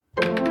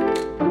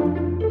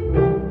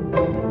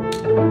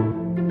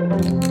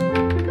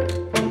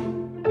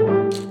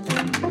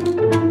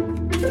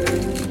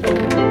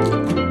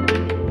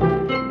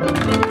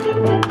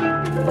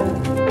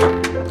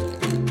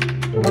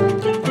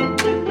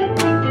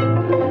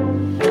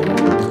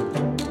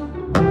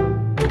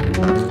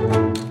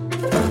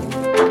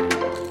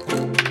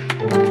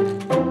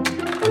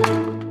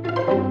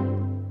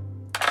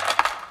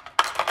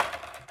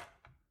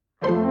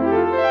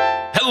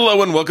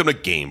gentlemen, welcome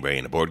to Game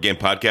Brain, a board game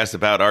podcast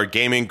about our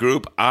gaming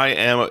group. I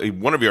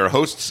am one of your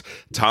hosts,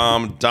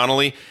 Tom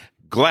Donnelly.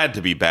 Glad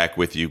to be back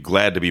with you.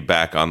 Glad to be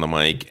back on the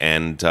mic.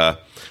 And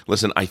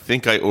listen, I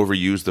think I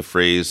overused the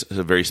phrase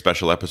 "a very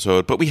special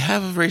episode," but we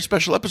have a very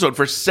special episode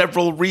for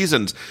several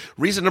reasons.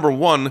 Reason number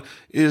one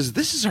is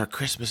this is our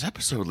Christmas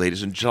episode,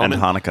 ladies and gentlemen.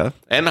 And Hanukkah.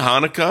 And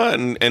Hanukkah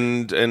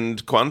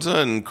and Kwanzaa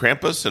and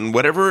Krampus and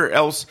whatever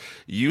else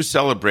you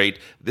celebrate.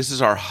 This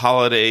is our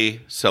holiday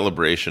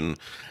celebration.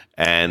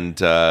 And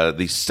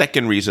the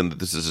second reason that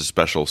this is a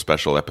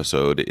special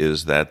episode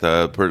is that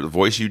the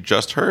voice you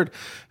just heard,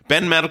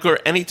 Ben Madukar.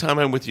 Anytime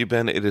I'm with you,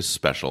 Ben, it is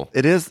special.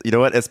 It is. You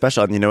know what? It's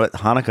special. And you know what?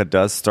 Hanukkah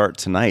does start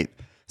tonight.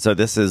 So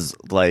this is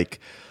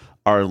like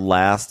our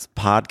last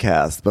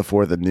podcast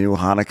before the new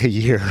Hanukkah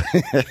year.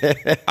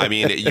 I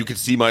mean, you can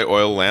see my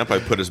oil lamp. I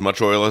put as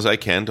much oil as I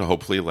can to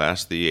hopefully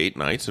last the 8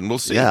 nights, and we'll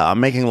see. Yeah,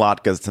 I'm making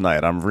latkes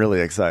tonight. I'm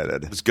really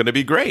excited. It's going to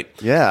be great.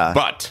 Yeah.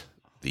 But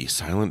the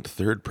silent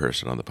third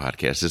person on the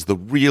podcast is the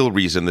real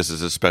reason this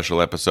is a special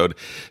episode.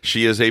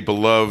 She is a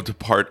beloved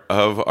part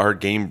of our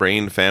Game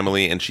Brain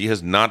family, and she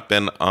has not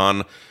been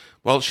on...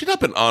 Well, she's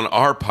not been on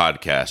our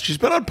podcast. She's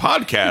been on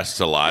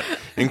podcasts a lot,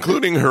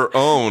 including her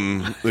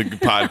own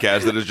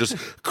podcast that is just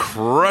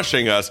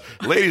crushing us.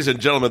 Ladies and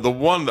gentlemen, the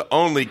one, the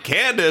only,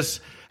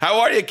 Candace. How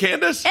are you,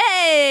 Candace?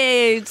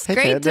 Hey, it's Hey,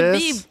 great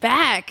Candace. to be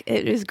back.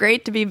 It is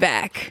great to be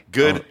back.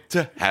 Good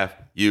to have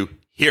you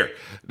here.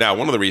 Now,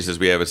 one of the reasons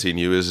we haven't seen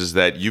you is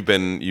that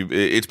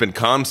it's been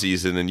con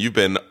season and you've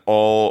been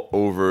all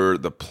over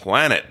the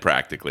planet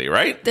practically,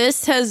 right?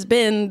 This has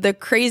been the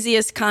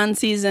craziest con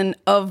season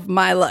of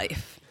my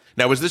life.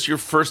 Now, was this your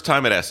first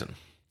time at Essen?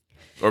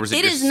 Or was it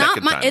It your is not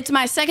second my. time? It's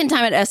my second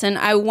time at Essen.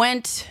 I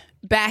went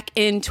back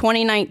in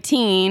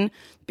 2019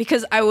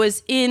 because I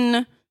was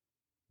in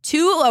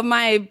two of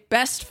my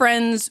best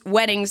friends'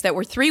 weddings that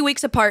were 3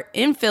 weeks apart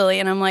in Philly.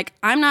 And I'm like,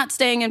 I'm not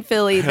staying in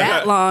Philly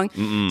that long.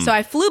 So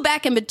I flew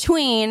back in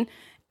between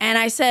and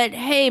I said,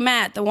 hey,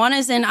 Matt, the one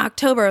is in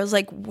October. I was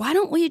like, why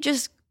don't we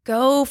just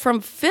go from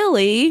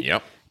Philly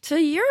Yep. to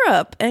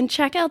Europe and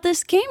check out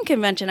this game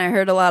convention I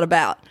heard a lot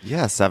about?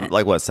 Yeah,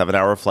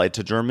 7-hour flight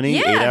to Germany?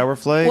 Yeah. 8-hour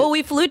flight? Well,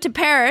 we flew to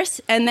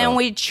Paris and then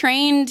we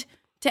trained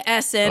to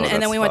Essen and then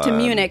that's we went to fun.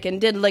 Munich and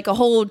did like a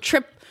whole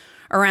trip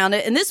around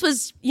it. And this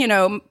was,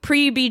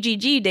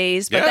 pre-BGG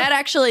days, but Yeah. that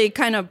actually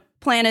kind of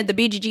planted the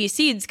BGG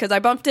seeds because I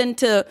bumped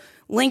into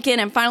Lincoln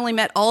and finally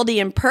met Aldi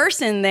in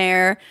person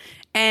there.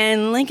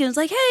 And Lincoln's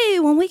like, hey,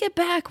 when we get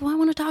back, I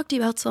want to talk to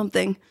you about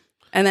something.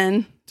 And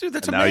then, Dude,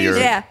 that's And now amazing. you're-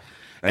 yeah.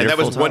 And you're that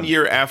was full-time. 1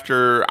 year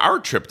after our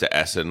trip to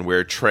Essen,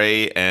 where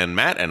Trey and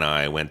Matt and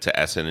I went to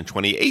Essen in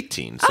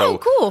 2018. So Oh,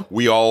 cool.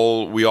 We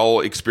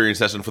all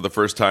experienced Essen for the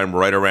first time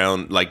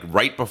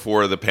right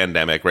before the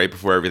pandemic, right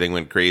before everything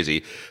went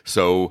crazy.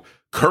 So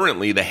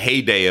currently, the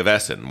heyday of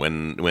Essen,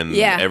 when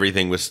Yeah.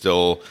 everything was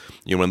still,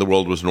 when the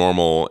world was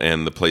normal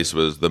and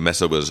the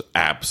Messe was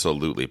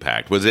absolutely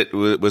packed.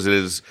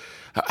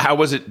 How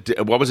was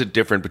it? What was it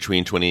different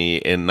between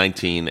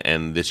 2019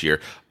 and this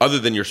year, other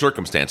than your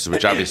circumstances,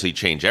 which obviously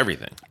change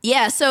everything?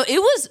 Yeah, so it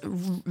was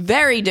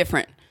very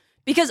different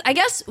because I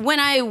guess when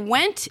I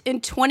went in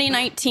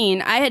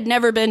 2019, I had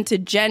never been to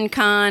Gen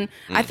Con.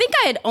 I think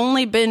I had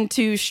only been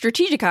to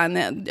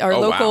Strategicon, our Oh,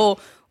 local wow.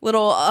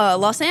 little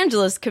Los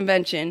Angeles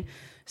convention.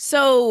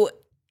 So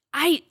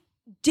I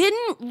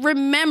didn't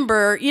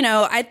remember,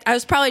 I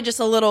was probably just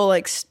a little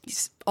like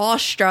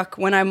awestruck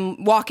when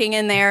I'm walking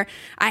in there.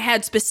 I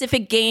had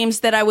specific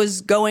games that I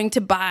was going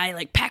to buy,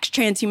 like PAX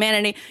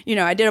Transhumanity.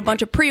 I did a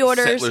bunch of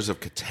pre-orders. Settlers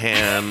of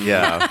Catan,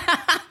 yeah,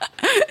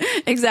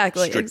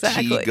 Exactly.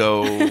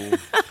 Stratego,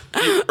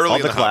 early all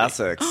in the hobby.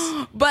 classics.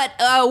 But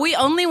we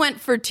only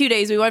went for 2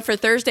 days. We went for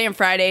Thursday and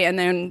Friday, and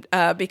then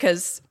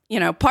because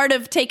part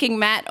of taking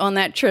Matt on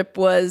that trip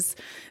was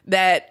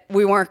that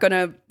we weren't going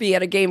to be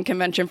at a game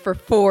convention for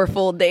 4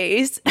 full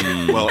days.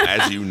 Well,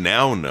 as you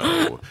now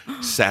know,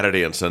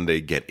 Saturday and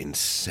Sunday get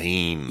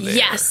insane there.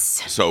 Yes.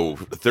 So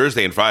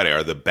Thursday and Friday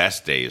are the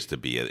best days to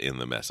be in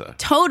the Messe.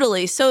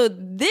 Totally. So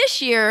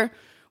this year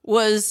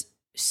was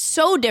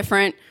so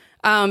different.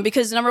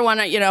 Because number one,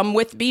 I'm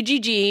with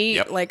BGG,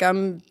 Yep. like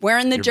I'm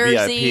wearing the You're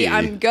jersey, VIP.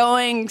 I'm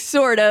going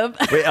sort of.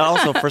 Wait,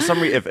 also, for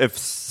some if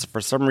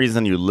for some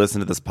reason you listen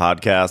to this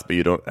podcast but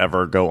you don't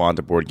ever go on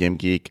to Board Game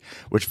Geek,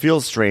 which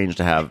feels strange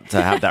to have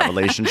that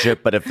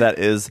relationship, but if that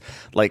is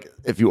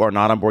if you are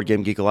not on Board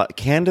Game Geek a lot,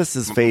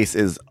 Candace's face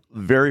is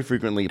very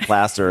frequently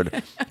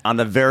plastered on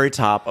the very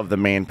top of the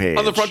main page.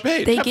 On the front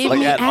page. They gave Like,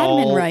 me at admin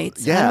all-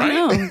 rights. yeah. I don't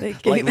know. They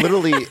gave me-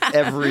 Literally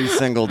every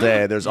single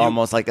day, there's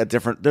almost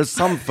there's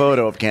some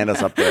photo of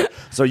Candace up there.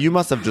 So you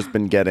must have just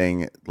been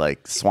getting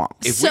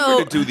swamped. If we So-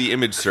 were to do the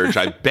image search,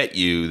 I bet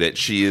you that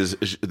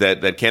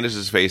that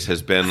Candace's face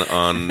has been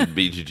on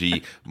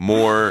BGG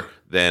more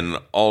than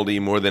Aldi,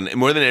 more than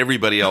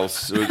everybody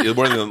else,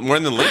 more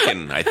than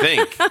Lincoln. I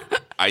think.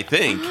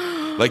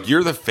 Like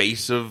you're the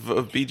face of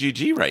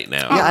BGG right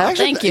now. Yeah, I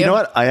actually, thank you. You know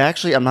what?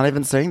 I'm not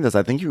even saying this.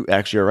 I think you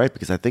actually are right,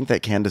 because I think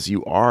that, Candace,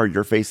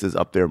 your face is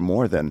up there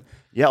more than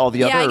all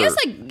the other. Yeah, I guess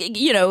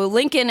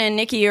Lincoln and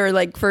Nikki are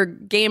like for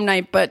game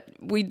night, but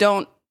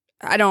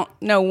I don't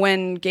know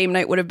when game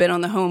night would have been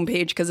on the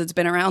homepage because it's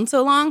been around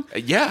so long.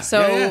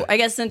 So I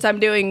guess since I'm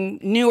doing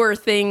newer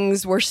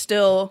things, we're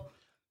still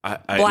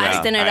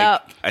blasting it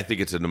up. I think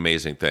it's an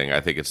amazing thing.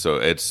 I think it's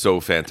so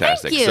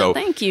fantastic.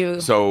 Thank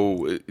you.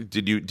 So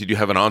did you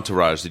have an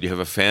entourage? Did you have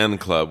a fan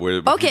club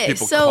where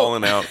people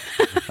calling out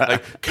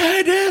like,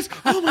 Candace,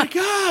 oh my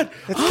god,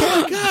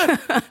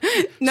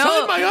 no,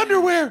 sign my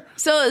underwear.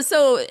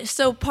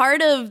 So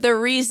part of the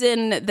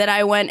reason that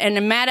I went,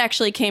 and Matt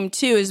actually came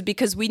too, is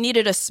because we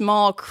needed a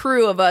small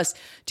crew of us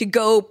to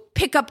go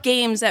pick up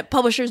games at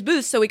publishers'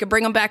 booths so we could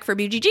bring them back for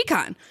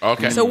BGGCon.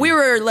 Okay. So we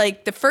were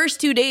like the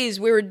first 2 days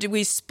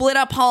we split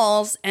up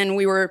halls and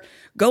we were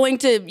going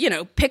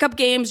to, pick up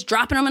games,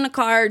 dropping them in a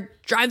car,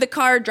 drive the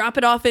car, drop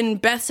it off in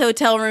Beth's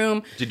hotel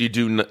room. You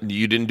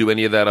didn't do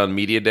any of that on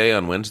Media Day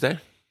on Wednesday?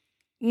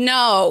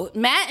 No,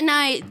 Matt and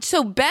I,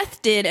 so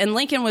Beth did, and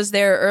Lincoln was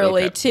there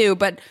early too,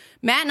 but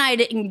Matt and I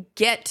didn't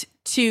get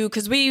to,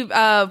 because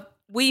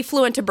we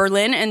flew into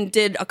Berlin and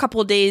did a couple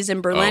of days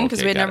in Berlin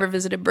because we had never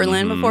visited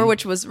Berlin before,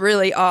 which was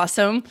really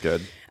awesome.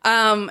 Good.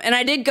 And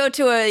I did go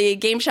to a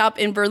game shop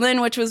in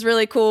Berlin, which was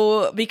really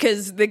cool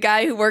because the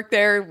guy who worked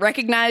there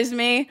recognized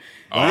me.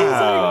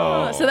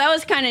 Wow. So that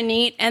was kind of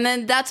neat. And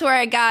then that's where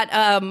I got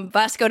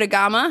Vasco da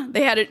Gama.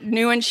 They had it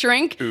new and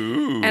shrink.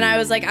 Ooh. And I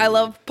was like, I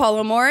love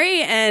Paulo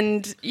Mori.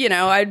 And,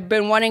 I'd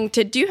been wanting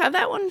to... Do you have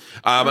that one?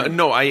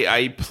 No,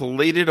 I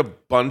played it a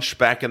bunch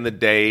back in the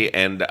day,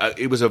 and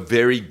it was a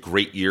very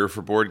great year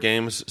for board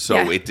games, so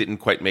it didn't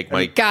quite make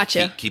my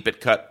keep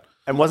it cut.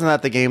 And wasn't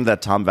that the game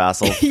that Tom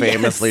Vassell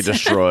famously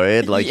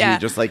destroyed? Like he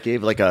just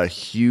gave like a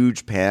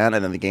huge pan,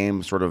 and then the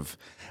game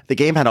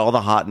had all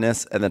the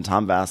hotness, and then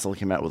Tom Vassell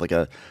came out with like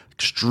a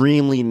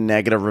extremely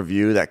negative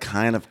review that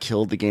kind of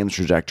killed the game's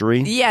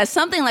trajectory. Yeah,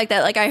 something like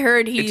that. Like I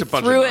heard he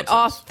threw it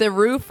off the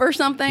roof or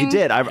something. He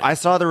did. I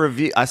saw the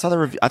review. I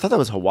thought that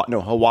was Hawaii.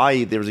 No,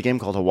 Hawaii. There was a game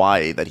called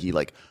Hawaii that he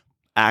like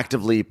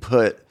actively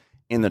put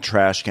in the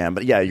trash can.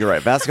 But yeah, you're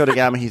right. Vasco da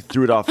Gama, he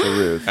threw it off the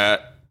roof.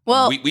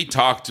 Well, we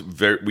talked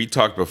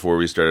before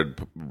we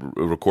started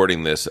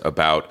recording this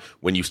about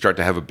when you start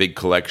to have a big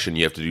collection,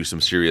 you have to do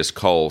some serious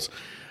culls.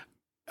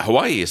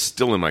 Hawaii is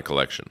still in my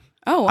collection.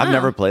 Oh, wow. I've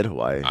never played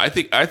Hawaii. I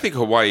think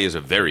Hawaii is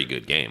a very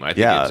good game. I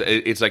think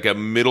it's like a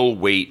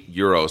middleweight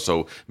Euro.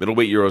 So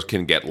middleweight Euros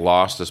can get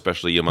lost,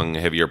 especially among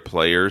heavier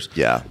players.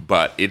 Yeah,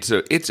 but it's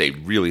a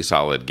really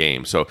solid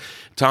game. So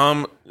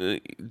Tom,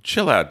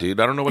 chill out, dude.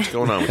 I don't know what's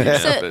going on with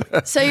you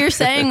now. So you're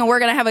saying we're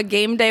gonna have a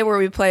game day where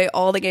we play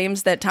all the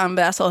games that Tom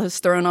Vassell has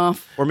thrown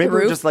off, or maybe the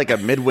roof? Just like a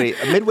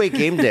midweight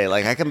game day.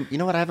 Like I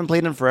haven't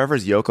played in forever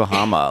is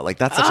Yokohama. Like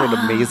that's such an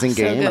amazing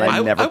game, and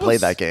I never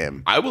played that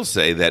game. I will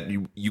say that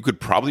you could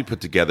probably put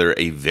together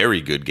a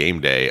very good game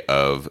day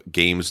of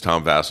games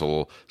Tom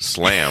Vassell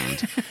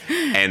slammed,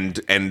 and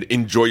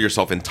enjoy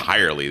yourself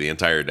entirely the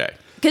entire day.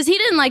 Because he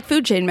didn't like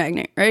Food Chain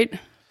Magnate, right?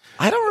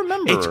 I don't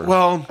remember.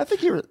 Oh, I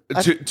think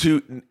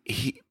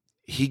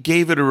he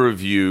gave it a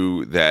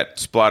review that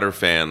Splatter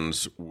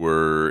fans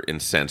were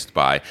incensed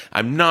by.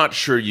 I'm not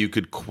sure you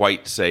could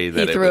quite say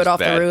that he threw it off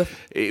bad. the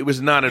roof. It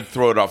was not a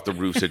throw it off the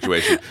roof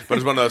situation, but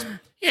it's one of those.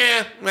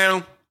 Yeah,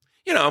 well,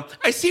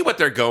 I see what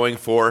they're going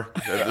for.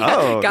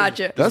 Oh,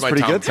 gotcha. That's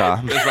pretty good,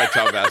 Tom. That's my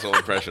Tom Vassell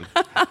impression.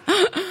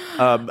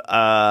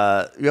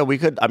 We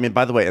could. I mean,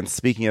 by the way, and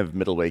speaking of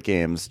middleweight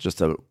games, just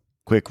a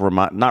quick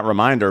not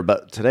reminder,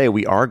 but today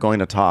we are going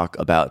to talk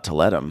about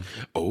Toledo.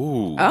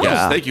 Oh,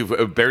 yes, thank you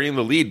for burying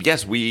the lead.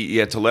 Yes,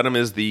 Toledo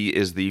is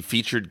the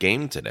featured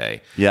game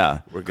today. Yeah,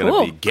 we're going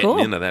to be getting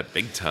into that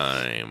big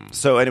time.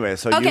 So anyway,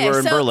 you were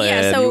in Berlin.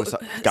 Yeah, you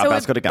got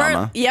Vasco da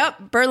Gama.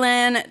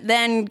 Berlin.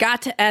 Then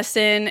got to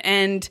Essen,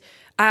 and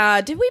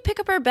did we pick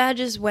up our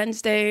badges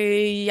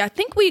Wednesday? I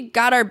think we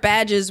got our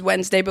badges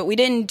Wednesday, but we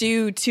didn't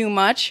do too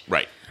much,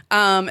 right?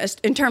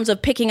 In terms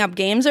of picking up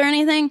games or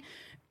anything.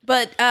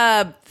 But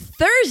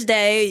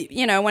Thursday,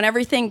 when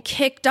everything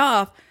kicked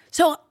off,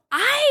 so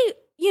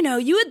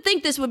you would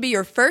think this would be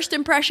your first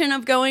impression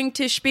of going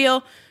to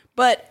Spiel,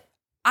 but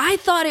I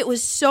thought it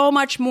was so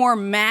much more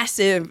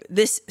massive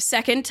this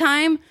second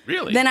time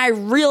than I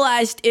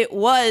realized it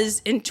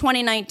was in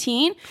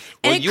 2019.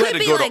 Well, and you had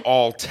to go to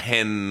all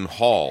 10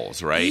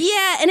 halls, right?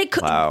 Yeah, and it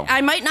could. Wow. I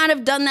might not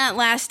have done that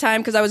last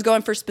time because I was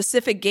going for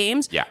specific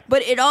games. Yeah,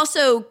 but it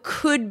also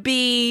could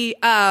be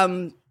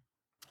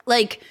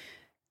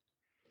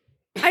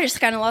I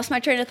just kind of lost my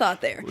train of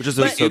thought there. Which is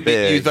so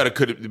big. You thought it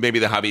could maybe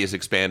the hobby has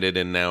expanded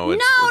and now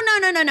it's...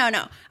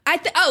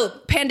 No.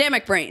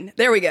 Pandemic brain.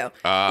 There we go.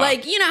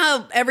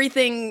 How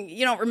everything,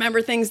 you don't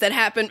remember things that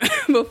happened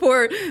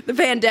before the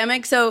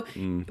pandemic. So,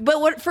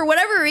 but for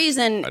whatever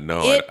reason... I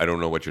don't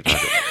know what you're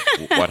talking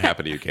about. What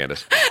happened to you,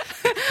 Candace?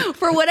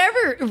 For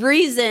whatever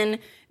reason...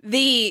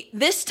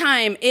 This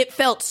time it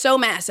felt so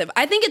massive.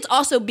 I think it's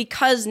also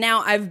because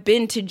now I've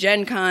been to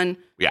Gen Con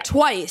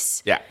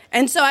twice. Yeah.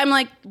 And so I'm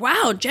like,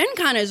 wow, Gen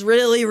Con is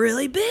really,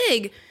 really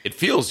big. It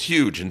feels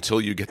huge until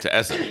you get to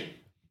Essen.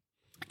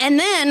 And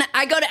then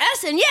I go to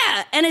Essen,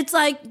 and it's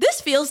like,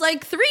 this feels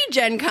like 3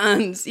 Gen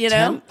Cons, you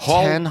know?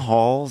 10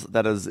 halls?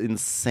 That is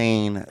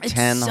insane. It's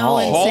 10 so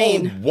halls.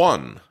 insane. Hall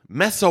 1,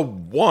 Messe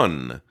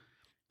 1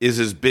 is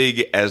as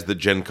big as the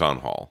Gen Con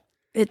hall.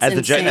 It's As the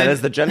insane.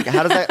 Gen,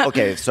 how does that?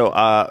 Okay,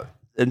 so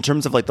in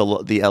terms of like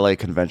the LA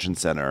Convention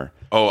Center.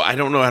 Oh, I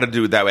don't know how to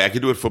do it that way. I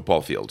could do it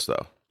football fields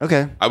though.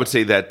 Okay, I would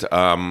say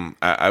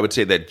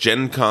that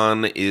Gen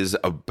Con is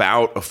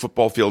about a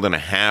football field and a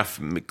half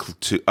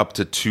to up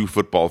to 2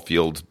 football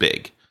fields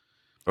big.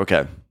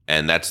 okay,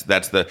 And that's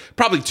the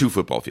probably 2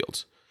 football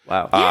fields.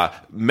 wow.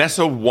 Messe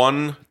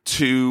 1,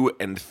 2,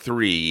 and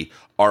 3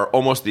 are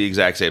almost the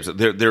exact same. So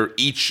they're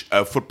each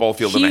a football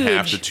field and a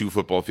half to Huge. 2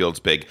 football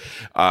fields big.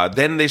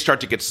 Then they start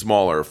to get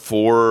smaller.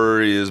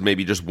 4 is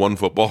maybe just 1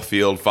 football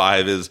field.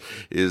 5 is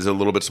a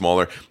little bit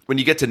smaller. When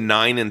you get to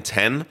 9 and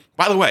 10,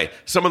 by the way,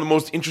 some of the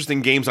most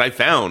interesting games I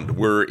found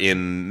were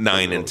in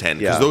 9 and 10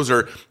 because Yeah. those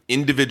are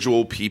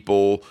individual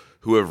people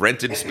who have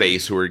rented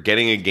space, who are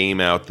getting a game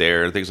out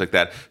there and things like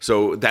that.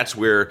 So that's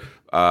where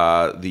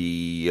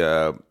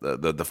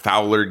the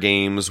Fowler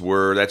games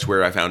were. That's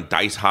where I found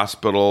Dice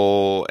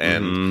Hospital,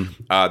 and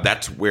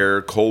that's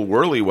where Cole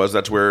Worley was.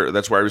 That's where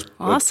I was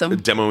Awesome.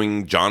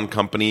 demoing John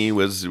Company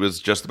was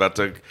just about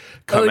to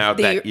come out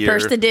the that year.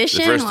 first edition?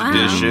 The first Wow.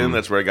 edition.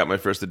 That's where I got my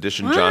first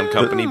edition John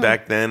Company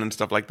back then and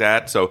stuff like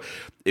that. So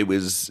it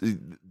was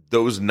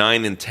those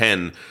 9 and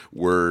 10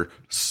 were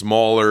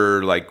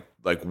smaller, like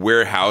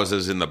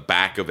warehouses in the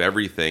back of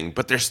everything,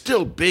 but they're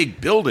still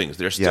big buildings.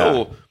 They're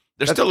still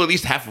at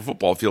least half a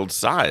football field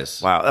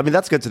size. Wow. I mean,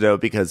 that's good to know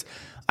because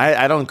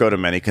I don't go to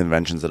many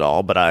conventions at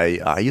all, but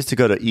I used to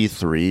go to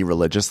E3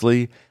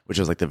 religiously, which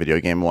was like the video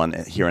game one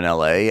here in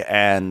LA.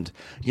 And,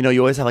 you know, you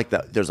always have like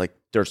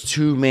there's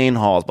 2 main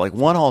halls, but like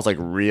one hall is like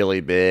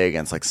really big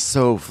and it's like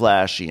so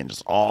flashy and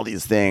just all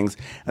these things.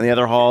 And the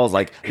other hall is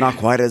like not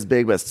quite as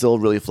big, but still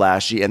really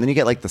flashy. And then you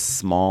get like the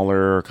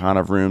smaller kind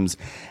of rooms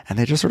and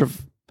they're sort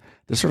of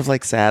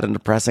like sad and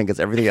depressing because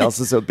everything else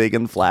is so big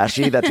and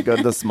flashy that to go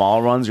to the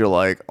small ones, you're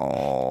like,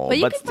 oh. But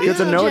you But can it's good to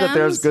find know that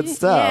there's gems. good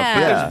stuff. Yeah.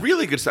 Yeah. There's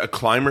really good stuff.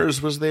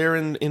 Climbers was there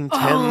in 10,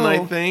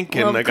 I think,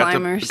 and love I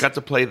Climbers. got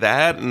to play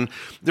that. And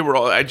there were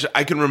all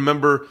I can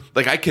remember.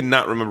 Like I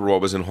cannot remember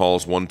what was in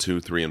halls 1, 2,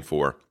 3, and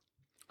 4.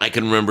 I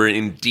can remember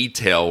in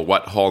detail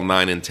what hall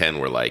 9 and 10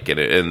 were like,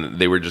 and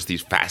they were just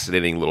these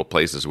fascinating little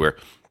places where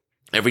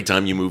every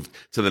time you move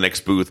to the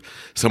next booth,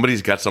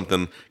 somebody's got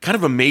something kind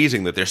of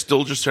amazing that they're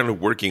still just kind of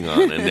working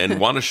on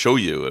and want to show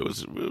you. It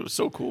was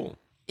so cool.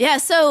 Yeah,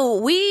 so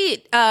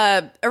we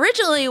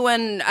originally,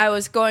 when I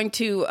was going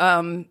to,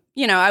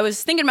 I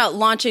was thinking about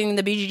launching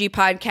the BGG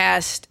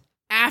podcast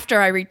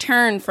after I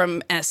returned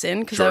from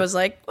Essen because I Sure. was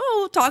like, oh,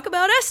 we'll talk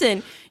about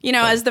Essen,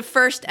 as the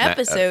first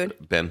episode.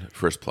 Ben,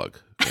 first plug.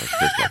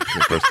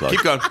 First plug.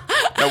 Keep going.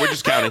 No, we're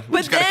just counting. We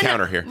just got a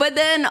counter here. But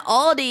then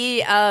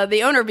Aldi,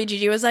 the owner of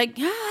BGG, was like,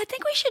 yeah, I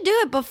think we should do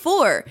it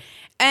before.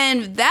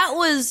 And that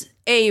was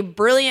a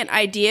brilliant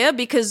idea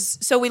because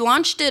so we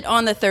launched it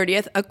on the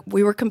 30th.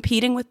 We were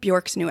competing with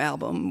Bjork's new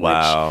album.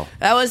 Wow.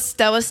 Which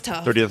that was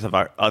tough.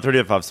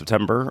 30th of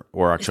September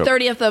or October?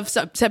 30th of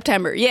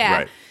September. Yeah.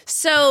 Right.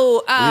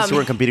 So At least we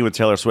weren't competing with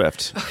Taylor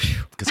Swift.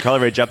 Because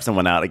Carly Rae Jepsen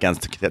went out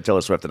against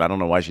Taylor Swift, and I don't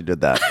know why she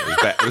did that.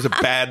 It was a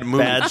bad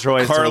move. Bad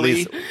choice to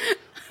Carly, release-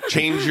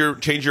 change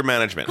your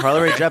management.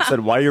 Carly Rae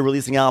Jepsen, why are you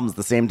releasing albums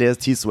the same day as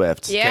T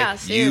Swift? yeah,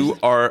 Okay? You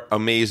are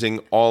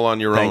amazing all on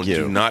your Thank own. you.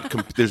 Do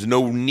not there's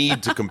no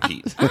need to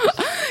compete.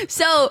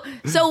 So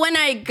when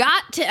I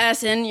got to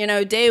Essen,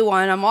 day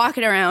one, I'm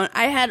walking around.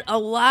 I had a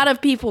lot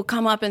of people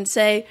come up and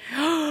say,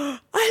 oh,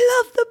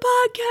 "I love the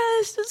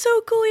podcast. It's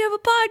so cool you have a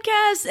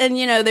podcast."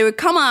 And they would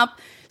come up.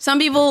 Some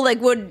people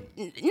would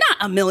not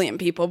a million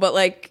people, but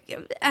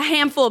a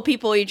handful of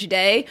people each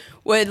day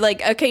would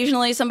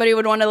occasionally somebody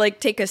would want to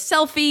take a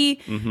selfie.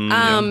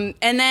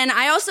 And then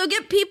I also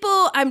get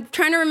people. I'm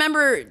trying to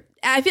remember.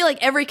 I feel like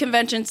every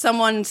convention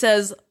someone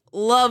says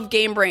love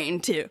Game Brain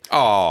too.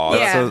 Oh,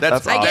 Yeah.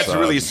 that's awesome.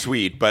 really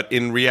sweet. But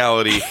in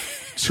reality,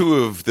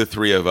 2 of the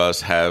 3 of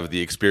us have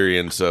the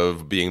experience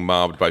of being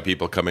mobbed by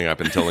people coming up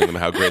and telling them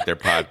how great their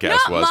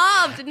podcast was.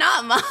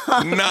 Not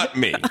mobbed. Not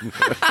me.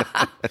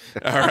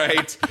 All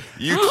right,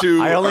 you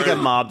 2. I only are- get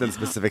mobbed in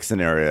specific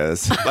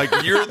scenarios. Like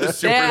you're the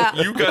super. Yeah.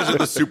 You guys are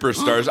the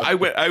superstars.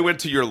 I went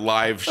to your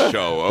live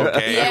show.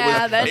 Okay,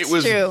 Yeah, it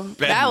was true.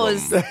 That Bedlam.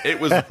 was- it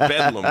was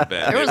bedlam.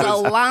 Ben. There was It a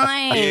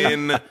line.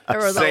 Insane. There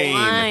was a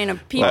line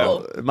of people.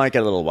 Well, it might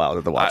get a little wild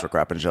at the Watch for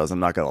Crappin' shows, I'm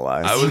not going to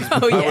lie. I was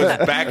Oh, yeah. I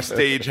was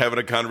backstage having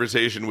a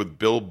conversation with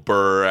Bill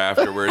Burr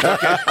afterwards.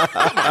 Okay,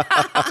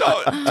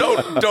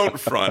 don't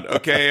front.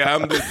 Okay,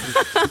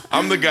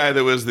 I'm the guy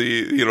that was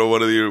the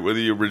one of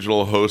the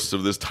original hosts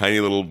of this tiny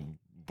little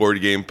Board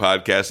Game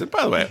Podcast. And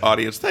by the way,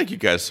 audience, thank you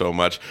guys so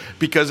much,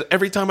 because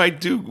every time we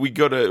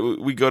go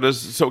to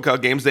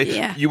SoCal Games Day.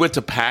 Yeah. You went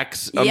to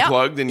PAX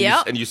Unplugged,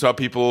 and you saw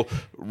people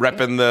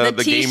repping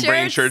the Game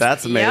Brain shirts.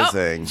 That's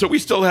amazing. So we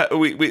still have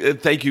we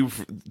thank you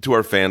to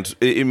our fans.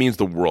 It means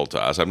the world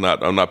to us. I'm not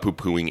poo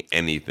pooing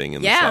anything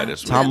in the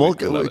slightest. Tom, We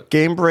love it.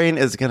 Game Brain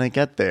is gonna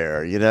get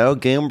there.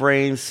 Game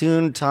Brain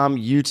soon. Tom,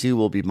 you two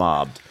will be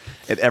mobbed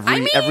at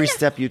every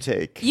step you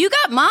take. You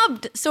got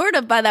mobbed sort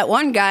of by that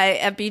one guy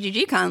at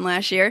BGG Con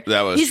last year.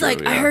 That was He's true,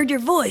 like, yeah. I heard your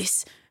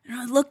voice.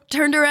 And I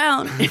turned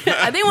around. I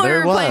think when we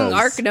There were playing was.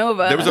 Arc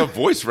Nova. There was a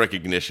voice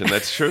recognition.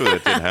 That's true.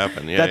 That did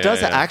happen. Yeah,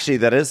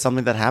 That is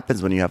something that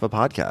happens when you have a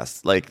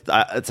podcast. Like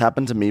it's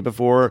happened to me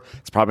before.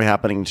 It's probably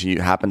happened to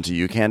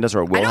you, Candace,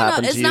 or it will I don't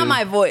happen know. It's to you. not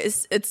my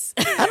voice. It's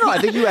I don't know. I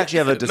think you actually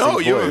have a distinct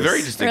voice. No, you have a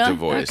very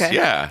distinctive Really? voice. Okay.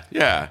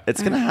 Yeah.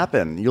 It's gonna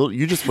happen.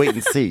 You just wait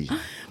and see.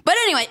 But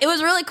anyway, it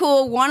was really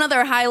cool. One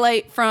other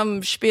highlight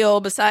from Spiel,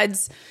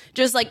 besides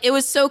just like, it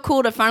was so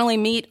cool to finally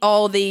meet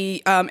all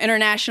the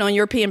international and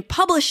European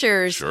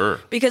publishers. Sure.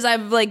 Because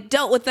I've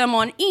dealt with them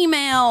on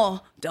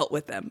email.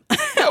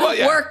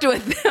 Worked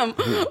with them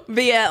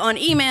on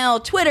email,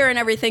 Twitter, and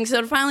everything.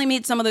 So to finally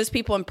meet some of those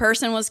people in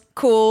person was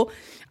cool.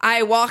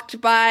 I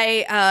walked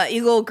by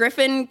Eagle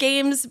Griffin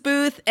Games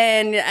booth,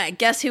 and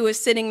guess who was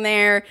sitting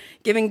there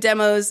giving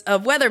demos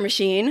of Weather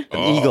Machine?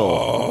 An eagle.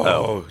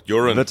 Oh,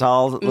 you're in.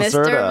 Vital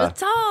Mr. Lacerda.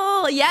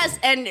 Vital, yes.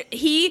 And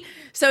he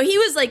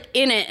was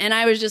in it, and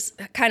I was just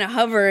kind of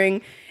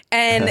hovering.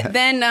 And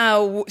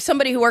then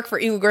somebody who worked for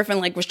Eagle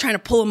Griffin was trying to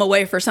pull him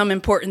away for some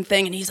important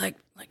thing, and he's like,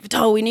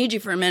 Vital, we need you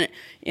for a minute.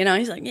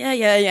 He's like,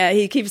 yeah.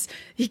 He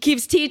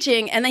keeps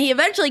teaching, and then he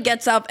eventually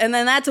gets up, and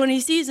then that's when he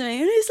sees me,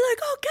 and he's like,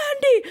 oh,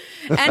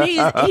 Candy, and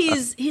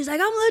he's like,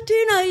 I'm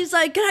Latino. He's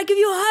like, can I give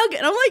you a hug?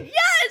 And I'm like,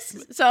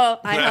 yes. So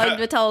I hugged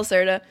Vital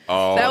Lacerda.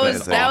 Oh, that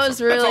was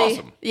awesome. really That's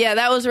awesome. Yeah,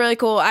 that was really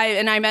cool.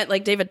 I met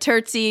David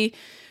Terzi.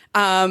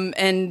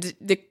 And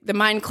the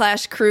Mind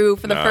Clash crew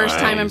for the first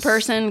time in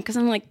person, because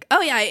I'm like,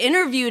 oh yeah, I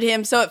interviewed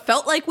him, so it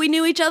felt like we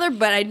knew each other,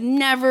 but I'd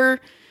never.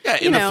 Yeah,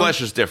 in the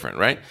flesh is different,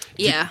 right?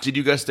 Yeah. Did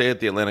you guys stay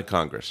at the Atlanta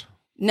Congress?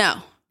 No.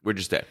 Where'd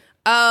you stay?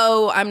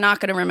 Oh, I'm not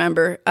going to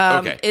remember.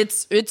 Okay.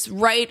 It's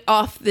right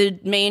off the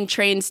main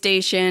train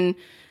station.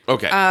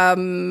 Okay. I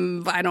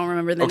don't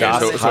remember the Okay, name.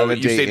 so Holiday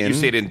you Inn?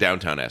 stayed in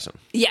downtown Essen.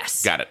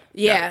 Yes. Got it.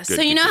 Yeah. Got it. Good,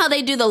 So you good, know good. how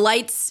they do the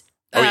lights,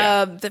 Oh,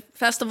 yeah. the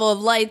Festival of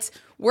Lights?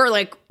 We're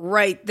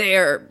right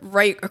there,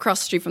 right across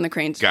the street from the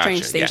train Gotcha,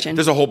 yeah. station.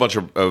 There's a whole bunch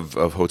of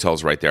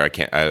hotels right there. I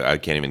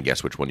can't even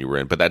guess which one you were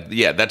in, but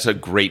that's a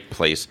great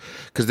place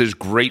because there's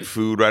great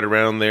food right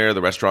around there. The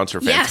restaurants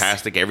are Yes.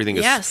 fantastic. Everything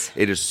is Yes.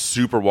 it is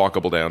super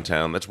walkable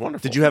downtown. That's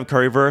wonderful. Did you have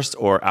currywurst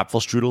or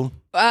apfelstrudel?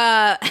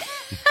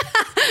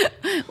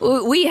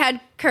 We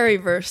had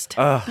currywurst.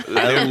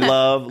 I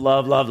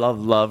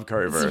love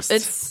currywurst.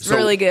 It's So,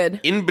 really good.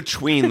 In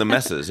between the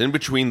messes, in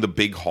between the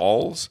big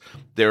halls,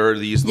 there are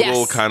these Yes.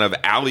 little kind of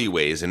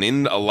alleyways, and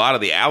in a lot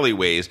of the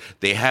alleyways,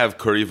 they have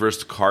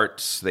currywurst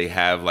carts. They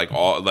have like.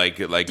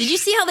 Did you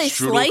see how they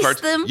strudel sliced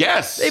carts. them?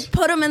 Yes. They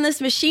put them in this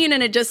machine,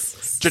 and it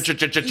just.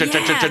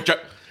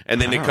 And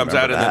then it comes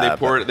out, and then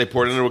they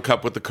pour it into a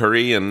cup with the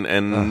curry, and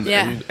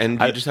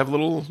you just have a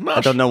little. Mush.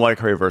 I don't know why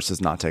currywurst is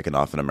not taken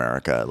off in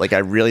America. I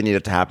really need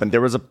it to happen.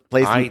 There was a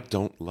place. I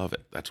don't love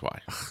it. That's why.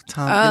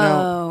 Tom,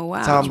 Oh,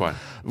 wow. Tom, That's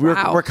why.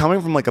 Wow. we're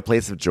coming from a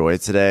place of joy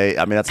today.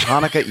 I mean, that's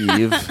Hanukkah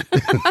Eve.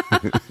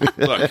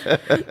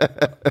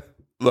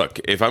 Look.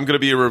 If I'm going to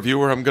be a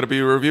reviewer, I'm going to be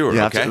a reviewer.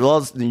 You're Okay. right.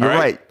 All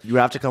right. You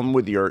have to come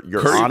with your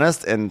Curry-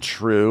 honest and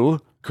true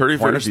point of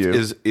Currywurst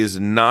view. is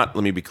not.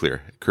 Let me be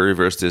clear.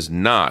 Currywurst is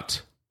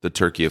not the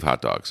turkey of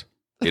hot dogs.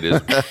 It is.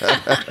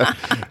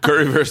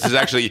 Currywurst is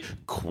actually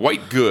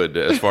quite good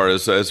as far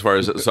as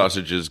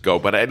sausages go,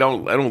 but I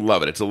don't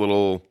love it. It's a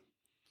little.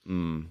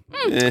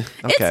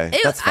 Okay,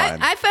 that's fine.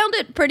 I found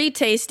it pretty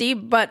tasty,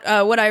 but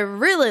what I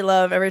really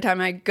love every time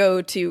I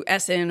go to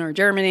Essen or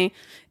Germany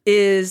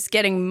is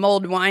getting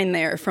mulled wine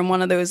there from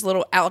one of those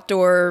little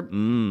outdoor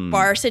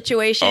bar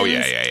situations. Oh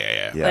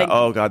yeah. yeah. like-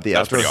 Oh god, the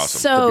That's outdoor pretty awesome.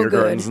 So the beer good.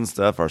 gardens and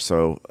stuff are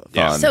so fun.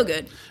 Yeah. So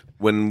good.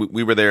 When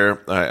we were there,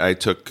 I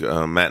took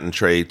Matt and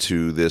Trey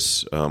to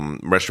this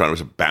restaurant. It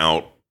was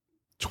about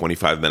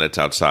 25 minutes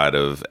outside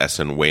of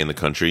Essen, way in the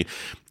country.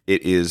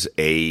 It is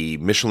a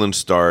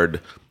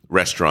Michelin-starred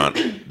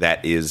restaurant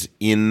that is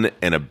in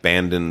an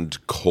abandoned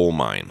coal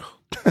mine.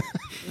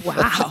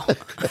 Wow.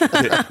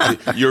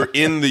 You're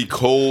in the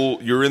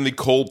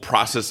coal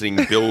processing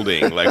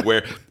building,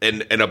 where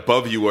and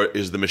above you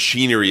is the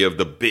machinery of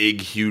the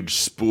big, huge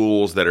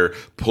spools that are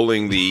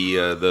pulling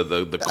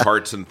the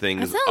carts and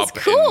things That sounds up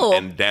cool.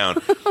 and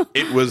down.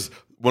 It was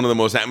one of the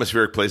most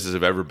atmospheric places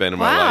I've ever been in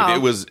my Wow. life.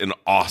 It was an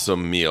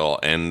awesome meal,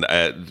 and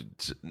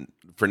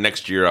for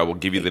next year, I will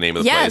give you the name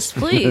of the Yes,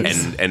 place.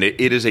 please. And it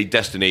is a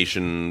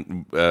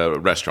destination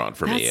restaurant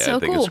for me. That's I so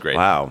think cool. it's great.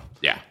 Wow.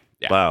 Yeah.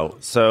 Yeah. Wow.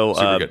 So,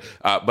 Super good.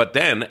 But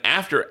then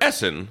after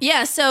Essen,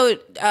 Yeah, so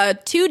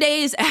 2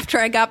 days after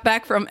I got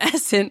back from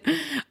Essen,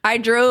 I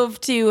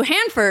drove to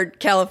Hanford,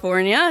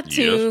 California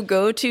to Yes.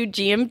 go to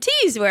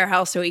GMT's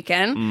warehouse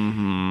weekend.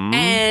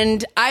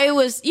 And I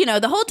was,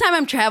 the whole time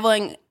I'm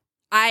traveling,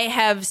 I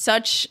have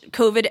such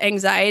COVID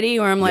anxiety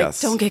where I'm like,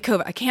 Yes. don't get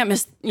COVID. I can't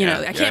miss, I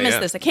can't miss yeah.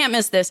 this. I can't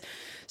miss this.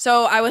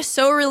 So I was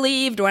so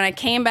relieved when I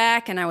came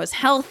back and I was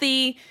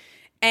healthy.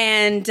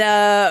 And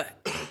I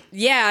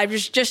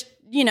was just,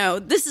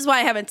 this is why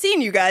I haven't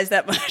seen you guys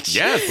that much.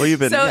 yes. well, you've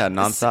been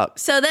nonstop.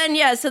 So then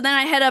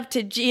I head up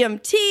to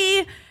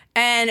GMT,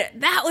 and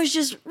that was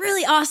just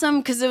really awesome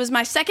because it was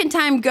my second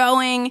time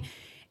going.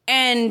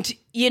 And,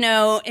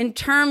 in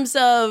terms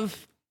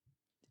of,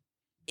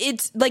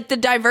 it's like the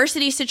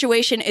diversity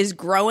situation is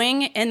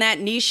growing in that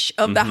niche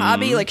of the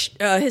hobby, like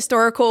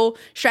historical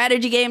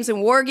strategy games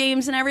and war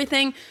games and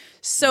everything.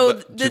 So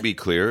But to be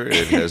clear,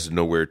 it has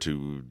nowhere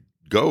to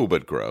go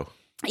but grow.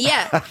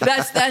 yeah,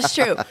 that's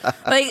true.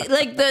 Like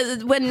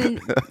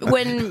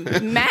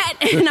when Matt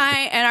and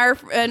I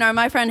and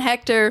my friend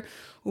Hector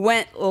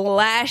went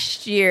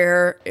last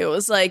year, it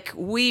was like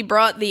we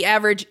brought the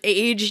average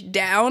age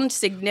down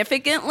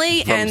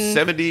significantly, From and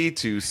 70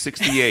 to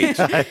 68.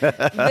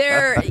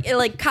 there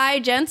like Kai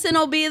Jensen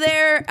will be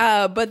there,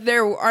 but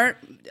there aren't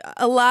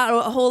a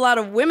whole lot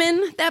of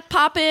women that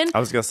pop in. I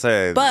was going to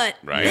say. But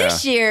Right.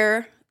 this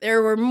year,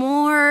 there were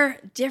more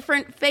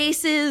different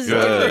faces,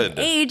 Good. different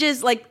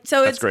ages.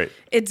 So That's great.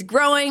 It's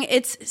growing.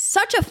 It's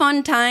such a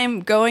fun time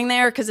going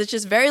there because it's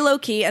just very low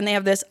key, and they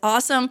have this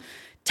awesome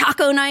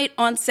taco night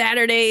on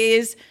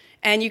Saturdays.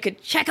 And you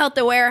could check out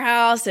the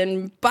warehouse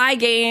and buy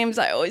games.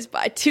 I always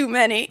buy too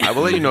many. I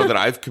will let you know that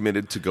I've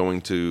committed to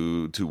going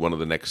to one of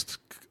the next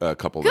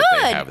couple that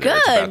they have there. Good.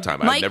 It's about time.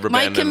 Mike, I've never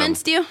Mike been. and I'm-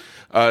 convinced you?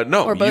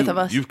 No, Or both of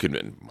us? You've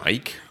convinced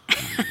Mike.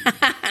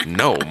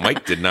 No,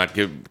 Mike did not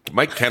give.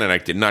 Mike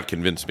Kananick did not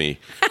convince me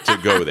to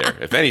go there.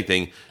 If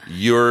anything,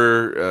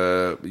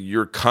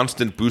 your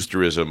constant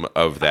boosterism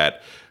of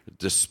that,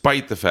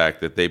 despite the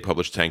fact that they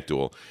published Tank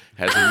Duel,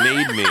 has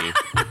made me.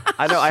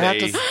 I know. I have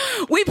say- to.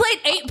 We played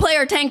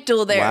 8-player Tank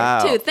Duel there,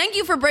 Wow. too. Thank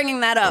you for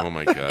bringing that up. Oh,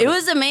 my God. It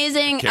was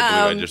amazing. Can't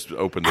believe I just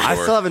opened the door. I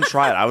still haven't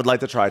tried. I would like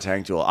to try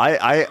Tank Duel.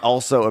 I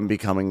also am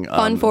becoming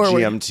Fun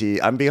forward. GMT.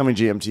 I'm becoming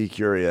GMT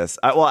curious.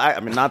 I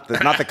mean, not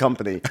the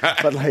company,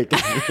 but like,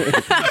 but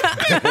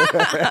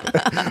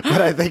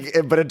I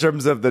think, but in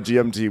terms of the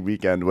GMT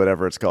weekend,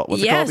 whatever it's called,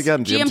 what's it called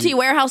again? GMT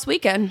Warehouse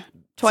Weekend.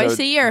 Twice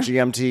So a year.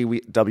 GMT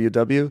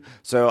WW.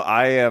 So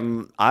I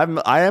am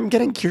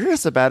getting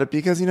curious about it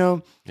because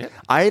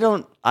I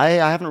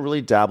haven't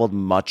really dabbled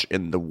much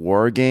in the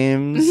war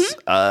games.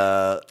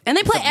 And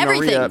they play except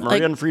everything.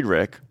 Maria and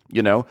Friedrich.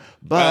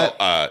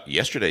 But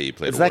yesterday you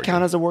played. does that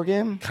count as a war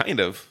game? Kind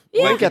of.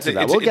 Yeah. We'll get to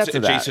that. We'll get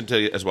to that. Adjacent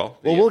to as well.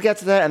 Well, we'll get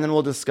to that, and then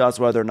we'll discuss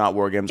whether or not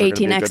war games are going to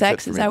be a good fit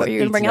 18XX, for is me. that what But you're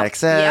gonna bring up?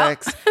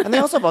 18XX. And they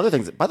also have other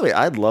things. By the way,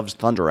 I loved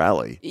Thunder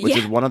Alley, which Yeah.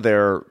 is one of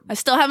their. I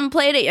still haven't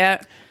played it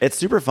yet. It's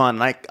super fun.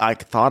 And I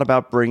thought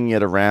about bringing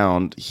it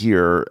around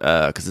here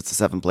because it's a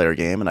 7-player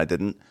game, and I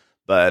didn't.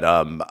 But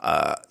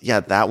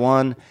that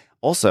one.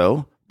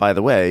 Also, by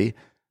the way,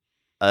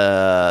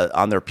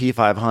 on their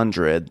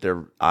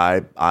P500,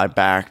 I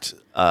backed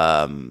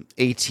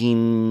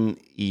 18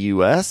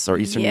 US or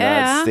Eastern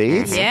United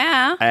States.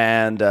 Yeah.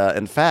 And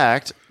in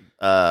fact,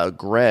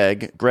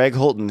 Greg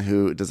Holton,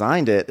 who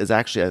designed it, is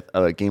actually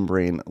a Game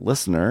Brain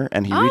listener,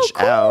 and he reached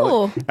cool.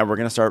 out, and we're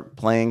going to start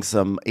playing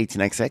some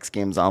 18XX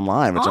games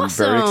online, which I'm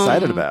very Awesome.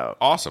 excited about.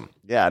 Awesome.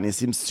 Yeah, and he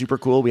seems super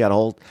cool. We had a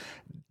whole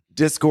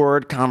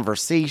Discord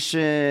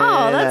conversation.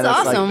 Oh, that's and it's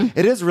like- awesome.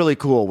 it is really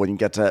cool when you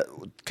get to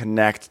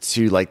connect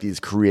to like these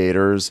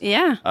creators.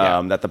 Yeah.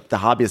 That the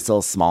hobby is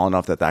still small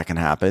enough that can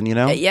happen,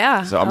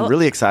 yeah. So I'm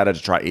really excited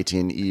to try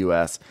 18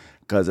 EUS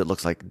because it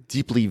looks like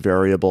deeply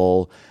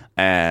variable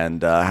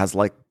and has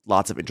like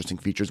lots of interesting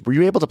features. Were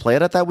you able to play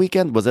it at that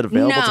weekend? Was it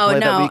available to play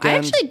that weekend? I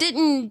actually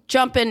didn't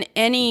jump in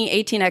any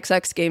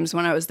 18XX games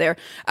when I was there.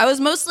 I was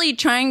mostly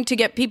trying to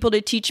get people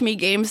to teach me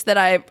games that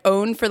I've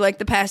owned for like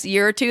the past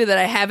year or two that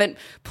I haven't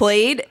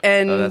played.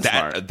 And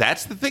Smart.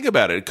 That's the thing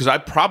about it, because I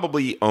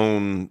probably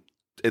own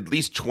at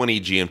least 20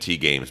 GMT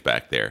games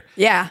back there.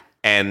 yeah.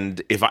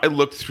 And if I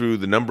look through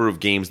the number of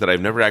games that I've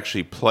never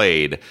actually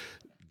played,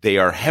 they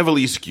are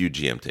heavily skewed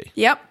GMT.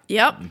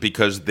 Yep.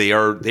 Because they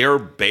are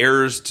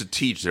bears to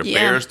teach. They're Yeah.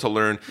 bears to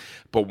learn.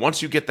 But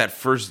once you get that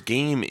first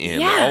game in,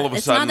 Yeah, all of a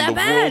it's sudden not the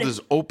that world bad. is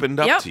opened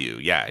up Yep. to you.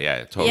 Yeah,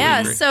 totally Yeah,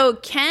 agree. so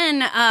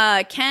Ken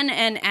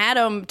and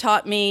Adam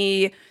taught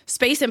me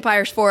Space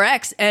Empires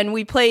 4X, and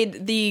we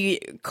played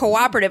the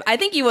cooperative. I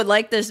think you would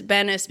like this,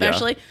 Ben,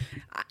 especially.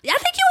 I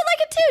think you would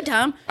like it too,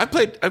 Tom. I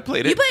played it.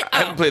 played- I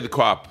haven't played the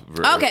co-op.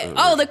 Okay.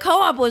 The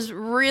co-op was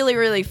really,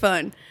 really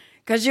fun.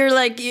 Because you're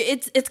like,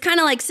 it's kind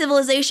of like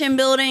civilization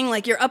building,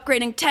 like you're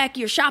upgrading tech,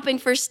 you're shopping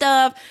for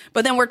stuff,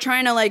 but then we're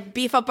trying to like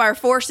beef up our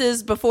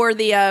forces before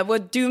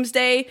the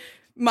Doomsday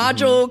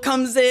module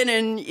comes in,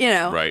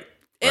 and Right.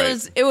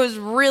 It was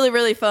really,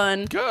 really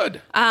fun.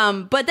 Good.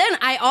 But then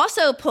I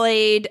also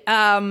played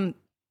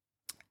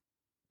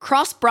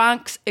Cross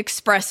Bronx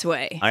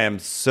Expressway. I am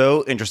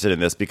so interested in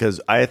this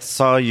because I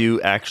saw you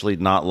actually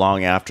not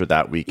long after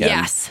that weekend.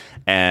 Yes.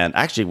 And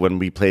actually, when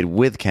we played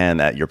with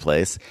Ken at your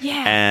place,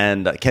 Yeah.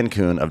 and Ken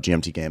Kuhn of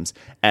GMT Games,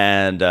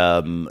 and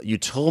you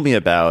told me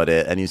about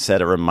it, and you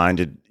said it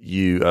reminded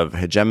you of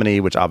Hegemony,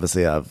 which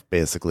obviously I've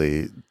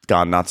basically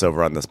gone nuts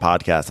over on this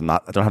podcast.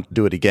 I don't have to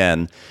do it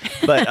again,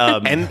 but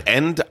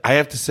And I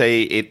have to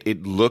say,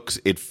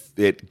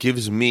 it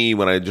gives me,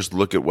 when I just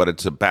look at what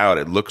it's about,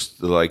 it looks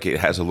like it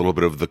has a little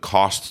bit of the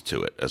cost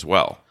to it as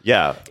well.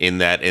 Yeah. In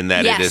that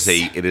Yes.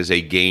 it is a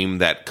game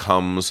that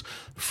comes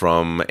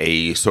from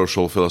a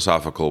social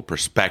philosophical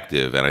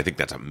perspective, and I think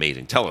that's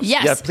amazing. Tell us.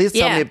 Yes. Yeah, please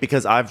tell Yeah. me,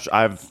 because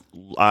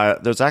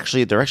there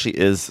actually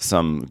is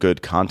some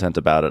good content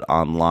about it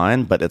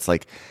online, but it's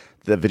like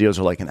the videos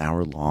are like an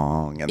hour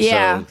long, and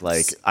Yeah. so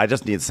like I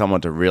just need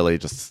someone to really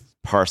just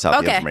parse out the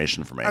Okay.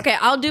 information for me. Okay,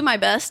 I'll do my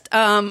best.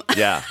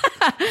 Yeah.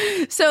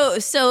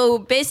 So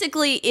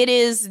basically, it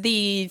is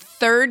the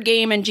third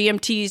game in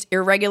GMT's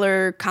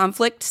Irregular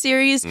Conflict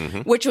series,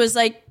 which was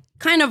like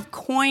kind of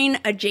coin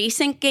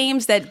adjacent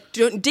games that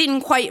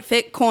didn't quite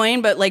fit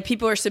coin, but like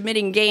people are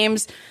submitting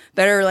games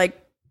that are like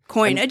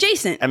coin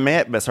adjacent. And may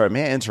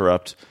I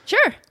interrupt?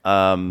 Sure.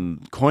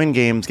 Coin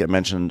games get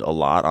mentioned a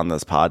lot on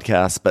this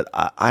podcast, but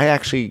I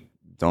actually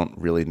don't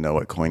really know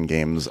what coin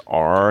games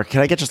are.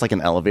 Can I get just like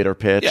an elevator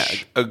pitch?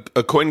 Yeah,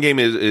 a coin game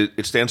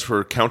it stands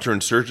for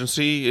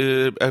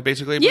counterinsurgency,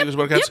 basically, I believe is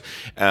what it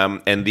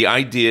counts. And the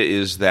idea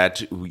is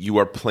that you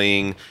are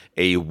playing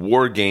a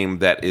war game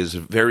that is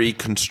very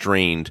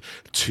constrained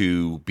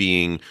to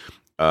being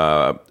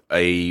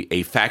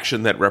a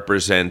faction that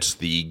represents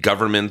the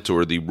government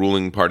or the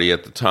ruling party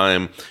at the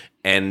time,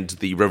 and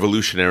the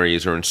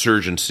revolutionaries or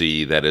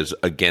insurgency that is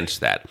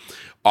against that.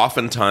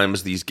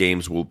 Oftentimes, these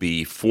games will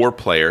be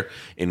 4-player,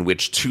 in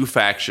which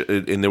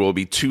and there will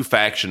be two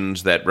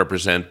factions that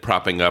represent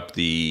propping up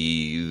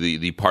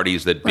the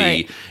parties that be,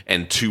 Right.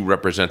 and 2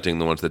 representing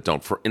the ones that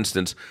don't. For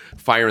instance,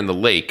 Fire in the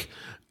Lake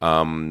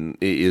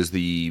is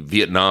the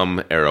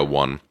Vietnam era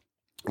one.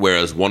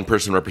 Whereas one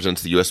person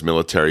represents the U.S.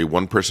 military,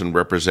 one person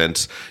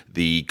represents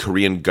the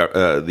Korean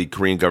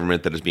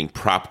government that is being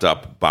propped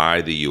up by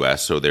the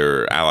U.S., so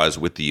they're allies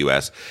with the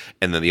U.S.,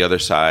 and then the other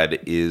side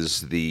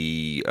is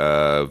the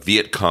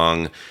Viet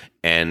Cong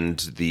and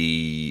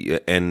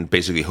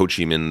basically Ho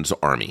Chi Minh's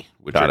army,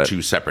 which are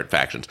 2 separate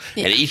factions,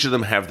 and each of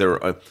them have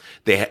their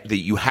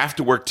you have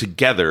to work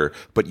together,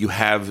 but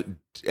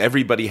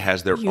everybody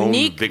has their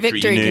Unique own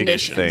victory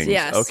conditions. Things.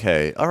 Yes.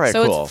 Okay. All right.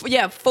 So cool.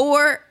 it's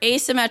 4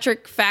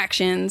 asymmetric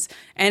factions,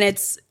 and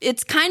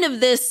it's kind of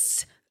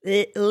this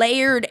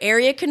layered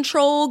area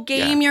control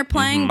game you're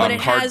playing, but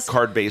it has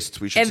card based.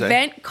 We should say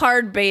event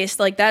card based.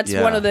 Like that's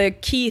Yeah. one of the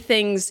key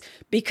things,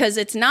 because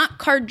it's not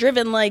card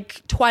driven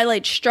like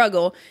Twilight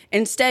Struggle.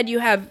 Instead, you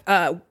have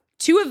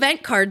 2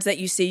 event cards that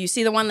you see. You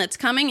see the one that's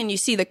coming, and you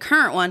see the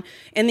current one.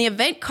 And the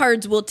event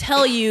cards will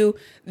tell you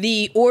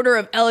the order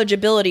of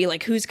eligibility,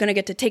 like who's going to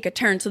get to take a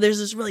turn. So there's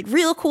this really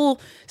real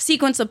cool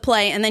sequence of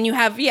play. And then you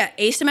have,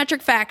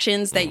 asymmetric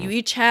factions that you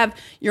each have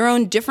your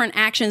own different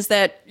actions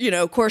that,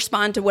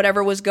 correspond to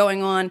whatever was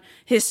going on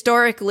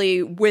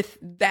historically with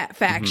that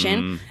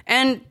faction.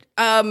 And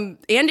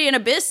Andean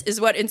Abyss is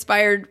what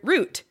inspired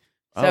Root.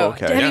 So Oh,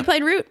 okay. have Yeah. you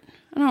played Root?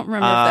 I don't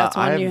remember if that's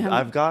one you have.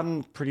 I've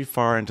gotten pretty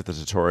far into the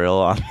tutorial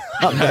on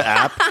the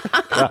app.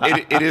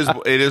 it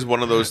is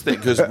one of those things,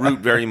 because Root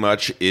very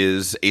much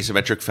is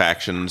asymmetric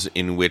factions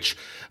in which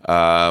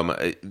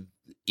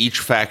each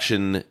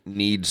faction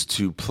needs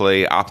to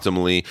play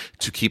optimally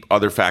to keep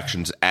other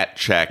factions at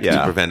check to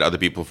Yeah. prevent other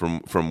people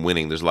from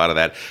winning. There's a lot of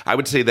that. I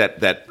would say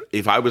that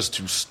if I was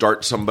to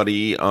start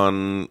somebody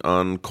on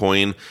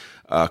Coin,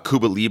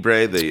 Cuba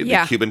Libre,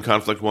 the Cuban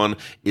conflict one,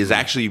 is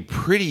actually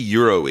pretty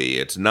Euro-y.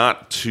 It's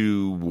not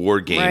too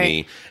war gamey,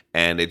 Right.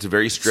 and it's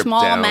very stripped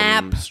Small down,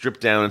 map.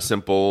 and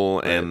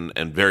simple, and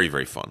very,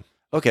 very fun.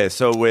 Okay,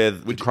 so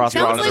with Cross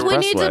Sounds Bronx like we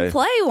need to Expressway,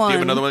 play one. Do you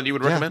have another one that you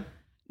would recommend?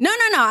 No.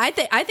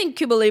 I think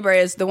Cuba Libre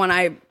is the one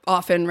I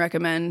often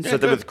recommend. So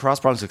then with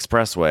Cross Bronx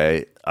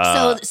Expressway,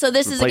 So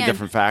this we is play again.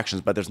 different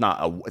factions, but it's not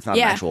an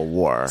Yeah. actual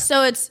war.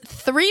 So it's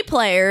 3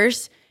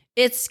 players.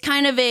 It's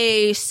kind of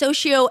a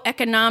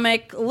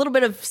socio-economic, a little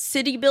bit of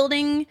city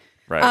building,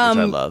 Right, which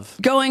I love.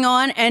 going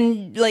on,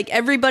 and like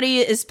everybody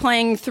is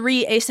playing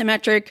 3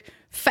 asymmetric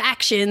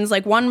factions.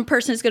 Like one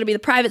person is going to be the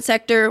private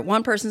sector,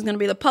 one person is going to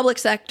be the public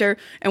sector,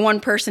 and one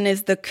person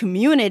is the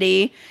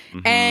community.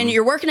 And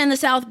you're working in the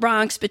South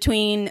Bronx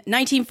between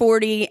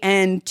 1940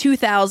 and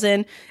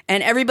 2000,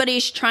 and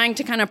everybody's trying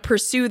to kind of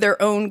pursue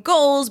their own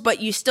goals,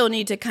 but you still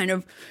need to kind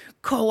of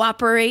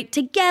cooperate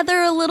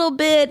together a little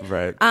bit.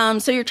 Right.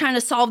 So you're trying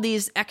to solve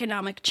these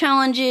economic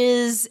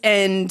challenges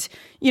and,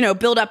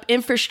 build up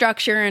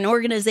infrastructure and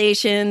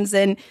organizations.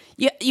 And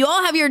you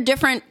all have your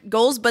different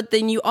goals, but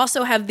then you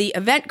also have the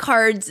event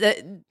cards.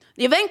 The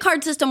event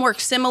card system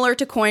works similar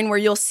to Coin, where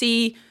you'll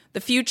see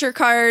the future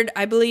card,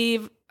 I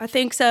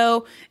think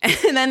so.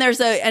 And then there's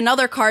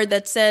another card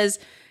that says,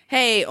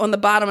 hey, on the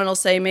bottom it'll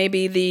say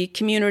maybe the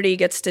community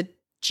gets to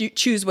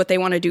choose what they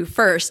want to do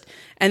first.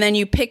 And then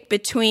you pick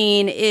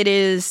between it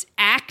is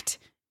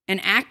an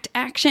act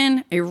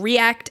action, a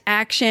react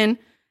action,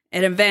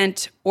 an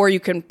event, or you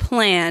can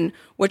plan,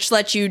 which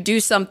lets you do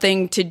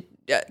something to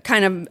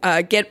kind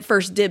of get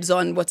first dibs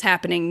on what's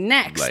happening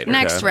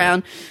next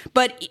round.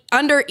 But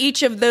under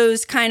each of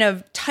those kind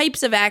of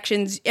types of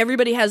actions,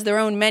 everybody has their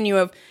own menu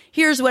of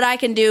here's what I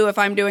can do if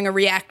I'm doing a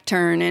react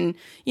turn. And,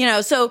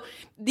 so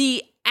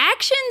the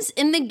actions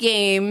in the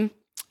game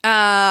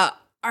are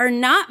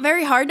not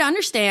very hard to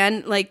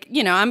understand. Like,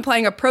 I'm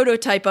playing a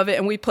prototype of it,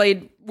 and we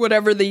played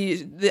whatever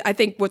I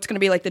think what's going to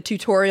be like the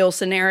tutorial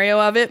scenario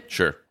of it.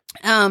 Sure.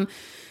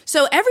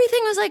 So everything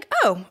was like,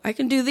 oh, I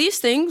can do these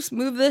things,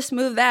 move this,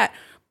 move that.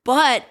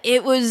 But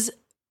it was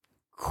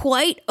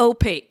quite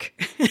opaque.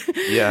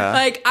 Yeah.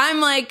 Like,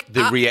 I'm like...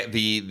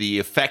 The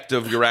effect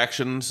of your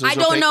actions is I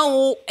don't opaque?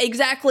 know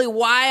exactly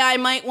why I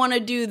might want to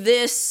do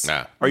this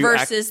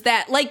versus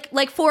that. Like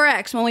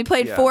 4X, when we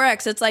played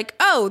 4X, it's like,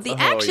 the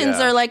actions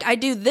are like, I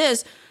do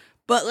this.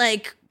 But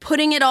like,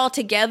 putting it all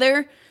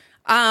together...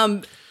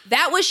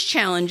 that was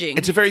challenging.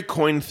 It's a very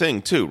Coin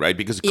thing too, right?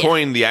 Because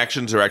Coin, the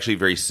actions are actually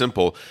very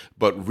simple,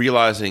 but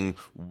realizing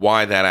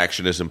why that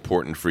action is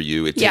important for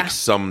you, it takes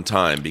some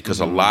time because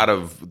a lot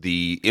of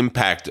the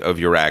impact of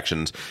your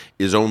actions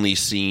is only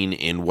seen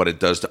in what it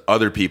does to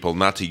other people,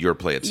 not to your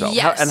play itself.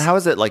 Yes. How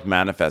is it like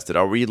manifested?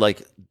 Are we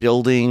like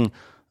building...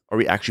 Are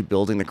we actually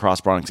building the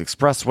Cross Bronx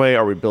Expressway?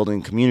 Are we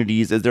building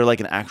communities? Is there like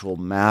an actual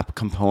map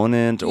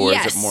component, or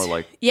is it more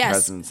like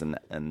presence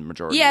and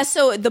majority? Yeah,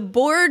 so the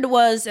board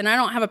was, and I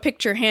don't have a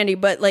picture handy,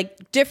 but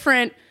like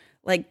different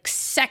like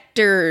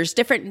sectors,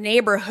 different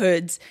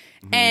neighborhoods,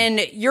 and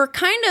you're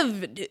kind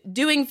of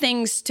doing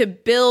things to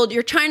build.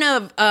 You're trying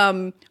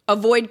to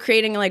avoid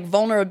creating like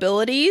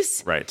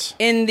vulnerabilities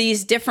in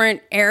these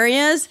different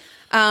areas.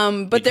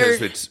 But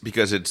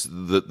because it's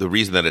the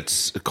reason that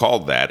it's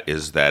called that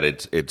is that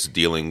it's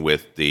dealing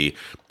with the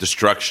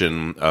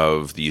destruction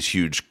of these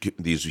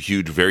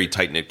huge very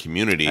tight knit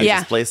communities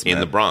in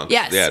the Bronx.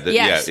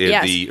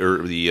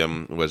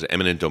 Was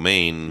eminent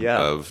domain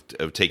of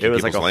taking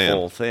people's like a land.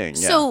 Whole thing.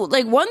 Yeah. So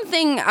like one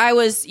thing I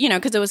was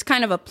because it was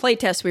kind of a play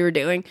test we were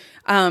doing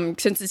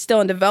since it's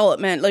still in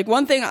development. Like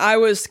one thing I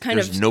was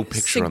There's no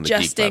picture on the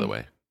Geek, by the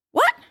way.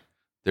 What?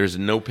 There's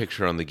no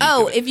picture on the Geek.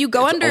 Oh, if you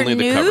go under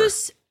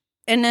news.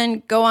 And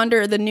then go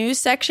under the news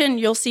section,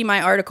 you'll see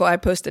my article. I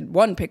posted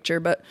one picture,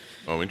 but...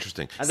 Oh,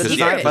 interesting. By the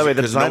way,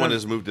 no one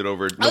has moved it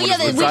over. We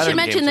should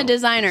mention the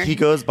designer. He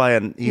goes by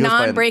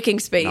non-breaking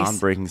space.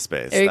 Non-breaking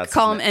space. They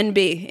call him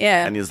NB,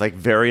 yeah. And he's like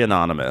very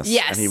anonymous.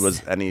 Yes.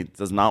 And he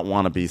does not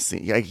want to be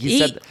seen. He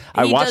said,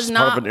 I watched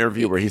part of an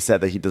interview where he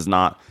said that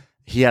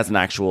he has an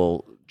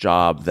actual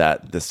job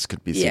that this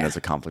could be seen as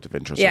a conflict of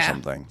interest or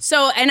something.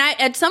 So, and I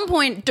at some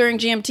point during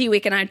GMT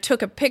week, and I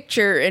took a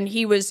picture, and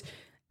he was...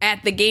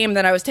 at the game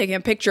that I was taking a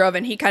picture of,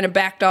 and he kind of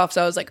backed off.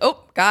 So I was like,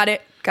 "Oh, got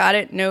it.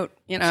 Note,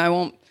 I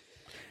won't."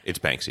 It's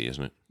Banksy,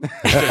 isn't it?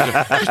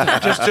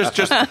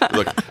 just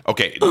look.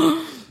 Okay,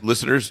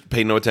 listeners,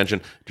 pay no attention.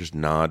 Just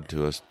nod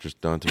to us.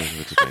 Just nod to us.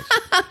 It's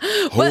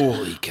Banksy.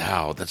 Holy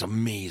cow, that's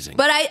amazing.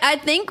 But I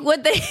think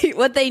what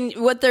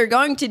they're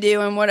going to do,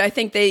 and what I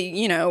think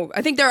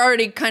I think they're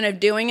already kind of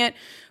doing it.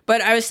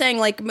 But I was saying,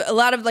 like a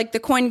lot of like the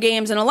Coin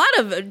games and a lot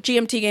of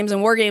GMT games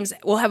and war games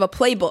will have a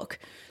playbook.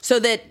 So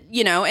that,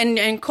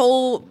 and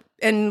Cole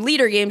and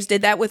Leader Games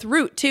did that with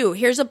Root too.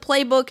 Here's a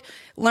playbook,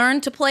 learn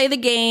to play the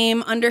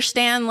game,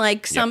 understand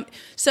like some. Yep.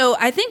 So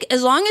I think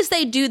as long as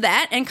they do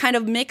that and kind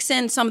of mix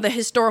in some of the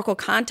historical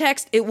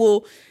context, it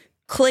will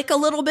click a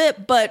little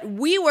bit. But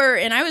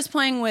I was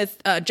playing with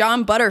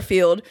John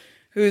Butterfield,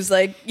 who's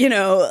like,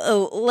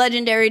 a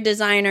legendary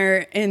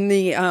designer in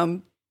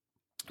the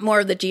more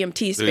of the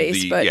GMT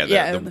space.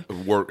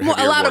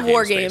 A lot of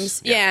war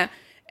games. Yeah.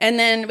 And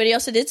then, but he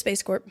also did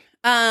Space Corp.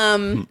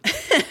 And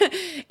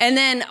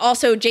then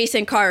also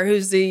Jason Carr,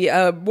 who's the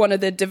one of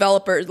the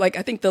developers, like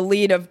I think the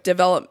lead of the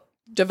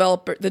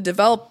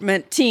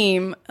development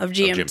team of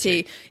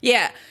GMT.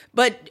 Yeah,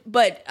 but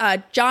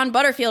John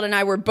Butterfield and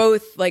I were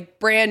both like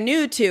brand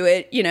new to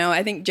it.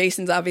 I think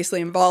Jason's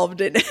obviously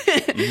involved in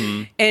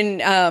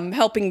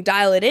helping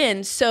dial it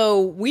in.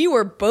 So we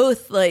were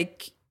both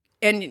like,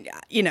 and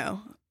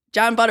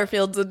John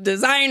Butterfield's a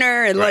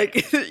designer and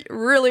like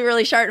really,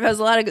 really sharp, has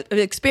a lot of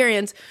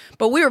experience.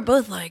 But we were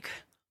both like,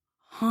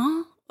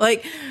 huh?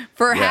 Like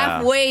for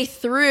halfway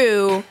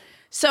through.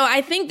 So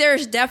I think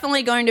there's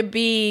definitely going to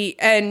be,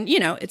 and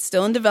it's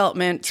still in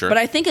development. Sure. But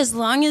I think as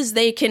long as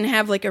they can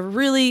have like a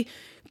really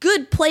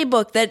good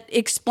playbook that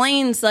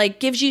explains, like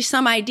gives you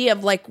some idea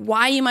of like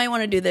why you might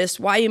want to do this,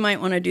 why you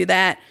might want to do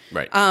that.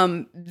 Right.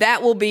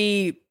 That will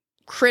be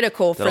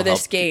critical for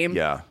this game.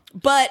 Yeah.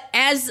 But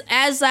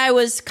as I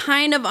was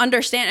kind of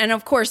understanding, and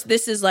of course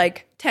this is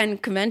like 10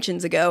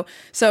 conventions ago,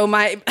 so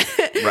I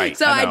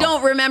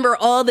don't remember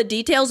all the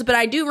details, but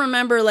I do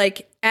remember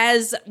like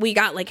as we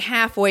got like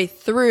halfway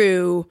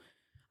through,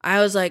 I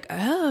was like,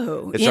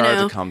 oh, it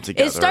started to come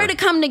together. It started to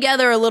come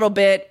together a little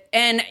bit,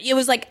 and it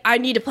was like I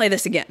need to play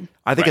this again.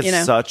 I think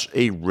it's such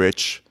a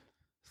rich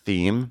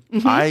theme.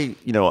 I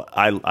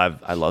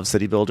love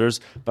city builders,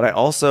 but I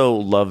also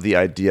love the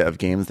idea of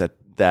games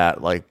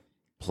that like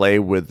play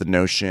with the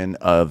notion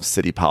of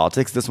city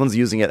politics. This one's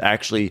using it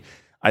actually,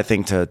 I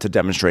think, to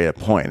demonstrate a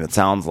point. It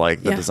sounds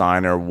like the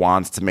designer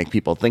wants to make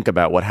people think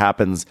about what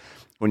happens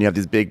when you have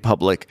these big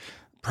public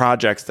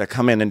projects that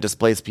come in and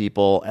displace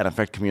people and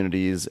affect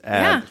communities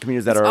and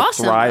communities that are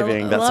awesome.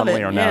 thriving that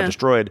suddenly are now Yeah.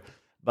 destroyed.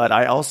 But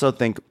I also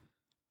think,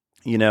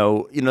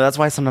 that's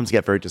why I sometimes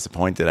get very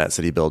disappointed at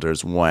city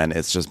builders when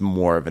it's just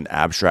more of an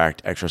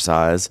abstract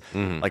exercise.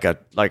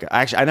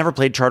 Actually, I never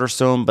played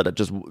Charterstone,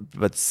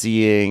 but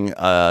seeing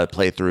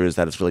playthroughs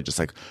that it's really just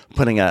like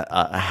putting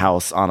a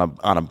house on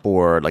a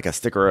board, like a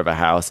sticker of a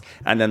house,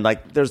 and then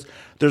like there's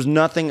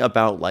nothing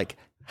about like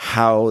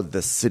how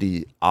the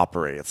city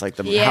operates, like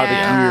how the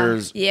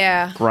gears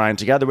grind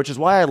together, which is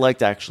why I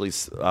liked actually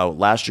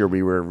last year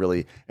we were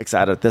really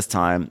excited at this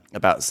time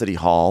about City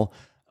Hall.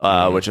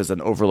 Which is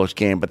an overlooked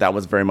game, but that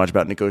was very much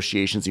about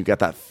negotiations. You get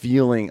that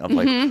feeling of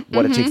like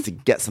what it takes to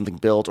get something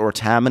built. Or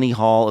Tammany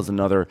Hall is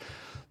another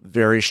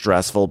very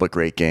stressful but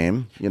great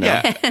game.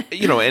 Yeah,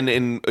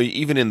 and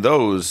even in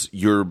those,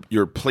 you're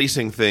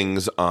placing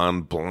things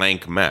on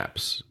blank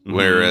maps,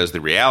 whereas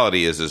the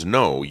reality is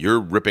no, you're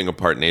ripping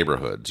apart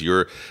neighborhoods.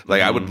 You're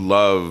like, I would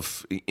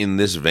love in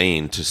this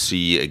vein to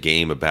see a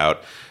game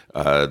about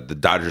the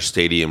Dodger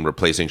Stadium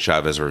replacing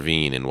Chavez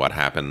Ravine and what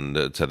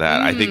happened to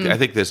that.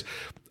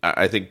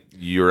 I think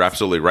you're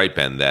absolutely right,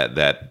 Ben,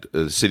 that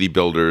city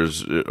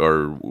builders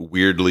are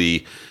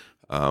weirdly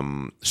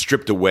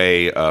stripped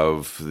away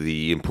of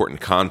the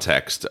important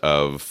context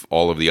of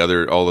all of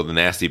the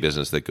nasty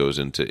business that goes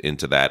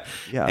into that.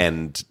 Yeah.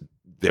 And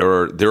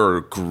there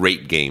are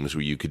great games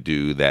where you could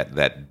do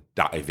that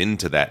dive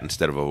into that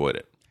instead of avoid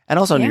it. And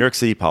also New York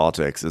City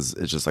politics is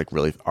just like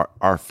really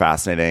are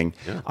fascinating.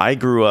 Yeah. I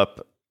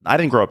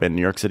didn't grow up in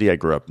New York City. I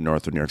grew up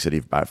north of New York City,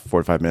 about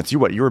 45 minutes. You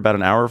were about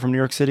an hour from New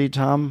York City,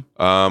 Tom?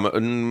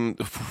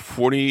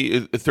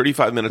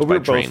 35 minutes by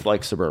train. Both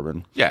like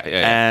suburban. Yeah.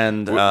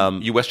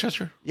 And you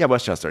Westchester? Yeah,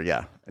 Westchester.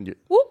 Yeah. And you,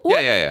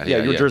 Yeah.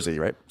 You're Jersey,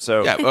 right?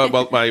 So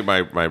well,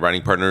 my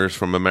writing partner is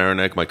from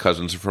Mamaroneck. My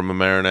cousins are from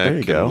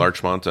Mamaroneck and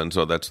Larchmont, and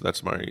so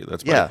that's my.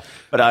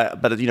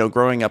 But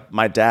growing up,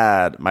 my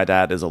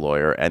dad is a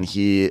lawyer, and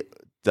he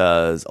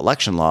does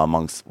election law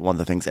amongst one of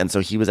the things, and so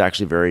he was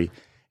actually very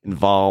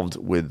involved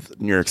with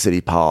New York City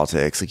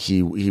politics. Like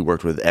he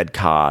worked with Ed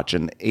Koch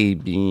and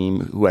Abe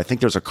Beam, who I think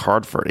there's a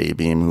card for Abe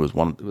Beam, who was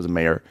a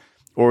mayor,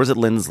 or was it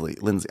Lindsay?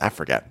 I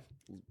forget.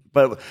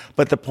 But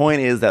the point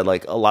is that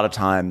like a lot of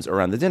times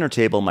around the dinner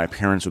table, my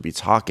parents would be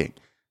talking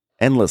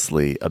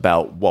endlessly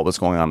about what was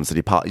going on in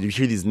city politics. You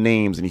hear these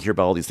names and you hear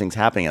about all these things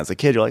happening. As a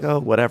kid, you're like, oh,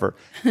 whatever.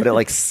 But it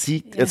like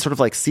it sort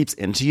of like seeps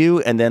into you.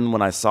 And then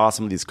when I saw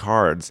some of these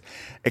cards,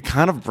 it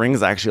kind of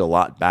brings actually a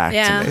lot back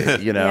to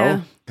me,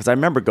 Because I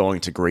remember going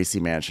to Gracie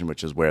Mansion,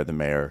 which is where the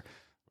mayor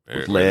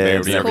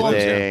lives and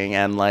everything.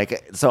 And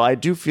like, so I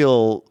do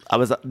feel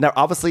now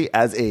obviously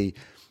as a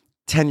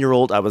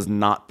 10-year-old, I was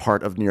not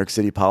part of New York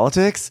City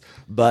politics,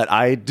 but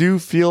I do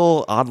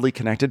feel oddly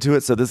connected to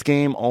it. So this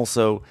game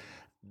also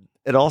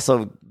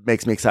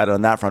makes me excited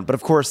on that front. But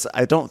of course,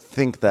 I don't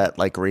think that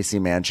like Gracie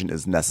Mansion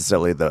is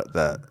necessarily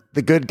the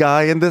good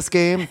guy in this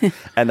game,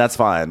 and that's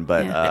fine.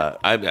 But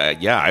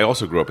I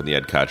also grew up in the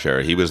Ed Koch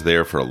era. He was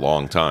there for a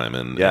long time,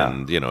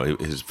 and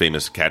his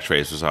famous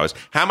catchphrase was always,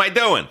 "How am I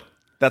doing?"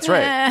 That's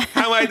right.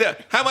 How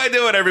am I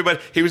doing, everybody?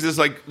 He was this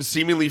like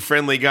seemingly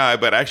friendly guy,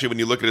 but actually, when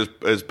you look at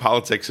his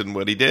politics and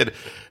what he did,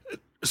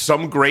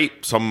 some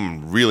great,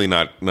 some really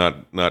not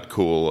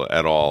cool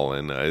at all.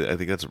 And I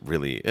think it's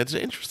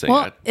interesting.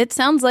 Well, it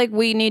sounds like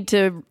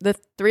the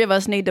three of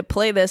us need to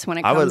play this when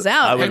it comes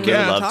out. I would really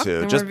love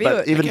to. Just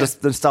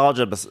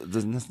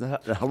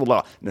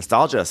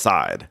nostalgia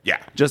aside.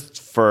 Yeah. Just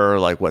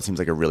for like what seems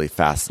like a really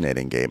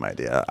fascinating game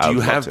idea. Do you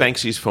have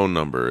Banksy's phone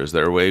number? Is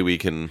there a way we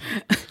can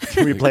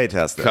play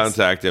test this?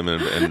 Contact him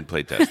and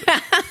play test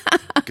it?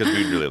 Because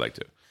we'd really like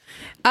to.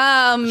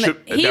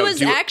 He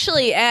was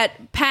actually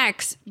at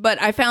PAX,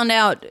 but I found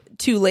out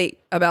too late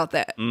about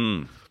that.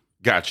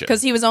 Gotcha.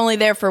 Because he was only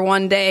there for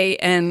one day,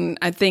 and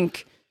I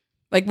think,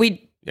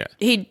 he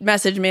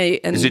messaged me.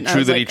 And is it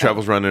true that he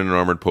travels around in an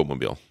armored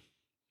Popemobile?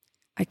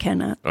 I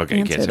cannot. Okay,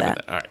 you can't say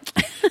that. All right.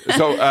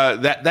 So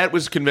that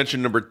was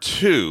convention number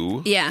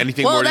 2. Yeah.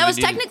 Anything more? Well, that was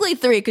technically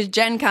 3 because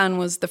Gen Con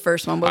was the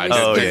first one. But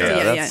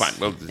that's fine.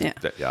 Well,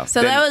 yeah.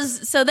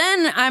 So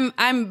then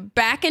I'm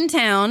back in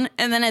town,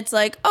 and then it's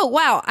like, oh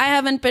wow, I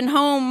haven't been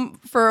home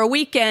for a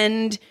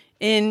weekend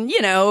in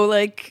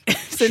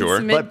since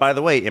sure. But by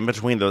the way, in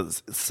between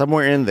those,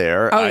 somewhere in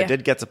there, I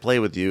did get to play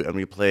with you, and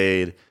we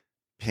played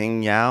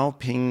Ping Yao.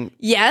 Ping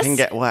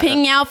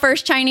Yao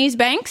First Chinese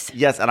Banks.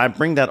 Yes, and I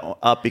bring that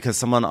up because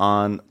someone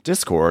on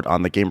Discord,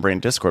 on the Game Brain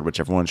Discord, which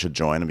everyone should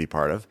join and be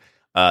part of,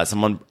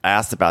 someone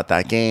asked about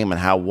that game and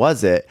how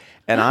was it.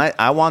 And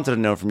I wanted to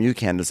know from you,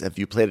 Candace, if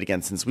you played it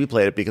again since we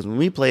played it, because when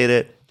we played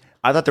it,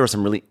 I thought there was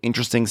some really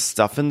interesting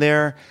stuff in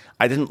there.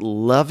 I didn't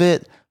love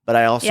it, but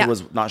I also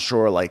was not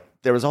sure, like,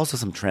 there was also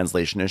some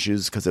translation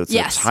issues because it's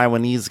Yes. a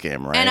Taiwanese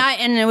game, right?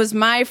 And it was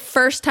my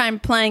first time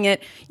playing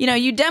it. You know,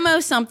 you demo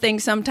something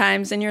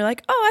sometimes and you're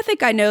like, oh, I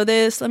think I know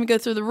this. Let me go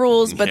through the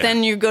rules. But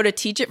then you go to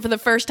teach it for the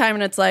first time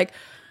and it's like,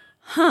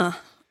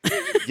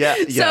 yeah.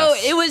 So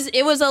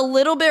it was a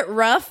little bit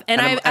rough. And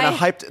I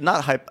hyped,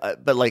 not hype,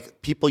 but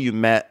like people you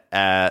met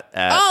at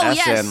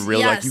SN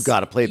really like, you got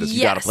to play this.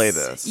 You got to play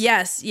this.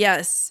 Yes.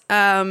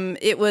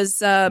 It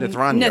was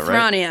Nithrania,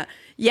 right?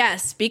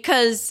 Yes,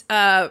 because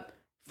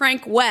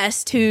Frank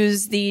West,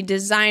 who's the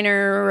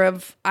designer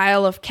of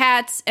Isle of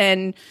Cats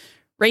and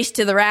Race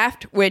to the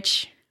Raft,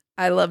 which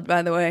I loved,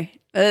 by the way.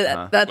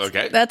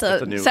 That's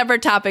a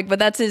separate topic, but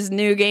that's his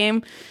new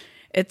game.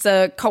 It's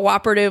a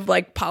cooperative,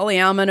 like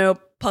polyomino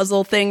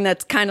puzzle thing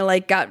that's kind of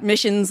like got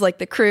missions like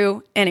The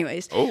Crew.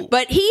 Anyways,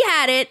 but he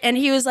had it, and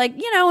he was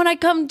like, you know, when I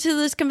come to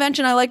this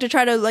convention, I like to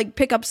try to like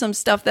pick up some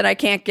stuff that I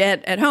can't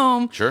get at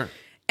home. Sure.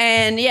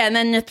 And and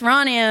then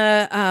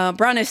Nithrania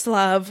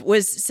Branislav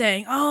was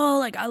saying, oh,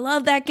 like, I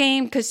love that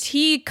game because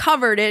he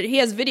covered it. He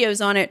has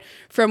videos on it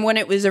from when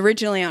it was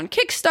originally on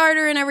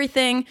Kickstarter and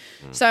everything.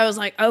 So I was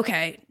like,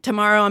 okay,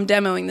 tomorrow I'm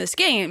demoing this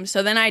game.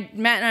 So then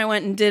Matt and I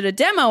went and did a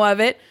demo of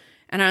it.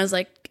 And I was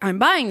like, I'm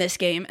buying this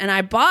game. And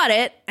I bought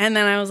it. And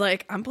then I was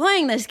like, I'm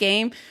playing this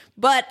game.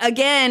 But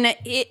again,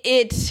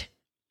 it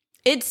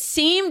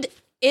seemed,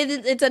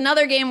 it's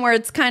another game where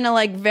it's kind of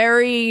like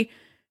very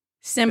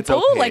simple.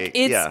 It's okay.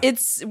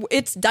 Like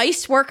it's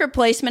dice worker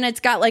placement.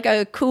 It's got like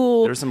a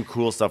cool. There's some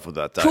cool stuff with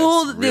that dice.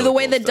 The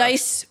way the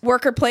dice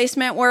worker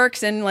placement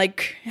works, and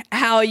like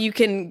how you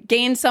can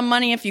gain some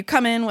money if you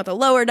come in with a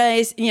lower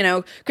dice. You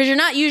know, because you're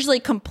not usually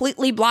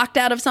completely blocked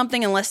out of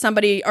something unless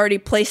somebody already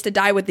placed a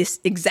die with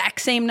this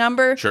exact same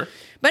number. Sure.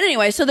 But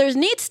anyway, so there's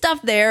neat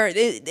stuff there.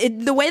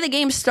 The way the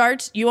game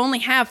starts, you only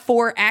have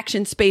 4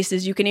 action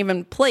spaces you can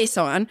even place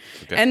on.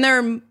 Okay.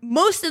 And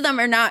most of them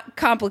are not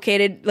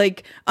complicated.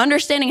 Like,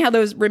 understanding how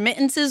those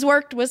remittances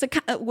worked was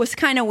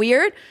kind of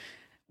weird.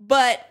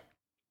 But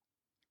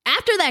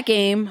after that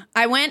game,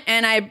 I went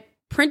and I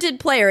printed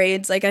player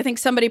aids. Like, I think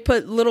somebody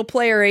put little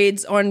player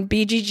aids on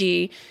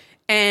BGG.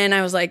 And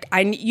I was like,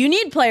 you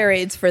need player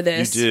aids for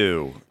this. You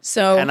do.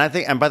 So,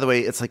 and by the way,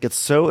 it's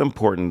so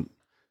important,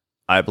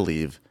 I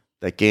believe,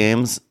 that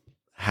games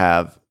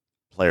have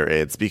player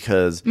aids,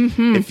 because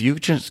if you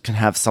just can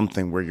have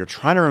something where you're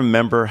trying to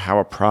remember how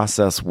a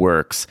process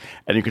works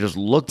and you can just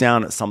look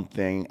down at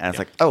something and it's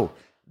like, oh,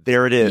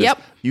 there it is.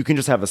 Yep. You can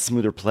just have a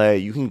smoother play.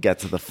 You can get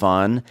to the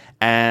fun.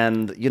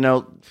 And,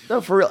 no,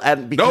 for real.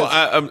 And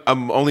because,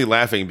 I'm only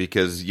laughing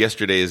because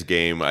yesterday's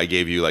game, I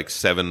gave you like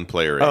 7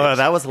 player aids. Oh,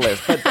 that was the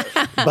list.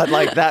 But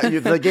like that,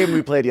 the game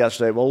we played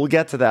yesterday, well, we'll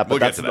get to that.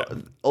 But We'll get to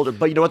that. Older.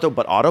 But you know what, though?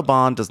 But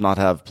Autobahn does not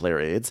have player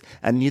aids,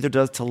 and neither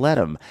does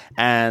Toletum.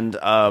 And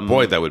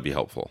boy, that would be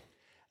helpful.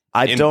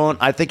 I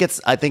think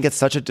it's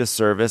such a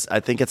disservice.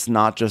 I think it's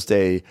not just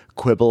a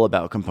quibble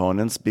about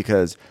components,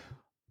 because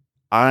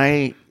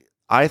I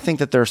think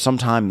that there are some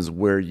times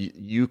where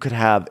you could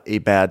have a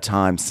bad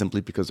time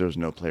simply because there's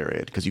no player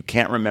aid, because you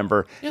can't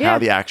remember how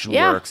the action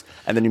works,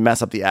 and then you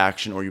mess up the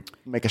action, or you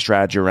make a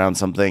strategy around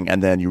something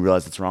and then you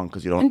realize it's wrong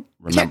because you don't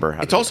remember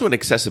how. It's also an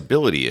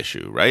accessibility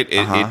issue, right?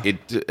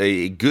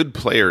 A good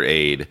player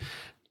aid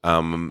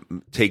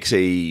takes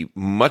a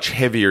much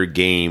heavier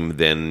game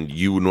than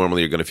you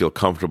normally are going to feel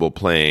comfortable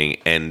playing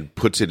and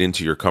puts it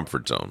into your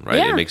comfort zone, right?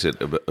 Yeah. It makes it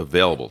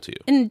available to you.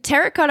 In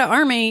Terracotta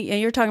Army,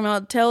 you're talking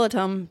about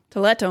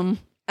Toletum.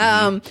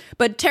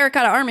 But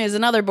Terracotta Army is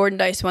another board and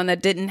dice one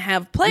that didn't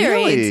have player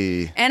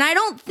aids. And I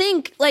don't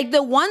think, like,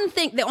 the one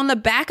thing that on the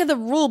back of the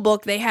rule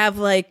book, they have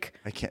like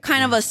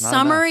kind of a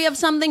summary of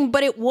something,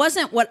 but it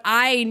wasn't what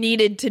I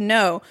needed to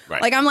know.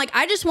 Right. Like, I'm like,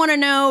 I just want to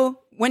know,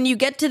 when you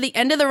get to the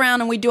end of the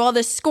round and we do all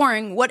this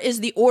scoring, what is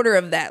the order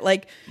of that?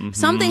 Like,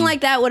 something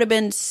like that would have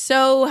been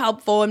so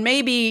helpful, and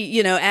maybe,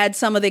 add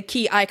some of the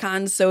key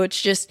icons so it's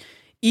just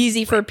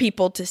easy for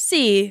people to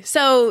see.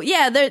 So,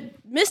 yeah, there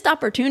missed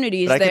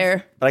opportunities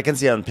there. But I can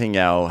see on Ping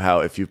Yao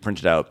how if you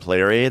printed out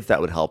player aids, that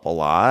would help a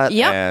lot.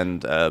 Yep.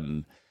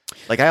 And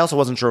I also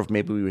wasn't sure if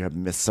maybe we have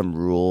missed some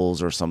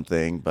rules or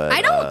something, but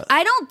I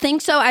don't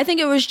think so. I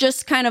think it was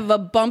just kind of a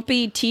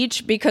bumpy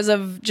teach because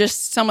of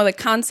just some of the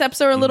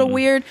concepts are a little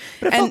weird.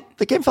 But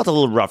the game felt a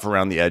little rough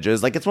around the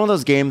edges. Like, it's one of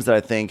those games that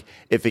I think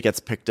if it gets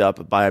picked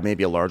up by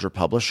maybe a larger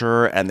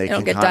publisher and they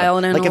can get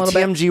dialed in like, a little if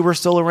TMG were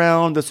still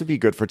around, this would be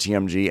good for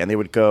TMG, and they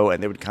would go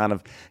and they would kind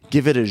of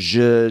give it a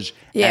zhuzh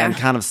and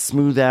kind of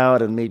smooth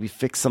out and maybe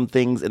fix some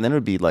things, and then it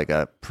would be like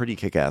a pretty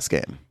kick-ass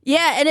game.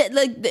 Yeah, and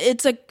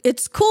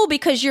it's cool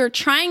because you're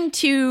trying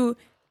to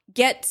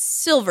get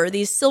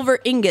these silver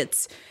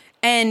ingots.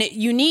 And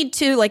you need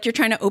to, like, you're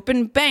trying to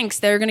open banks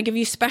that are going to give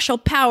you special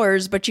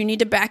powers, but you need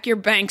to back your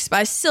banks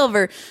by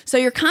silver. So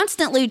you're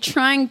constantly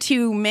trying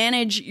to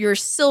manage your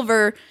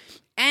silver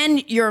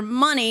and your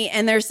money.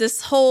 And there's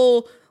this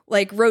whole,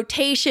 like,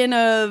 rotation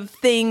of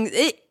things.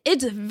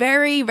 It's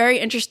very, very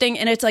interesting.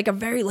 And it's like a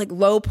very, like,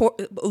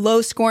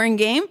 low scoring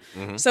game.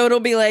 So it'll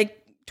be like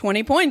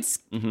 20 points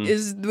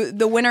is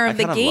the winner of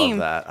the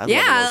game. I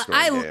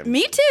love that.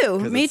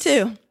 Me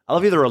too. I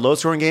love either a low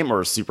scoring game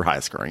or a super high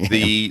scoring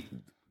game.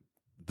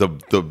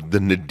 The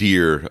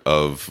nadir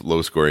of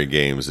low scoring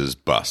games is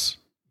Bus.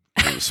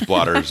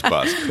 Splatter's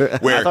Bus.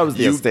 Where I thought it was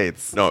the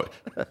Estates. No,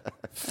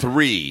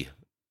 3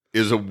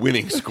 is a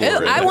winning score.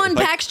 I won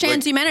PAX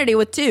Chance Humanity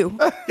with 2.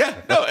 Yeah,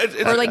 no, it's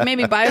Or like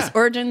maybe Bios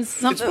Origins,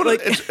 something one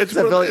like of, it's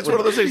one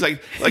of those things.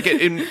 Like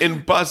in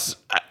Bus,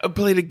 I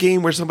played a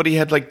game where somebody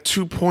had like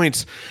 2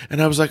 points,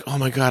 and I was like, oh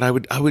my god,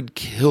 I would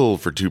kill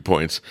for 2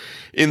 points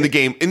in the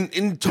game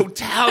in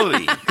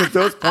totality. Because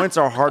those points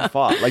are hard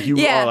fought. Like you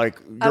Yeah, are like,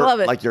 I love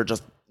it. Like you're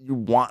just, you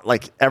want,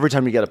 like every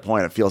time you get a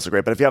point, it feels so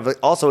great. But if you have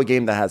also a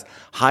game that has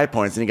high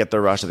points and you get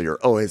the rush that you're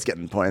always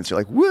getting points, you're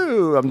like,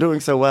 woo, I'm doing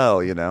so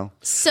well, you know?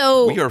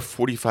 So We are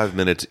 45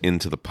 minutes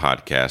into the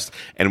podcast,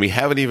 and we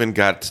haven't even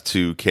got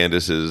to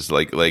Candace's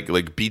like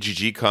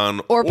BGG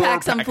Con or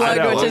PAX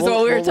Unplugged, which is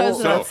what we were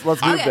talking about.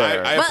 Let's move Okay.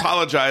 there. I But-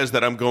 apologize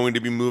that I'm going to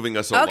be moving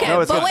us along. Okay,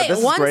 No, it's but fine. wait, This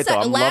is one great, though.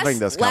 I'm last, loving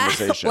this last-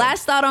 conversation.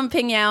 Last thought on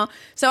Ping Yao.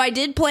 So I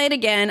did play it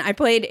again. I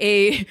played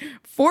a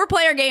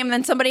 4-player game,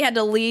 then somebody had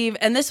to leave,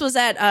 and this was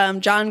at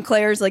John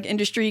Clare's like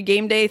industry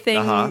game day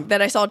thing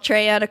that I saw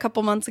Trey at a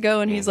couple months ago,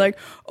 and he's like,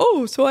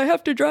 "Oh, so I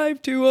have to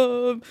drive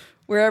to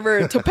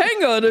wherever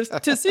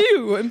Topanga to see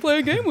you and play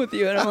a game with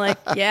you," and I'm like,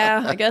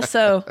 "Yeah, I guess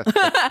so."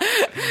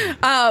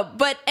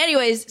 But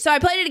anyways, so I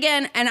played it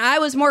again, and I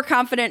was more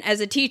confident as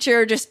a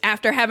teacher just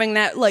after having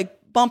that like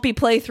bumpy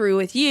playthrough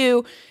with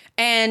you.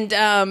 And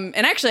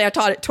actually I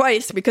taught it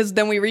twice because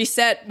then we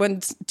reset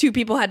when 2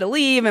 people had to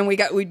leave and we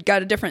got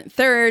a different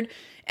third.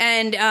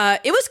 And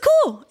it was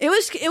cool. It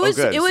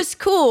was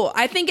cool.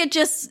 I think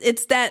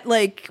it's that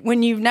like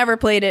when you've never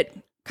played it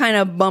kind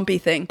of bumpy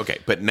thing. Okay,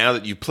 but now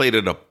that you played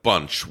it a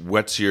bunch,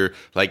 what's your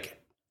like?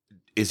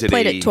 Is it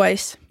Played it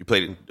twice. You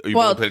played it. You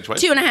Well, played it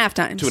twice. 2.5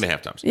 times.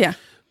 2.5 times. Yeah.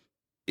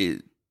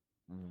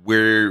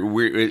 Where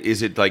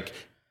is it like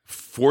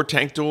 4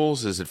 tank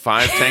duels? Is it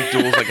 5 tank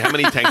duels? Like how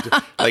many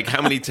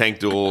tank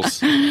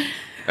duels?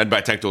 And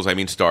by tank duels I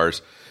mean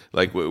stars.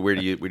 Like where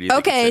do you think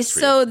Okay, it sits for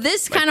so you?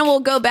 this kind of will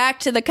go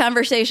back to the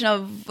conversation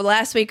of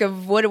last week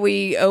of what do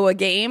we owe a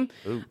game.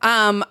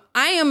 I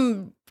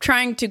am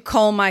trying to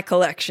cull my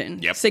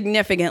collection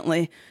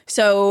significantly.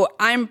 So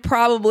I'm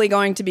probably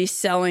going to be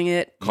selling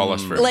it. Call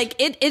us first. Like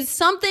it's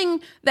something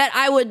that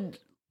I would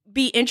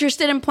be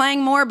interested in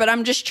playing more, but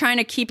I'm just trying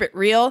to keep it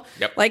real.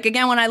 Yep. Like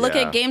again, when I look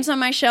Yeah. at games on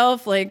my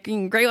shelf, like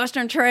Great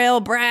Western Trail,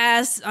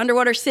 Brass,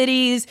 Underwater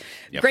Cities,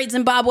 Great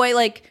Zimbabwe,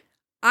 like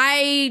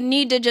I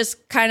need to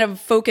just kind of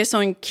focus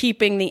on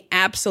keeping the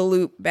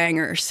absolute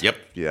bangers. Yep.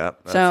 Yeah,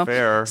 that's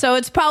fair. So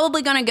it's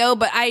probably going to go,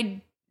 but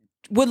I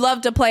would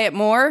love to play it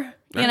more,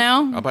 you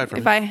know? I'll buy it from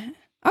if you.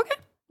 Okay,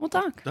 we'll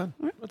talk. Done.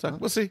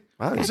 We'll see.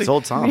 Wow, We'll you see.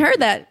 sold Tom. We heard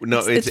that. No,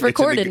 it's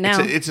recorded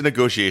now. It's a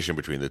negotiation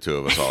between the two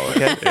of us all.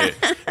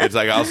 It's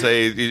like I'll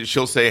say,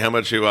 she'll say how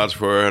much she wants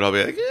for it. I'll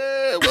be like,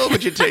 well,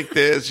 would you take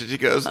this? And she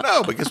goes,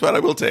 no, but guess what? I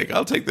will take.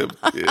 I'll take the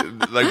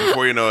like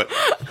before you know it.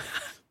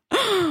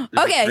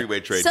 Okay.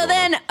 Three-way trade So going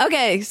then, on.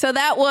 okay. So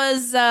that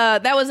was a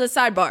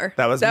sidebar.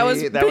 That was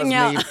me. That was Ping me.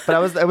 Yao.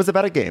 But it was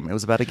about a game. It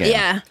was about a game.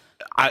 Yeah.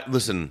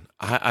 Listen.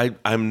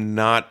 I'm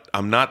not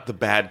the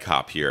bad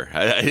cop here.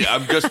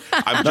 I'm just.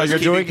 No, you're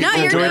doing No,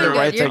 you're the doing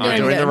right good. You're thing. You're doing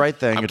doing the good. right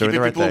thing. I'm You're doing keeping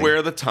the right people thing. aware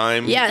of the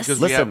time. Yes.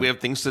 Because Listen. we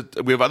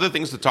have other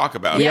things to talk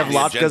about. We Yes. have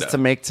on the latkes agenda. to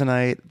make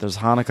tonight. There's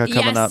Hanukkah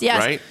coming up. Yes.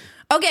 Right?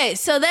 Okay,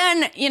 so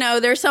then,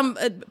 there's some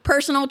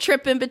personal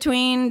trip in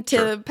between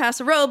to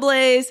Paso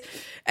Robles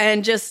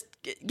and just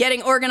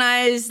getting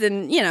organized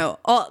and,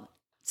 all.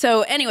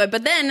 So anyway,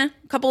 but then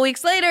a couple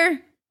weeks later,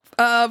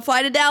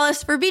 fly to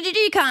Dallas for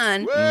BGG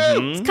Con.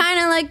 It's kind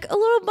of like a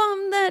little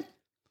bummed that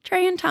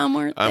Trey and Tom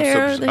weren't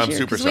there this year.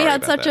 super 'cause sorry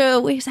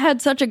about we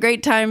had such a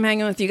great time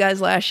hanging with you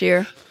guys last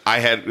year. I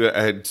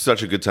had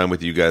such a good time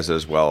with you guys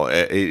as well.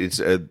 It's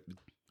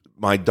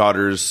my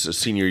daughter's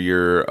senior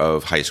year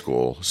of high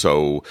school,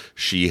 so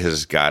she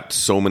has got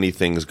so many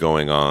things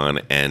going on,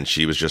 and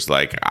she was just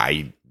like,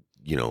 I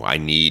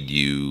need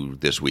you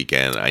this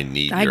weekend. I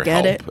need I your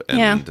get help. it. And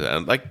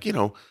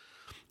Yeah.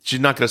 She's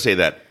not going to say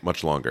that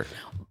much longer,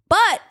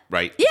 But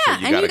right? yeah,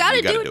 So and you got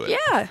to gotta do it.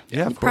 Yeah,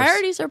 Yeah, of course.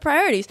 priorities are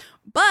priorities.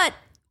 But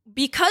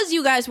because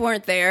you guys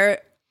weren't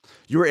there,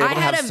 You were able I to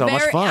had have a so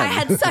much fun. I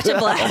had such a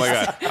blast. Oh my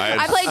God.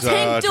 I played such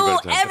Tank a Duel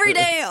good time. every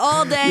day,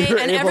 all day, You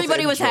were and able to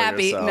everybody was enjoy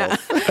happy. No.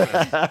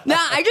 yourself. No,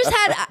 I just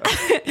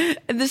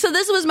had. So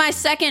this was my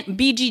second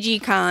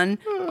BGG Con.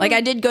 Like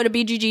I did go to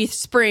BGG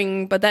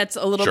Spring, but that's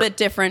a little Sure. bit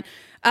different.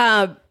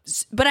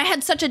 But I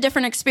had such a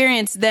different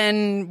experience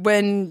than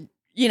when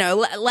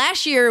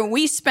last year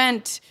we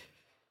spent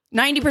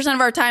 90%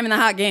 of our time in the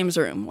hot games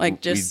room. Like We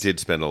just. did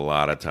spend a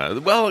lot of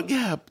time. Well,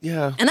 yeah.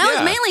 And that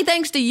was mainly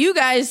thanks to you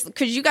guys,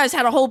 because you guys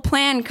had a whole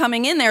plan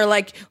coming in there,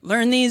 like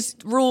learn these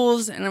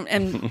rules,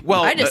 and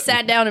Well, I just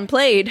sat down and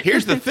played.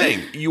 Here's the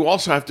thing: you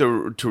also have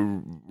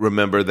to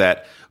remember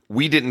that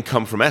we didn't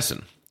come from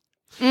Essen.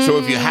 So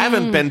if you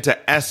haven't been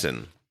to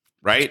Essen,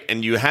 right,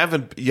 and you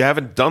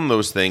haven't done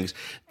those things,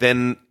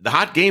 then the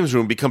hot games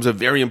room becomes a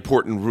very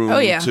important room Oh,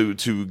 yeah.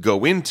 to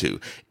go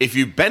into. If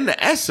you've been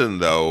to Essen,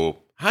 though,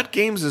 Hot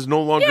games is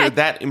no longer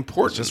that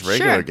important. Just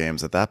regular Sure.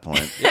 games at that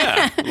point.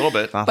 Yeah, a little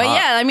bit. But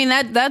yeah, I mean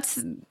that's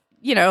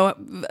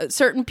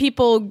certain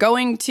people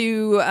going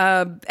to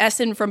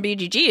Essen from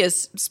BGG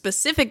is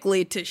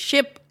specifically to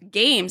ship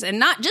games, and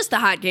not just the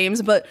hot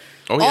games, but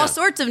all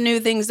sorts of new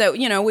things that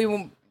we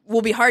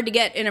will be hard to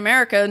get in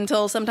America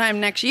until sometime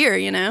next year.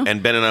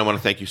 And Ben and I want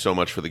to thank you so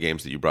much for the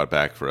games that you brought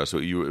back for us.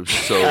 You were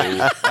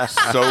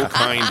so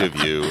kind of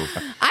you.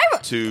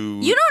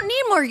 You don't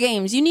need more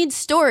games. You need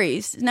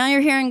stories. Now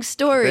you're hearing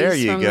stories. There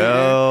you from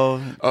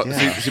go.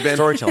 See, Ben,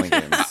 Storytelling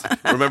games.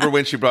 remember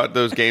when she brought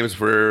those games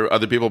for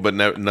other people but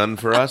none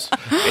for us?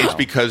 It's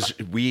because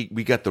we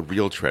got the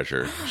real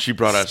treasure. She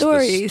brought us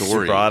Stories. the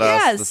story. Brought us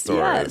Yes, the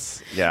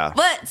stories. Yeah.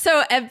 But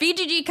so at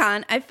BGG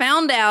Con, I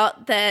found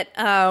out that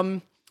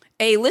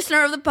a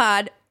listener of the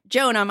pod,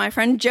 Jonah, my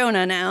friend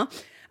Jonah now,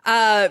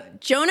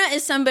 Jonah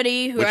is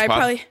somebody who Which I pod?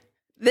 probably...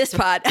 This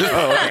pod. Okay.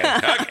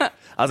 I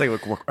was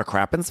like, a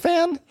Krappens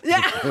fan? Yeah.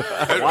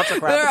 Lots of Krappens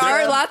There are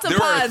fans? lots of There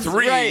are pods.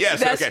 3, Right, yes,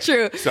 that's okay.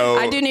 true. So-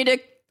 I do need to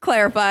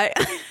clarify.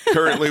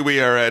 Currently,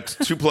 we are at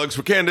 2 plugs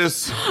for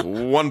Candace,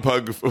 1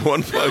 plug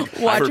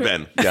for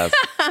Ben. Yes.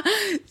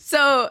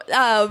 So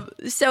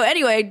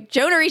anyway,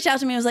 Jonah reached out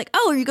to me and was like,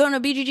 "Oh, are you going to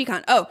BGG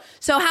Con?" Oh,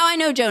 so how I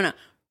know Jonah?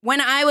 When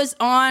I was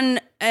on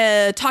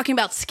talking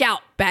about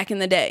Scout back in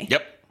the day.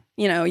 Yep.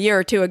 A year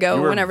or two ago,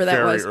 You were whenever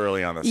that was. very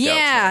early on the Scout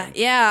train.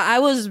 Yeah, I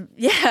was.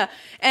 Yeah,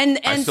 and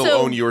I still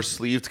so own your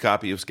sleeved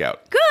copy of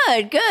Scout.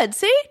 good.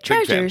 See, fan.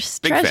 treasures,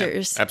 Big fan.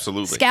 treasures,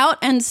 Absolutely. Scout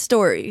and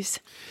stories.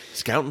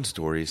 Scout and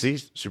stories. See,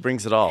 she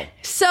brings it all.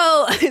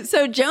 So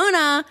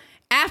Jonah,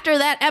 after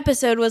that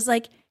episode, was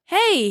like,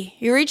 "Hey,"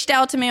 he reached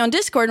out to me on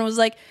Discord and was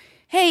like,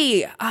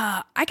 "Hey,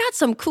 I got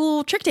some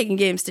cool trick taking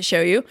games to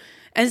show you."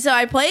 And so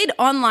I played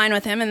online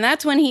with him, and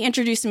that's when he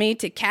introduced me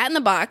to Cat in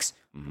the Box.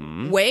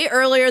 Way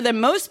earlier than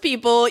most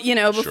people,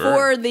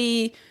 before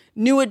the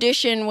new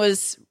edition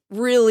was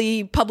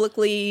really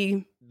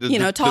publicly, The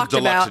talked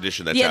deluxe about.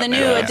 edition that's yeah, out the now.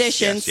 new Yes,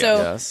 edition. yes, so,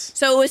 yes.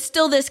 so it was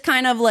still this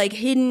kind of like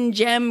hidden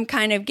gem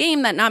kind of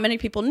game that not many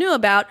people knew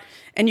about,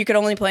 and you could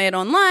only play it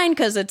online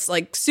because it's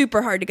like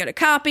super hard to get a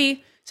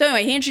copy. So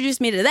anyway, he introduced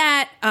me to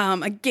that,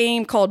 a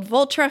game called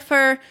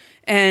Voltreffer,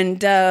 and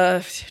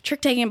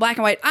trick taking in black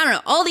and white. I don't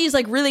know, all these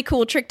like really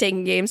cool trick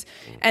taking games.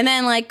 And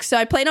then so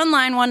I played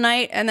online one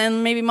night, and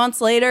then maybe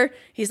months later,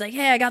 he's like,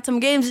 "Hey, I got some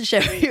games to show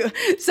you."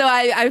 So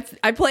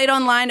I played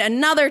online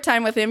another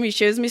time with him. He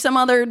shows me some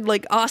other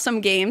like awesome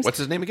games. What's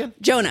his name again?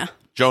 Jonah.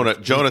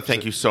 Jonah,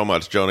 thank you so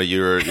much, Jonah.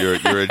 You're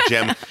a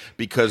gem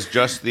because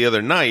just the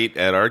other night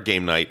at our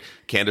game night,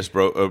 Candace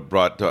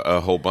brought a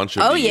whole bunch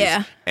of these,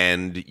 yeah.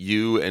 and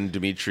you and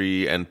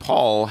Dimitri and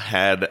Paul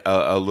had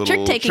a little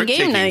Trick taking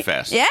game night.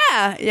 fest.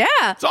 Yeah.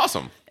 It's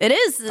awesome. It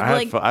is I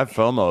have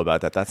FOMO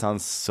about that. That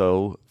sounds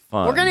so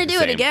fun. We're gonna do it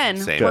Same, again.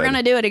 same. We're Good.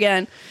 gonna do it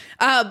again.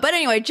 But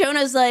anyway,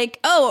 Jonah's like,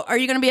 "Oh, are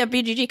you gonna be at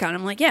BGG Con?"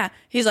 I'm like, "Yeah."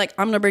 He's like,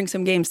 "I'm gonna bring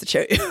some games to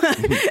show you,"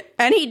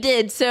 and he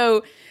did.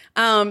 So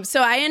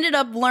I ended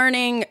up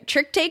learning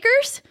Trick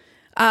Takers.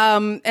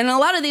 And a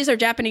lot of these are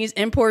Japanese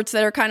imports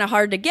that are kind of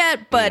hard to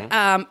get, but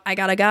I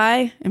got a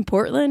guy in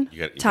Portland,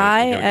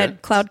 Ty you got a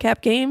at guy?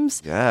 Cloudcap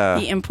Games. Yeah.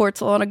 He imports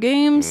a lot of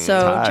games,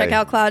 so Ty. check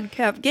out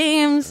Cloudcap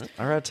Games.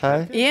 All right,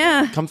 Ty.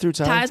 Yeah. Come through,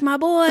 Ty. Ty's my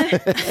boy.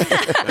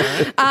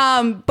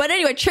 But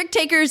anyway, Trick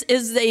Takers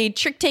is a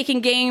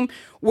trick-taking game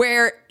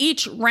where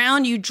each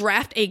round you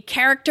draft a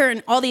character,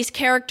 and all these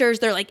characters,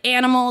 they're like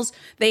animals.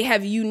 They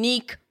have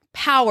unique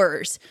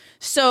powers.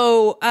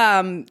 So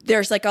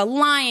there's like a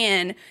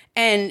lion,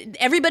 and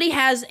everybody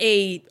has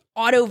a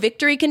auto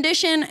victory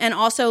condition, and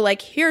also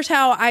like, here's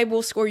how I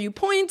will score you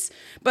points,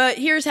 but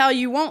here's how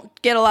you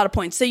won't get a lot of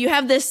points. So you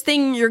have this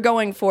thing you're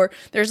going for.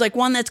 There's like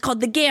one that's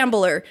called the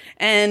gambler,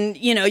 and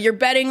you're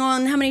betting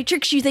on how many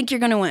tricks you think you're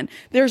going to win.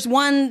 There's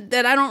one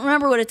that I don't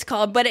remember what it's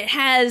called, but it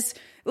has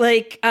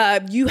like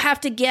you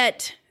have to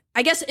get,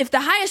 I guess if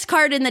the highest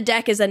card in the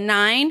deck is a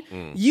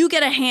 9, you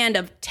get a hand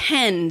of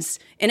 10s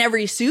in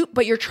every suit,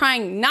 but you're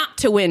trying not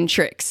to win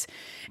tricks.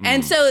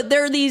 And so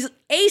there are these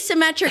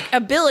asymmetric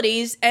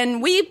abilities,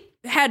 and we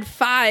had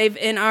 5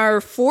 in our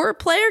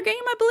 4-player game,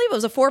 I believe. It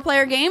was a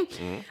 4-player game.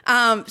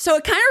 So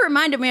it kind of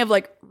reminded me of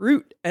like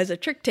Root as a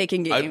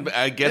trick-taking game.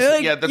 I guess,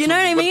 yeah. That's you know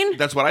what I mean?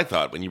 That's what I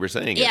thought when you were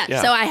saying Yeah,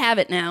 it. so I have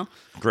it now.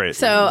 Great.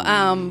 So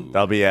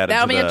that'll be added.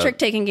 that'll to be a the-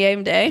 trick-taking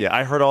game day. Yeah,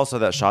 I heard also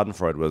that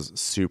Schadenfreude was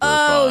super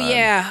Oh, fun.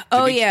 yeah.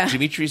 Oh, yeah.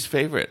 Dimitri's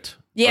favorite.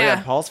 Oh, yeah,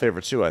 Yeah. Paul's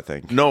favorite too, I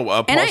think. No,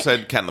 Paul I-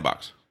 said Cat in the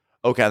Box.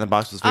 Oh, Cat in the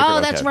Box was favorite. Oh,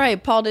 that's okay.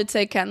 right. Paul did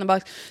say Cat in the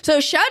Box. So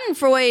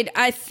Schadenfreude,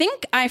 I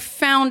think I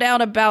found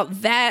out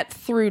about that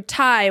through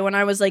Ty when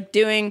I was like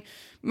doing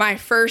my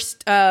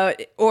first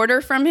order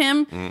from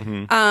him.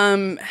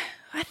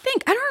 I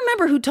don't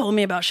remember who told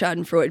me about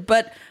Schadenfreude,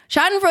 but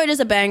Schadenfreude is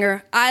a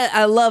banger.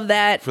 I love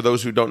that. For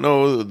those who don't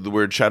know, the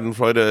word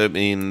Schadenfreude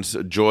means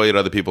joy at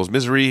other people's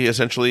misery.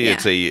 Essentially, Yeah.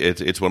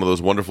 it's one of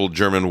those wonderful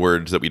German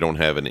words that we don't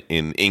have in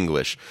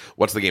English.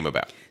 What's the game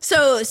about?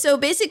 So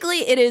basically,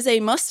 it is a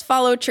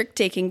must-follow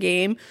trick-taking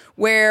game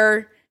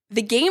where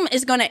the game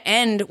is going to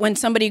end when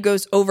somebody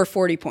goes over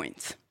 40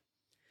 points.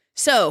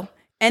 So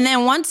And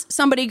then once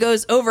somebody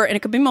goes over, and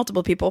it could be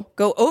multiple people,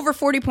 go over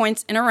 40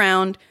 points in a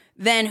round,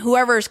 then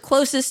whoever is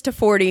closest to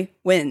 40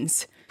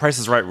 wins. Price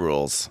is Right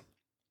rules.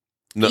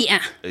 No,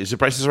 Yeah. Is it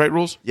Price is Right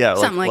rules? Yeah,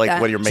 Something like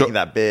that. when you're making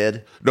that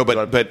bid. No,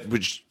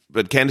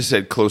 but Candace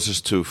said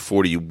closest to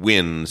 40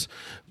 wins,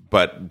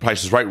 but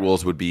Price is Right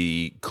rules would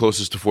be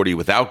closest to 40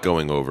 without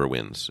going over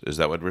wins. Is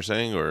that what we're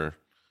saying, or?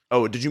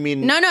 Oh, did you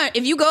mean No.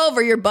 If you go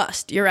over, you're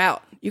bust. You're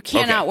out. You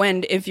cannot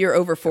win if you're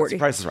over 40.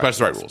 Price is Right? Price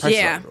is Right rules. Price is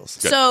Yeah. Right rules.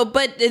 So,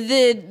 but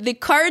the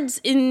cards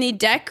in the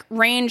deck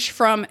range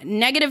from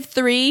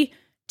 -3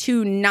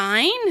 to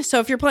 9. So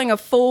if you're playing a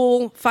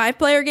full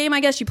 5-player game, I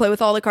guess you play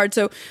with all the cards.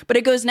 So, but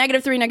it goes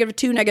 -3,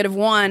 -2,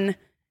 -1,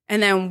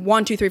 and then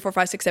 1, 2, 3, 4,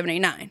 5, 6, 7, 8,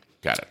 9.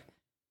 Got it.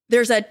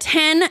 There's a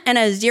 10 and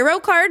a 0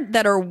 card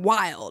that are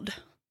wild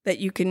that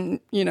you can,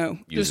 Use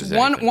just as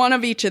one anything.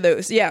 of each of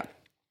those. Yeah.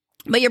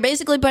 But you're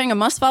basically playing a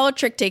must-follow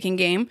trick-taking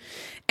game.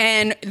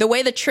 And the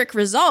way the trick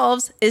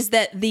resolves is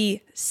that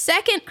the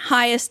second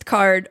highest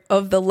card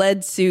of the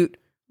lead suit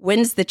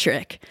wins the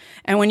trick.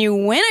 And when you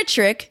win a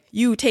trick,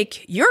 you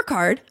take your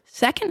card,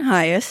 second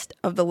highest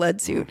of the lead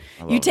suit.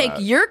 You take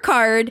your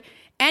card,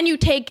 and you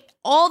take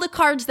all the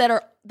cards that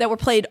were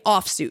played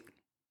off suit.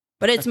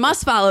 But it's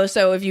must follow,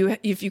 so if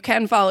you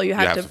can follow, you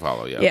have to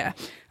follow. Yeah. Yeah.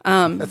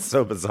 That's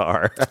so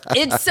bizarre.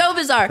 It's so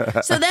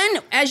bizarre. So then,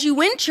 as you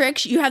win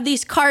tricks, you have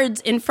these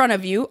cards in front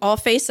of you, all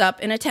face up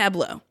in a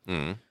tableau.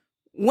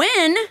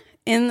 When,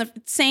 in the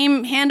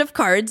same hand of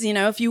cards,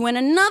 if you win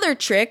another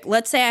trick,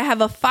 let's say I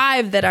have a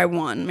 5 that I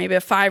won, maybe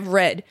a 5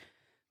 red.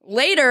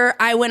 Later,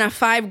 I win a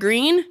 5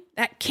 green,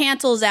 that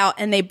cancels out,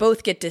 and they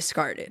both get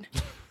discarded.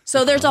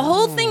 So there's a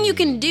whole thing you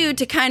can do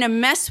to kind of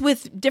mess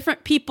with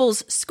different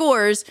people's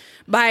scores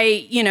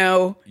by,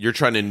 You're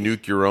trying to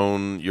nuke your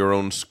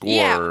own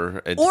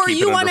score and or keep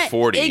you it under wanna,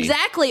 40.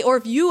 Exactly. Or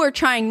if you are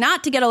trying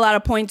not to get a lot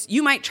of points,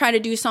 you might try to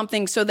do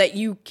something so that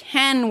you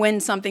can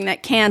win something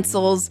that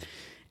cancels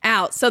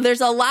out. So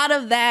there's a lot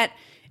of that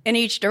in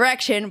each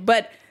direction.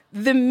 But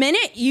the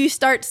minute you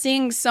start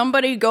seeing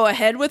somebody go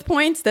ahead with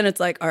points, then it's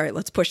like, all right,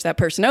 let's push that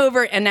person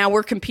over. And now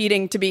we're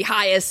competing to be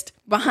highest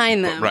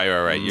behind them. Right.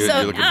 You're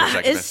looking for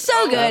second. It's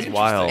so good. That's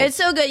wild. It's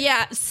so good.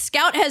 Yeah.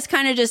 Scout has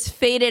kind of just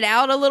faded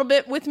out a little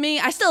bit with me.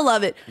 I still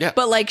love it. Yeah.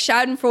 But like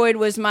Schadenfreude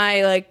was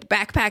my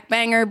backpack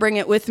banger, bring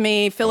it with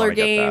me, filler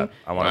game.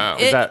 I want Wow.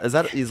 to. Is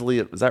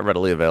that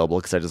readily available?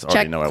 Because I just Check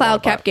already know I Cloud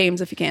want to buy Cap it.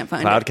 Games if you can't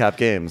find it. Cloud Cap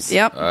Games.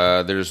 Yep.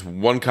 There's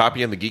one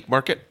copy on the geek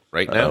market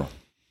right now.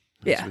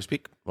 Yeah. As we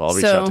speak. Well, I'll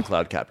reach So, out to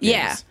Cloud Cap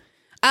Games.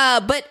 Yeah.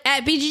 But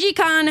at BGG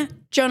Con,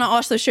 Jonah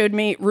also showed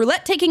me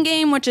Roulette Taking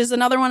Game, which is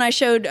another one I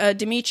showed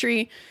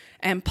Dimitri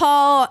and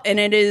Paul, and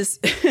it is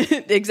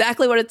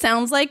exactly what it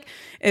sounds like.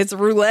 It's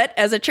roulette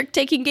as a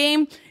trick-taking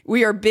game.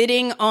 We are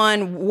bidding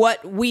on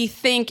what we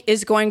think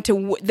is going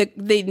to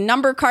the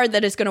number card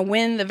that is going to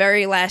win the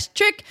very last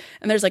trick,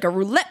 and there's like a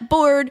roulette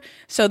board.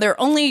 So there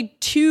are only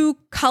 2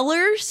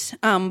 colors,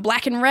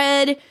 black and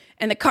red,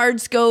 and the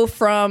cards go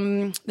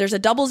from, there's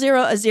a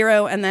 00, a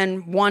 0, and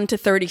then 1 to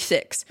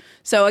 36.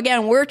 So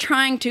again, we're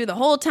trying to the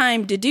whole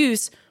time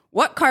deduce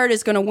what card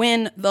is going to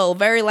win the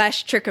very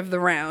last trick of the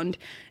round.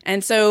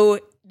 And so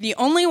the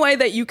only way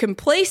that you can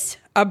place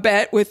a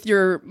bet with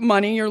your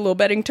money, your little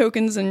betting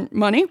tokens and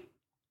money,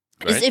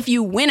 is if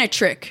you win a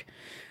trick.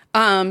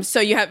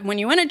 So when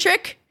you win a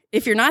trick,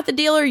 if you're not the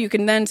dealer, you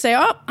can then say,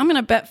 oh, I'm going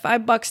to bet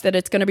 $5 that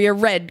it's going to be a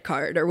red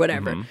card or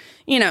whatever.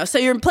 So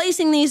you're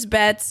placing these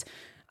bets.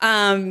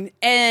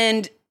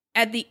 And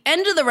at the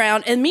end of the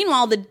round, and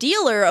meanwhile, the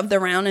dealer of the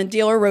round, and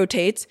dealer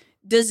rotates,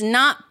 does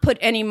not put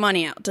any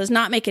money out, does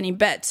not make any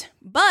bets.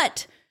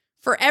 But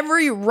for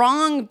every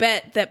wrong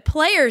bet that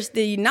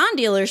the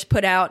non-dealers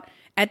put out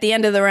at the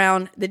end of the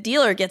round, the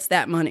dealer gets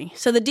that money.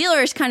 So the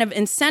dealer is kind of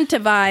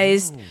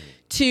incentivized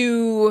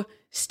to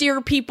steer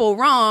people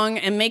wrong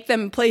and make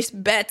them place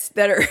bets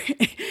that are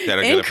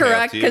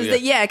incorrect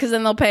because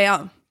then they'll pay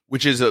out.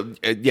 Which is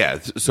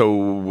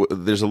so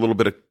there's a little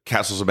bit of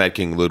Castles of Mad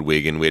King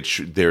Ludwig in which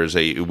there's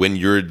when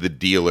you're the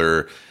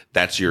dealer,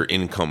 that's your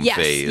income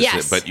phase.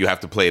 Yes. But you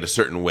have to play it a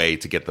certain way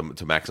to get them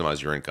to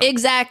maximize your income.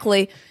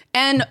 Exactly.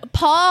 And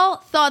Paul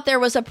thought there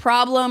was a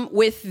problem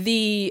with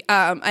the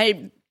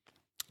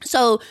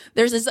so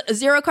there's a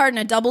 0 card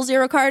and a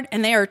 00 card,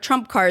 and they are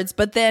trump cards,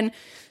 but then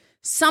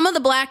some of the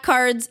black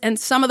cards and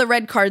some of the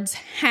red cards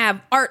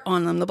have art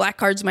on them. The black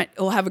cards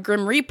will have a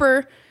Grim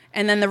Reaper,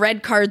 and then the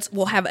red cards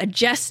will have a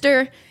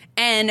Jester,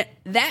 and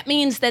that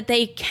means that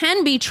they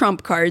can be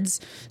trump cards.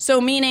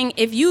 So meaning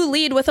if you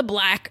lead with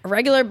a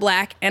regular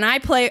black, and I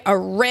play a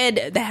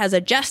red that has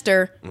a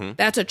Jester,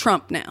 that's a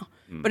trump now.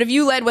 But if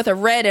you led with a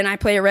red and I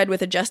play a red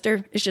with a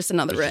Jester, it's just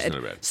another red.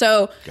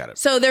 So, Got it.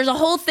 So there's a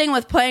whole thing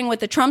with playing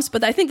with the trumps,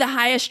 but I think the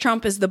highest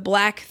trump is the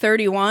black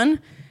 31.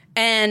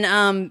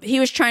 And he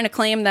was trying to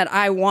claim that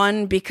I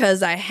won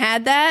because I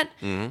had that.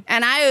 And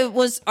I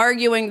was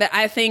arguing that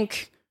I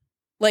think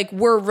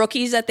we're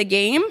rookies at the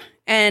game,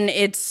 and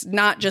it's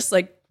not just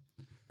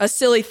a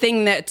silly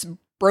thing that's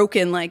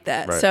broken like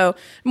that. Right. So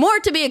more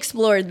to be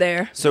explored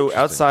there. So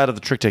outside of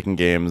the trick-taking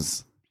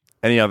games,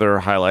 any other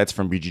highlights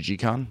from BGG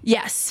Con?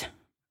 Yes.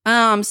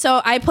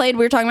 So I played.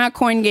 We were talking about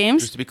coin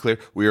games. Just to be clear,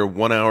 we are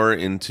 1 hour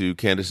into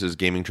Candace's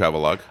gaming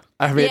travelogue.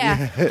 I mean,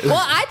 Yeah. Well,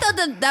 I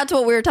thought that's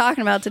what we were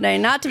talking about today.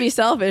 Not to be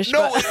selfish.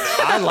 No, but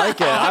I like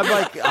it.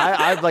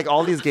 I'm like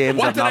all these games.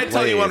 what I've did not I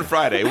tell you played. on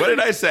Friday? What did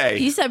I say?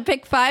 you said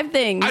pick 5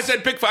 things. I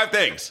said pick 5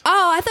 things.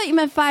 Oh, I thought you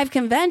meant 5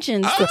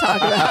 conventions to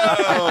talk about.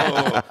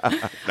 Oh.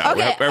 No,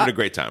 Okay, we're having a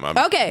great time. I'm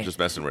okay. just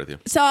messing with you.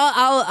 So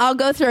I'll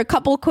go through a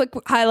couple quick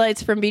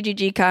highlights from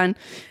BGG Con.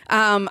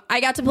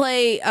 I got to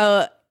play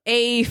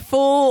a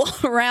full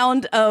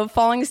round of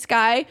Falling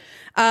Sky,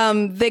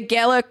 the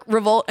Gallic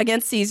Revolt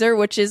against Caesar,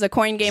 which is a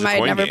coin game I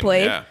had never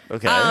played. Yeah.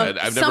 Okay.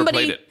 I've never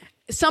played it.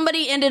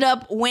 Somebody ended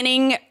up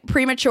winning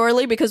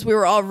prematurely because we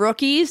were all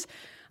rookies.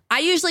 I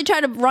usually try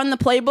to run the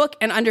playbook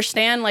and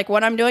understand like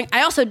what I'm doing.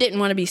 I also didn't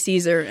want to be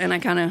Caesar, and I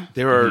kind of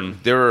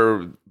There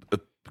are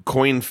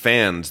coin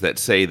fans that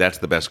say that's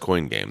the best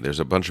coin game. There's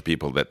a bunch of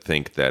people that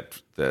think that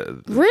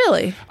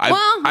really.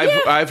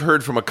 I've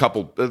heard from a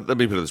couple. Let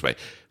me put it this way.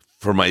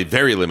 For my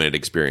very limited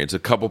experience, a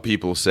couple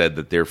people said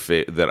that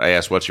that I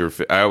asked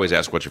I always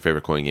ask what's your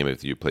favorite coin game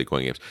if you play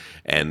coin games,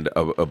 and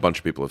a bunch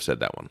of people have said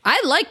that one.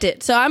 I liked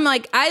it. So I'm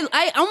like,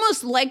 I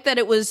almost like that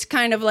it was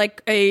kind of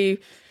like a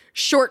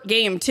short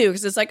game too,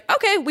 because it's like,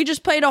 okay, we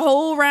just played a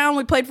whole round.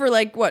 We played for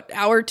like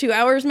hour, 2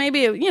 hours maybe.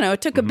 You know, it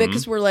took a bit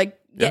because we're like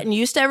getting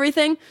used to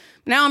everything.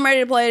 Now I'm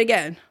ready to play it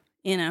again.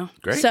 You know,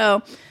 Great.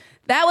 So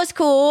that was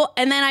cool.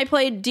 And then I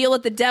played Deal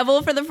with the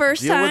Devil for the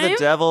first Deal time. with the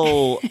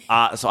Devil.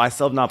 So I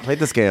still have not played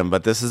this game,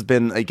 but this has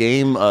been a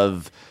game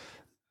of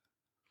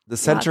the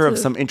center of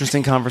some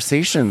interesting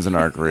conversations in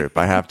our group,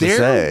 I have to There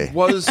say.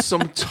 was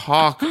some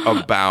talk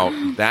about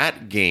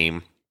that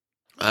game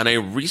on a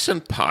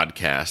recent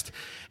podcast,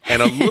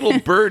 and a little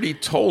birdie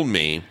told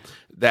me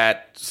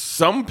that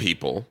some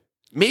people,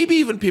 maybe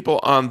even people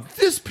on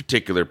this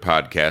particular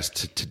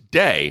podcast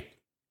today,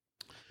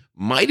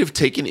 might have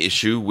taken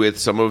issue with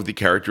some of the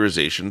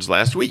characterizations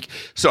last week.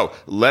 So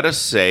let us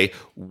say,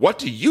 what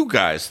do you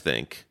guys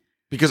think?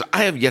 Because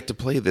I have yet to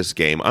play this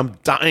game. I'm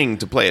dying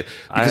to play it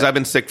because I've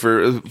been sick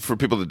for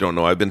people that don't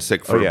know. I've been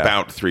sick for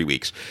about 3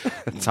 weeks.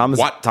 Tom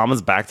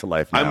is back to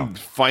life now. I'm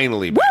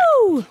finally back.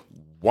 Woo!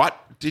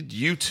 What did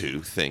you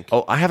two think?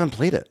 Oh, I haven't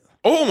played it.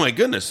 Oh my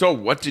goodness. So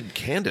what did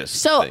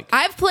Candace think?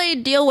 I've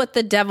played Deal with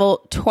the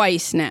Devil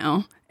twice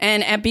now.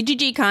 And at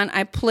BGG Con,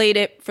 I played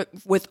it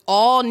with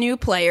all new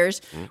players.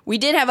 We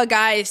did have a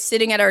guy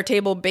sitting at our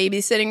table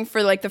babysitting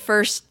for like the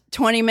first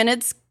 20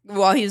 minutes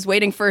while he was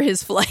waiting for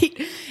his flight.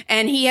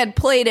 And he had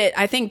played it,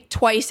 I think,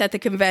 twice at the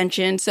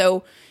convention.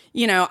 So,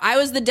 you know, I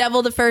was the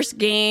devil the first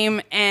game.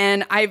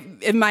 And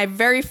in my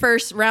very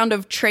first round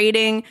of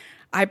trading,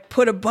 I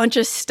put a bunch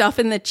of stuff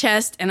in the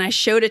chest and I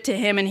showed it to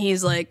him. And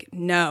he's like,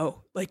 no.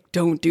 Like,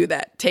 don't do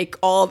that. Take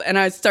all, and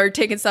I started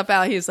taking stuff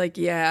out. He was like,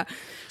 yeah.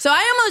 So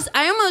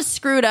I almost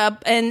screwed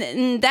up,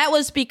 and that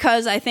was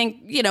because I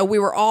think, you know, we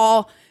were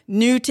all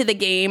new to the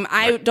game.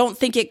 I don't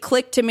think it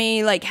clicked to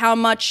me like how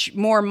much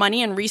more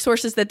money and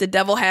resources that the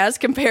devil has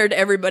compared to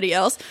everybody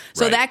else.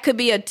 So that could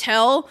be a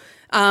tell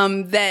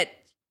that,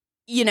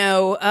 you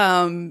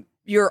know,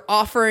 you're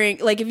offering,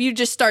 like if you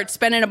just start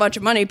spending a bunch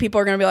of money,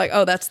 people are going to be like,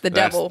 oh, that's the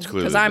devil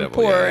because I'm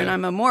poor and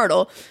I'm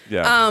immortal.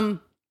 Yeah.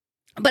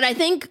 But I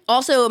think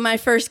also my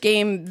first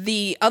game,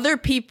 the other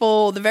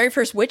people, the very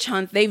first witch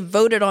hunt, they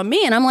voted on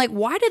me. And I'm like,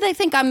 why do they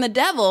think I'm the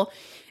devil?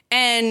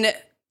 And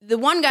the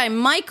one guy,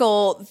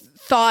 Michael,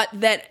 thought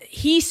that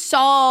he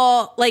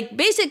saw, like,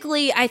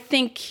 basically, I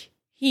think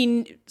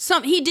he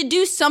did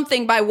do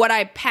something by what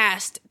I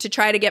passed to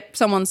try to get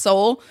someone's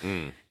soul.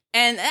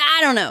 And I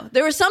don't know.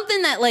 There was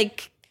something that,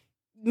 like,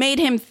 made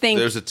him think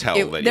there's a tell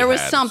that there you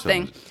was had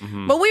something.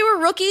 But we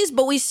were rookies,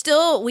 but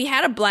we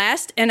had a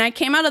blast. And I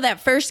came out of that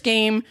first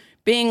game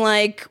being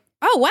like,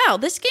 oh, wow,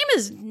 this game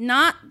is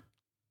not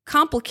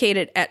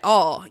complicated at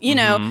all. You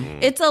know,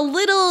 it's a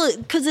little,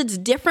 because it's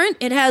different.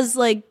 It has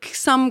like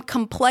some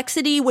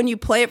complexity when you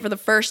play it for the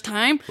first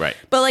time. Right.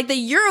 But like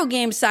the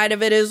Eurogame side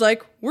of it is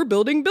like, we're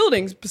building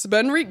buildings,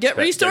 get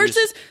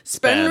resources,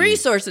 spend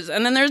resources.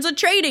 And then there's a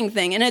trading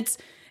thing. And it's,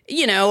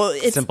 you know,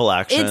 it's simple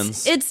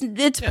actions.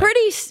 It's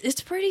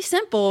pretty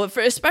simple,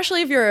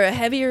 especially if you're a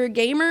heavier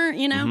gamer,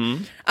 you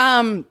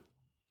know?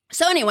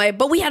 So anyway,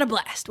 but we had a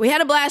blast. We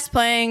had a blast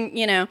playing,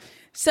 you know.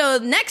 So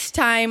next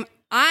time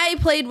I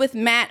played with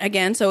Matt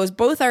again. So it was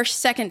both our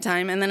second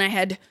time. And then I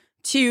had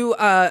two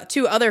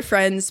other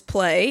friends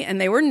play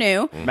and they were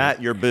new.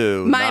 Matt, your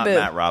boo, My not boo.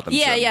 Matt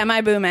Robinson. Yeah, my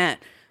boo, Matt.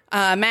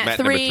 Matt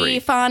 3,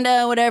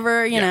 Fonda,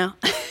 whatever, you know.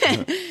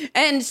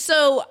 And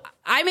so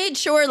I made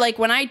sure, like,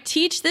 when I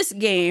teach this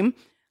game,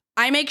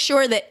 I make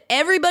sure that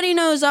everybody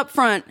knows up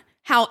front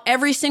how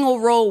every single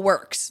role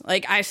works.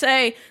 Like, I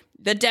say,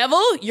 the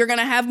devil, you're going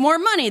to have more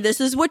money.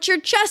 This is what your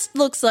chest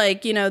looks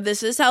like. You know,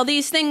 this is how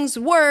these things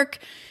work.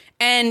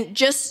 And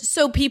just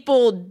so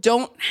people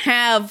don't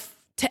have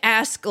to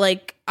ask,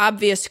 like,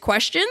 obvious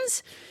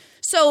questions.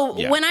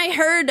 So when I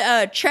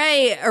heard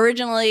Trey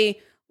originally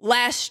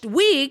last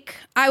week,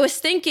 I was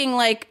thinking,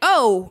 like,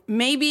 oh,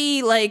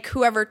 maybe, like,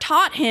 whoever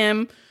taught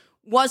him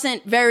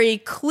wasn't very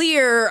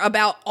clear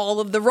about all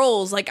of the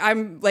roles.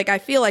 I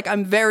feel like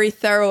I'm very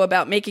thorough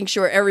about making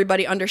sure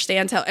everybody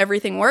understands how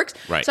everything works.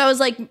 Right. So I was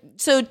like,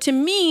 so to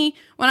me,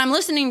 when I'm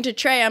listening to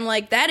Trey, I'm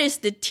like, that is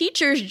the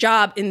teacher's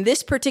job in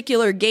this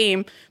particular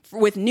game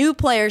with new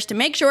players to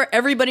make sure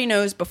everybody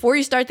knows before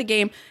you start the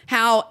game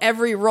how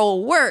every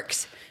role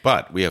works.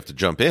 But we have to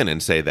jump in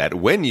and say that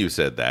when you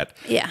said that,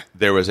 Yeah.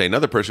 there was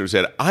another person who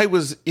said, I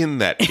was in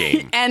that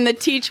game. And the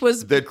teach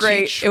was The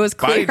great. teach It was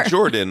clear. by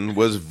Jordan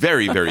was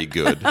very, very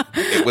good.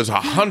 It was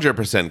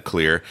 100%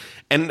 clear.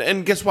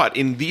 And guess what?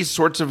 In these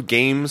sorts of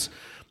games,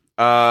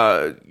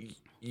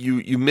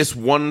 you miss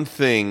one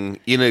thing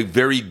in a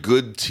very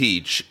good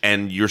teach,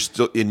 and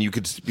you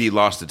could be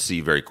lost at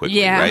sea very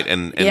quickly, Yeah. right?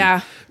 And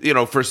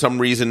for some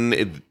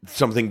reason,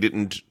 something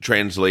didn't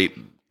translate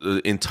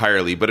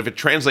entirely, but if it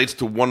translates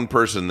to one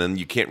person, then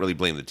you can't really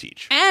blame the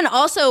teach. And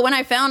also, when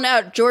I found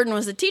out Jordan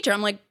was a teacher,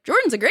 I'm like,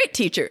 Jordan's a great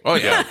teacher. Oh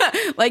yeah.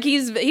 Like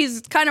he's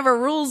kind of a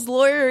rules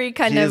lawyery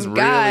kind He of is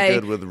guy. really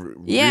good with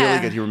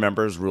really good. He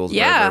remembers rules very,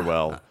 Yeah. very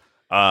well.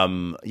 I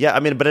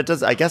mean, but it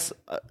does. I guess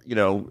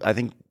I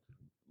think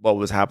what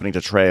was happening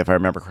to Trey, if I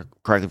remember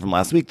correctly from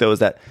last week, though, is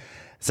that it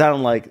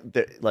sounded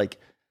like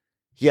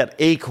he had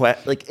a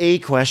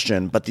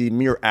question, but the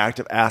mere act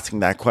of asking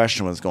that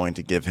question was going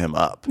to give him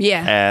up.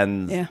 Yeah.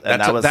 and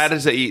That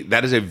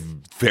is a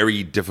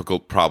very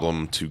difficult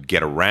problem to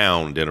get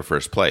around in a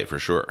first play for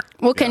sure.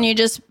 Well, can you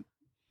just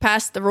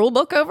pass the rule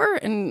book over?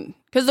 And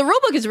because the rule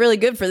book is really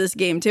good for this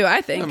game too,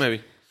 I think.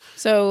 Maybe.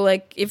 So,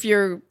 like, if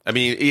you're, I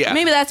mean, yeah.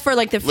 maybe that's for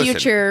like the Listen,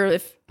 future.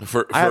 If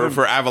For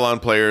Avalon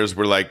players,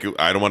 we're like,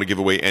 I don't want to give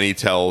away any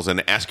tells,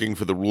 and asking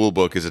for the rule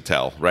book is a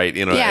tell, right?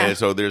 Yeah. And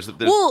so there's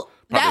well,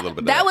 probably a little bit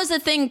of that was the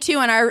thing too.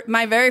 In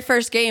my very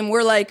first game,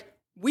 we're like,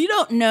 we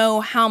don't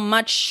know how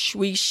much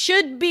we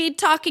should be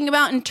talking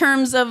about in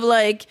terms of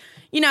like,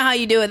 you know how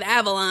you do with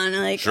Avalon,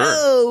 like, Sure.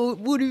 oh,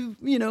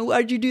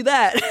 why'd you do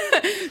that?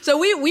 So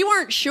we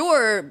weren't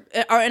sure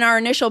in our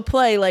initial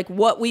play, like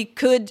what we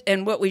could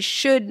and what we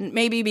should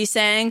maybe be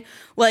saying.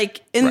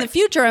 Like in the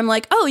future, I'm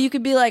like, oh, you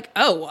could be like,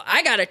 oh, well,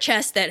 I got a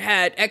chest that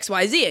had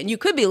XYZ, and you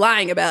could be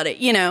lying about it,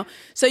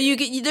 So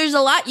there's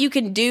a lot you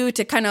can do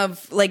to kind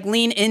of like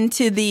lean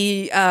into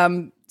the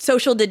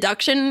social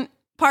deduction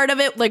part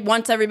of it, like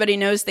once everybody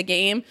knows the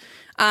game.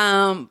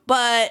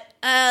 But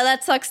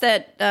that sucks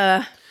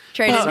that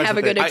Trey didn't have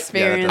a good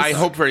experience. I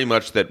hope very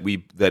much that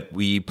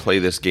we play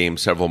this game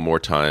several more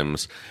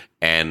times,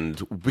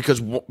 and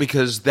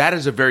because that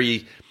is a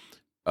very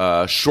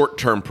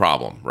short-term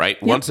problem, right?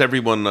 Yep. Once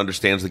everyone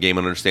understands the game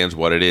and understands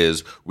what it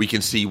is, we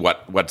can see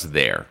what's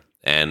there.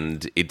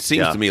 And it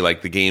seems to me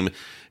like the game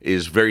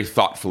is very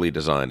thoughtfully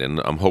designed,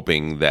 and I'm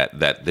hoping that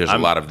there's a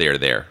lot of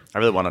there. I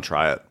really want to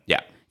try it.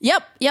 Yeah.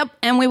 Yep,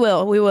 and we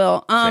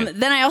will.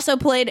 Then I also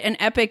played an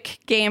epic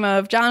game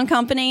of John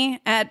Company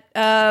at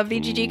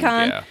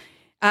VGGCon. Yeah.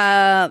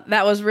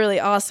 That was really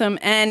awesome.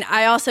 And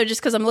I also, just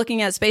because I'm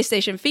looking at Space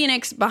Station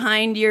Phoenix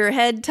behind your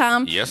head,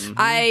 Tom, yes,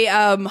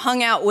 I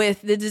hung out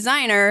with the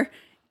designer,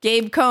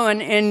 Gabe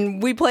Cohen,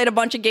 and we played a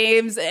bunch of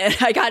games, and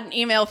I got an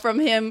email from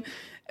him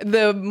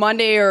the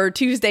Monday or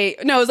Tuesday.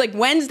 No, it was like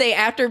Wednesday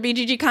after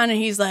VGGCon, and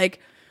he's like,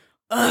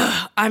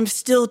 ugh, I'm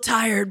still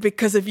tired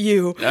because of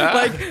you.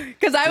 Like,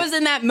 because I was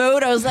in that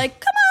mode. I was like,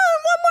 come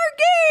on, one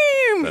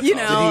more game.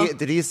 That's awesome.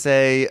 Did he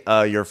say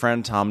your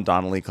friend Tom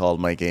Donnelly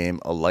called my game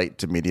a light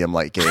to medium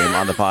light game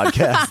on the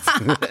podcast?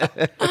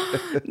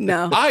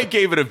 No. I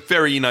gave it a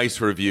very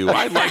nice review.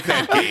 I like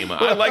that game.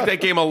 I like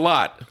that game a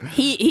lot.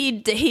 He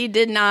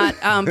did not.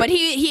 But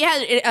he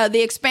had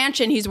the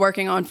expansion he's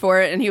working on for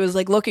it, and he was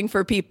like looking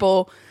for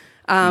people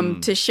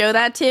to show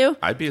that to.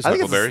 I'd be a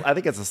Huckleberry. I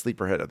think it's a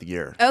sleeper hit of the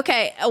year.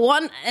 Okay,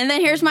 and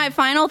then here's my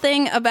final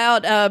thing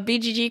about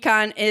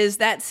BGGCon is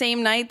that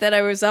same night that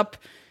I was up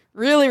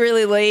really,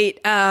 really late.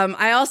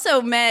 I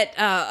also met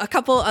a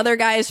couple other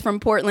guys from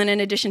Portland in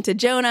addition to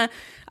Jonah,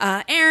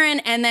 Aaron,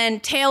 and then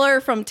Taylor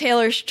from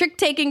Taylor's Trick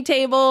Taking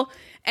Table.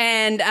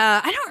 And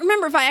I don't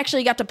remember if I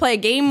actually got to play a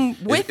game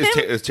with him.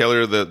 Is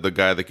Taylor the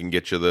guy that can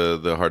get you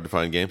the hard to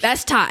find games?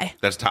 That's Ty.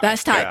 That's Ty.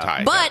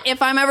 Yeah. But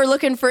if I'm ever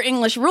looking for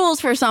English rules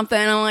for something,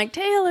 I'm like,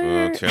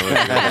 Taylor.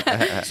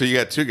 Taylor. So you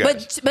got two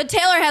guys. But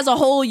Taylor has a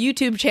whole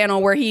YouTube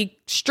channel where he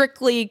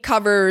strictly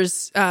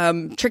covers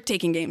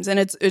trick-taking games, and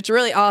it's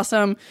really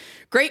awesome.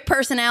 Great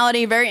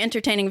personality, very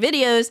entertaining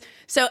videos.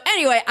 So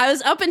anyway, I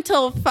was up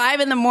until 5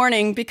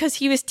 a.m. because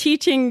he was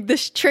teaching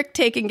this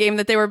trick-taking game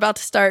that they were about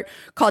to start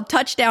called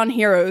Touchdown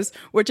Heroes,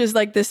 which is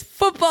like this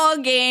football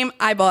game.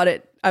 I bought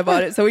it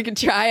so we could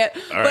try it.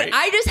 But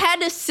I just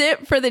had to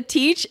sit for the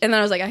teach, and then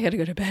I was like, I gotta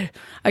go to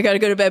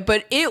bed.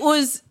 But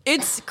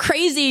it's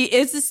crazy.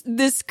 It's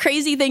this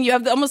crazy thing. You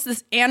have almost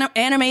this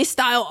anime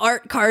style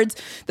art cards.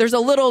 There's a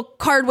little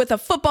card with a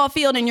football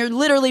field, and you're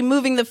literally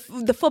moving the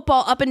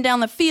football up and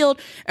down the field.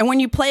 And when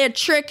you play a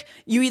trick,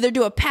 you either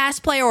do a pass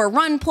play or a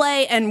run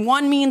play, and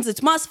one means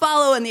it's must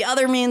follow, and the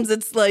other means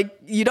it's like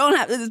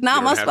it's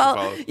not must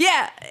follow.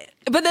 Yeah.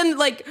 But then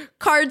like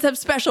cards have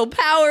special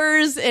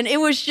powers, and it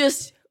was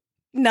just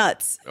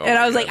nuts. Oh and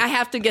my I was God. like, I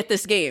have to get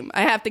this game.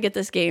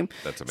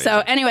 That's amazing.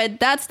 So anyway,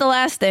 that's the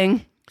last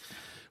thing.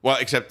 Well,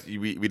 except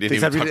we didn't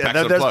Except even talk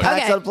PAX there's Unplugged.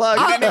 PAX Okay.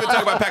 Unplugged. We didn't even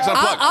talk about PAX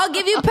Unplugged. I'll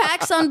give you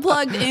PAX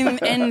Unplugged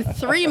in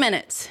 3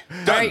 minutes.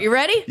 All right, you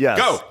ready? Yes.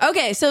 Go.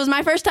 Okay, so it was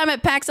my first time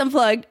at PAX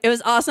Unplugged. It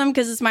was awesome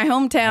because it's my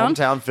hometown.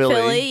 Hometown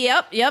Philly.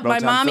 Yep. My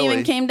Hometown mom even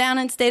Philly. came down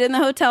and stayed in the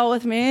hotel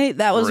with me.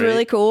 That was Great.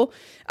 really cool.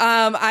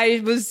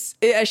 I was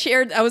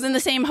in the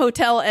same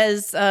hotel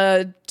as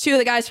two of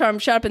the guys from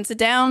Shut Up and Sit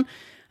Down,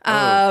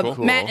 cool.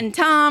 Matt and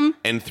Tom.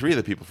 And 3 of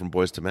the people from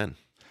Boys to Men.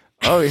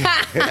 Oh,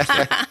 yeah.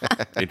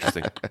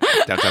 Interesting.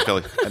 Downtown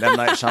Philly. And M.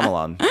 Night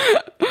Shyamalan.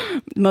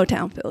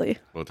 Motown Philly.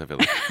 Downtown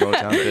Philly.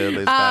 Motown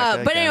Philly's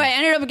back But again. anyway, I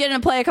ended up getting to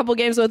play a couple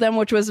games with them,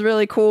 which was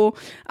really cool.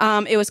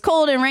 It was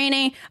cold and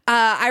rainy.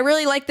 I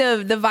really like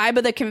the vibe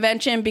of the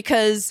convention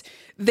because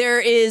there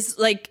is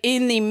like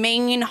in the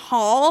main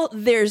hall,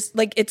 there's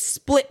like it's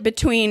split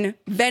between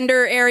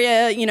vendor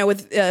area,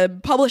 with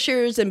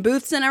publishers and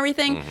booths and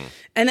everything,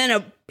 and then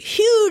a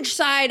huge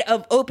side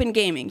of open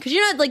gaming. Because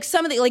like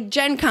some of the like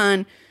Gen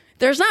Con,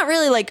 there's not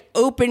really like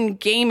open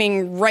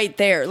gaming right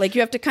there. Like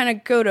you have to kind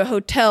of go to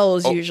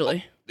hotels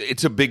usually.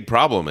 It's a big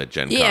problem at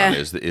Gen Con Yeah.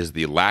 is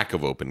the lack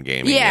of open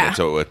gaming. Yeah.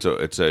 And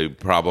it's a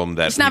problem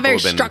that It's not very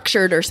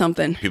structured or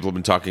something. People have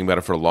been talking about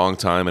it for a long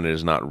time, and it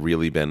has not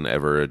really been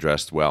ever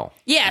addressed well.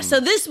 Yeah, so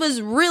this was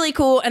really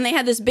cool, and they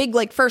had this big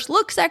like first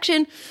look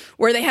section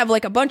where they have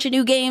like a bunch of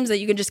new games that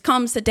you can just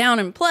come sit down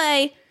and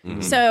play.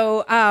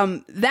 So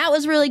that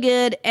was really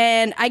good,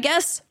 and I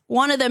guess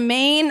one of the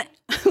main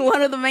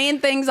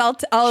things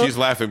I'll She's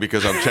laughing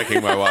because I'm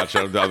checking my watch.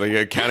 I'm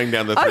counting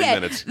down the 3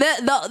 minutes.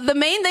 The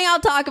main thing I'll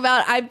talk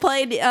about, I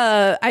played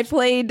a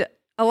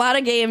lot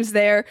of games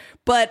there,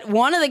 but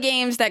one of the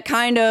games that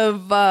kind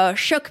of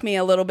shook me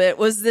a little bit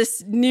was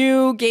this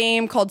new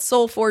game called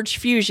SoulForge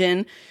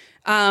Fusion.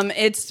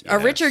 It's a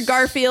Richard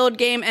Garfield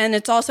game, and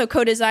it's also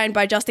co-designed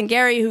by Justin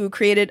Gary, who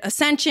created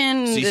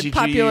Ascension. the CCG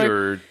popular.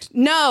 or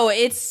No,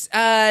 it's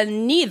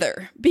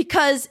neither,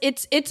 because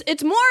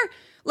it's more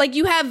like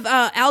you have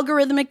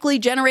algorithmically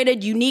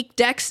generated unique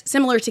decks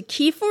similar to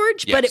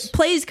Keyforge, but Yes. it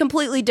plays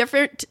completely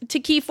different to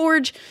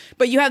Keyforge.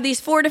 But you have these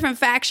 4 different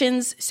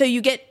factions, so you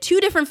get 2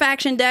 different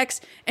faction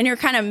decks, and you're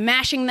kind of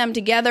mashing them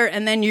together,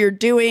 and then you're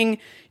dueling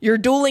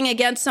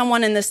against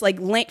someone in this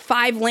like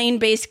 5 lane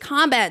based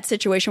combat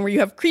situation where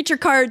you have creature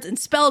cards and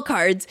spell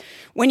cards.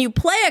 When you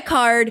play a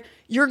card,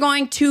 you're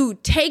going to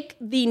take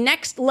the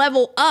next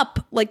level up,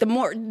 like the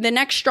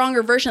next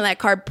stronger version of that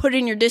card, put it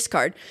in your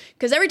discard.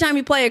 Because every time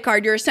you play a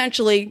card, you're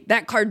essentially,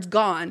 that card's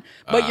gone.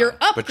 But you're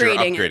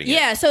upgrading it.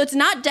 Yeah, so it's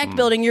not deck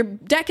building. Your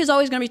deck is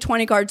always going to be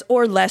 20 cards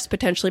or less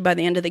potentially by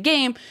the end of the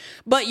game.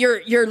 But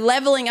you're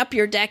leveling up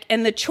your deck,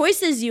 and the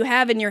choices you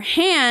have in your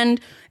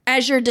hand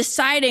as you're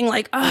deciding,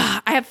 like,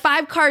 I have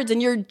 5 cards,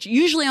 and you're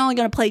usually only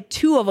going to play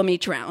 2 of them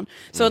each round.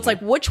 So it's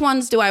like, which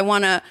ones do I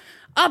want to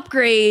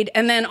upgrade?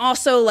 And then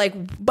also like,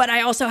 but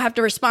I also have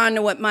to respond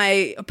to what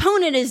my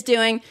opponent is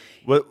doing.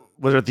 What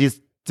are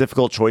these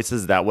difficult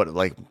choices that would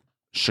like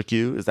shook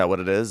you? Is that what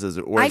it is?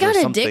 I got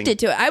addicted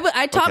to it.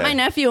 I taught Okay. my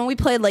nephew, and we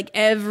played like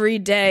every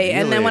day.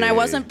 And then when I Really?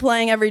 wasn't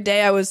playing every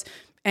day, I was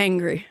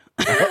angry.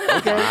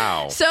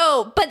 Wow.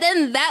 So, but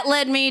then that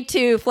led me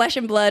to Flesh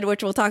and Blood,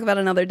 which we'll talk about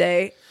another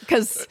day.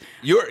 Because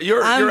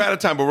You're out of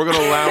time, but we're going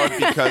to allow it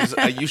because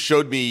you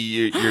showed me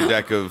your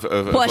deck of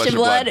Flesh and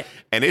Blood,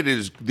 and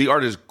the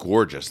art is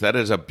gorgeous. That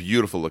is a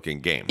beautiful looking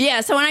game.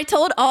 yeah, so when I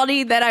told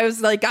Aldi that I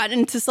was like gotten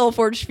into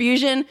SoulForge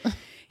Fusion,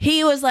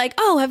 he was like,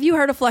 "Oh, have you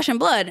heard of Flesh and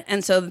Blood?"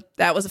 And so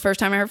that was the first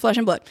time I heard Flesh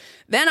and Blood.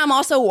 Then I'm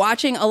also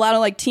watching a lot of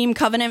like Team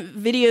Covenant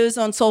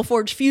videos on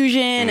SoulForge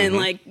Fusion and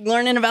like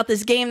learning about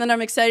this game that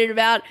I'm excited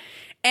about.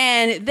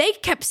 And they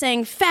kept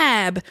saying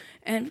Fab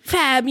and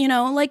Fab,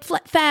 like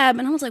Fab.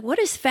 And I was like, what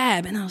is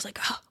Fab? And I was like,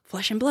 oh,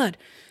 Flesh and Blood.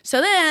 So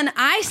then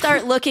I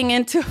start looking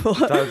into.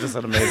 That was just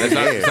an amazing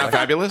game. It's not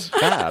fabulous?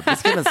 Fab.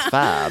 This game is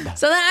fab.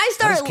 So then I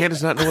How does start.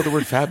 Candace not know what the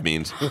word fab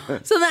means? So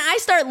then I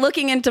start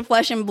looking into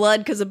Flesh and Blood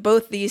because of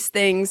both these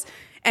things.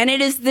 And it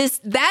is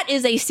that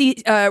is a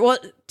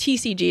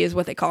TCG is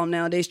what they call them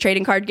nowadays,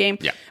 trading card game.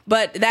 Yeah.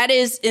 But that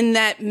is in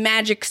that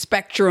magic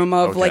spectrum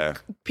of Okay.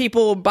 like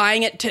people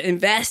buying it to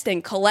invest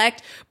and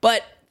collect.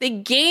 But the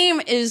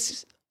game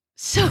is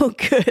so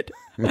good.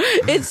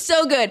 It's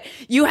so good.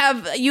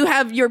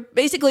 You're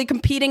basically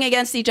competing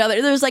against each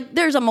other. There's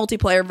a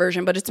multiplayer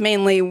version, but it's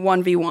mainly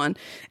 1v1.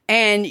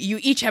 And you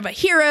each have a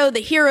hero. The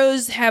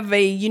heroes have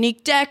a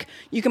unique deck.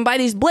 You can buy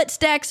these blitz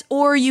decks,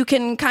 or you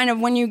can kind of,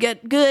 when you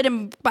get good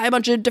and buy a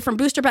bunch of different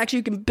booster packs,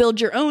 you can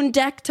build your own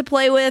deck to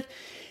play with.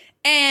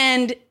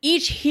 And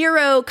each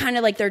hero, kind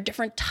of like there are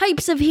different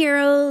types of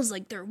heroes,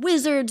 like they're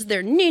wizards,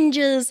 they're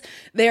ninjas,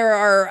 there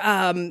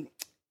are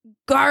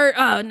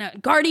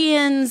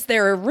guardians,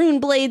 there are rune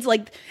blades,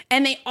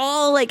 and they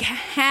all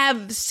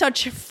have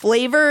such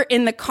flavor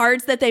in the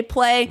cards that they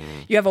play.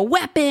 You have a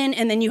weapon,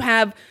 and then you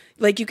have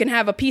you can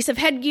have a piece of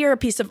headgear, a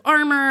piece of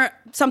armor,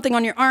 something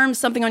on your arms,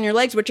 something on your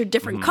legs, which are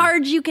different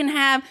cards you can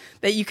have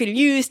that you can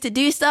use to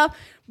do stuff.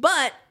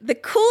 But the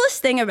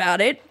coolest thing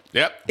about it,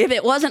 Yep. if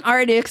it wasn't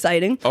already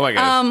exciting, Oh my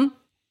gosh.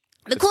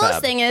 The coolest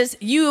fab. thing is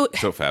you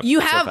fab. you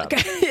So have fab.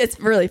 it's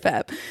really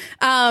fab.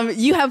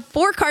 You have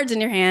 4 cards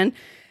in your hand,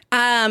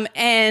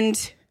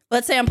 and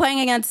let's say I'm playing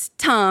against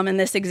Tom in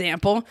this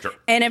example,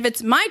 and if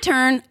it's my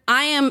turn,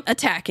 I am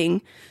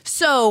attacking.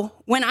 So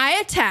when I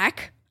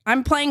attack,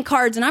 I'm playing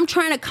cards and I'm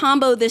trying to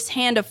combo this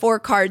hand of 4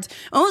 cards.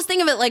 Almost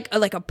think of it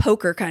like a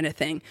poker kind of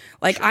thing.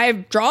 Like I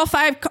draw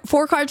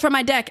 4 cards from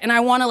my deck, and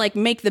I want to like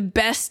make the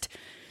best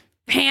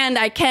hand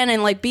I can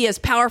and like be as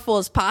powerful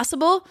as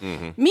possible.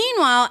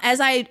 Meanwhile,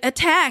 as I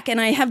attack and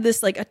I have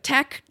this like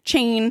attack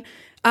chain,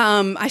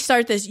 I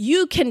start this.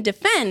 You can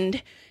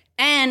defend,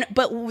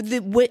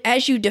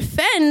 as you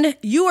defend,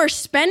 you are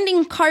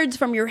spending cards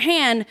from your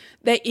hand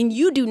and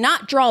you do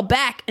not draw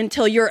back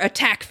until your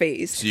attack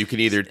phase. So you can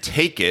either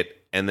take it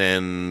and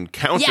then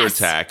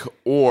counterattack,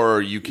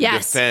 or you can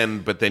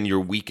defend, but then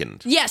you're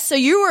weakened. Yes, so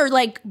you are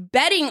like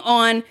betting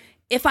on,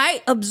 if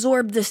I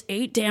absorb this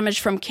 8 damage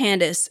from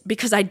Candace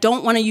because I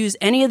don't want to use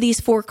any of these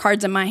 4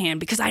 cards in my hand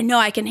because I know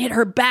I can hit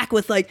her back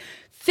with like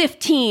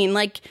 15,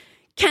 like,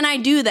 can I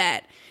do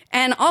that?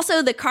 And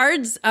also the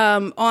cards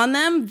on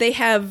them, they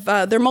have,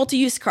 they're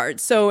multi-use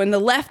cards. So in the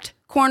left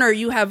corner,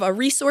 you have a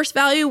resource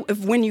value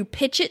of when you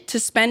pitch it to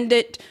spend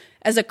it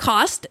as a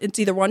cost. It's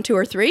either 1, 2,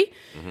 or 3.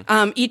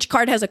 Each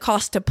card has a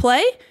cost to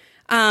play.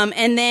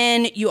 And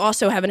then you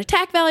also have an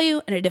attack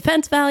value and a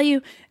defense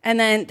value. And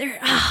then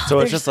So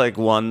it's just like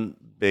one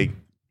big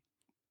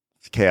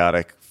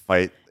chaotic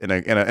fight in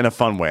a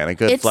fun way, in a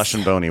good flesh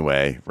and bony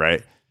way,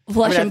 right?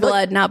 Flesh and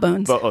blood, not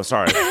bones.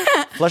 Sorry.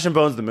 Flesh and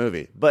Bones, the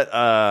movie.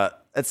 But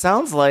it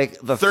sounds like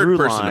the Third through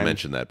person line. to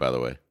mention that, by the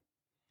way.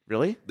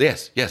 Really?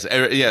 Yes. Yeah.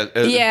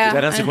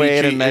 Dennis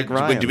Quaid and Meg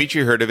Ryan. When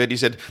Dimitri heard of it, he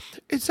said,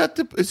 is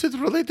it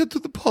related to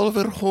the Paul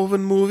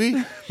Verhoeven movie?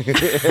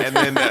 And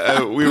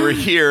then we were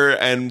here,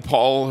 and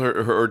Paul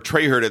or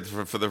Trey heard it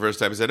for the first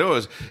time. He said,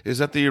 "Oh, is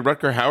that the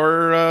Rutger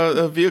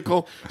Hauer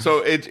vehicle?"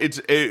 So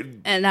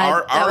and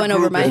that went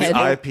over my head.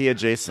 IP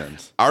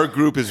adjacent. Our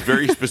group is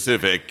very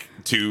specific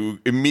to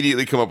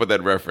immediately come up with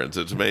that reference.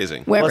 It's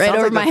amazing. Went right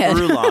over my head.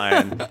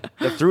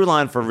 The through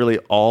line for really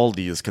all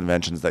these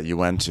conventions that you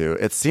went to,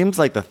 it seems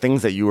like the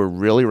things that you were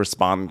really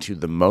responding to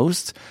the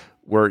most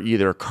were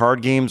either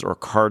card games or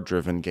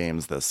card-driven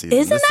games this season.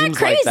 Isn't this that seems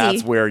crazy? like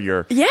that's where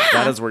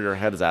that is where your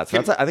head is at.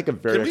 So that's, I think, a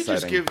very Can we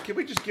exciting. can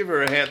we just give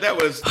her a hand? That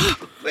was.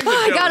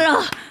 I got it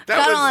all.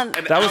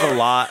 That was a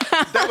lot.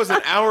 That was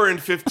an hour and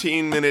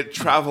 15-minute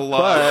travel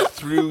log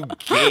through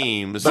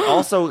games. But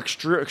also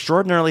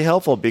extraordinarily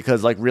helpful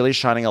because like really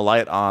shining a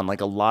light on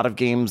like a lot of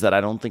games that I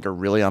don't think are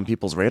really on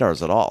people's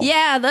radars at all.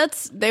 Yeah,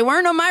 they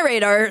weren't on my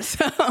radar.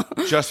 So.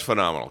 Just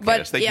phenomenal,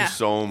 Candace. Thank you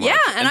so much. Yeah,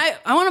 and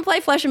I want to play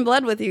Flesh and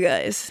Blood with you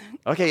guys.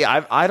 Okay,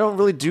 I don't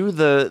really do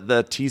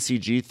the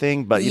TCG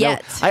thing, but you know,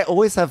 I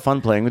always have fun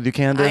playing with you,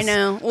 Candace. I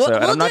know.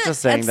 And I'm not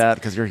just saying that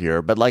because you're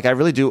here, but like I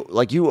really do.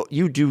 Like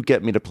you do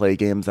get me to play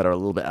games that are a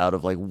little bit out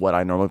of like what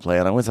I normally play,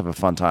 and I always have a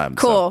fun time.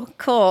 Cool.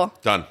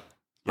 Done.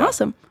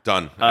 Awesome.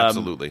 Done.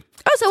 Absolutely.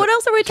 Oh, so what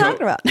else are we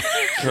talking about?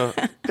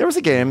 There was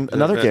a game,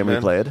 another game we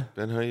Ben, played.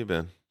 Ben, how you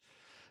been?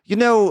 You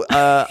know,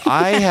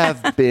 I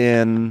have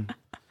been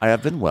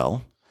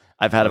well.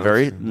 I've had a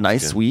very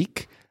nice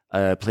week.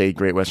 I played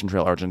Great Western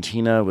Trail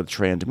Argentina with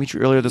Trey and Dimitri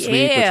earlier this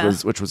week,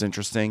 which was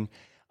interesting.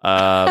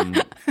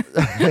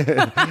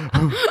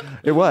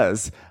 It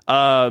was.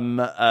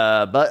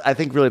 But I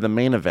think really the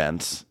main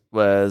event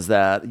was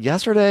that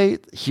yesterday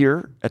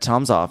here at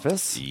Tom's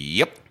office,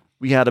 Yep.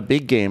 we had a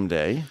big game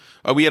day.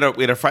 We had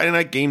a Friday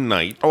night game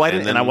night. Oh, I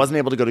didn't, and I wasn't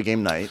able to go to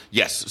game night.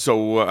 Yes,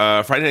 so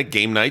Friday night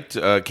game night,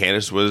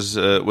 Candace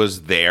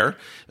was there.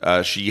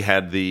 She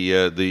had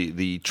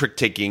the trick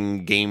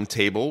taking game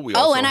table. We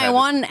also and I had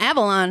won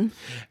Avalon.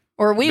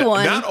 Or we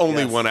won. Not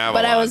only one Avalon,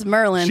 but I was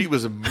Merlin. She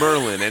was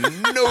Merlin, and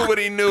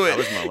nobody knew it. I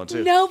was Merlin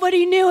too.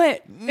 Nobody knew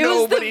it.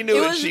 Nobody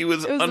knew it. She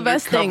was the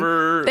best thing.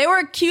 undercover. They were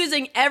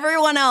accusing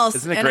everyone else.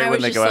 Isn't it and great I when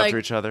was they just go like, after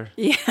each other?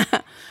 Yeah. All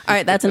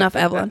right, that's enough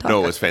Avalon talk.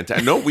 No, it was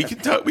fantastic. No, we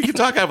could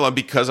talk Avalon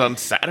because on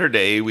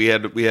Saturday we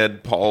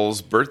had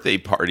Paul's birthday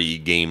party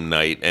game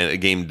night and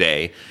game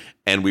day,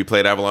 and we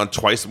played Avalon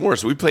twice more.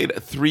 So we played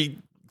three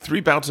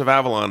bouts of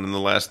Avalon in the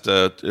last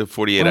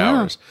 48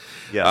 hours.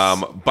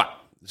 Yes. But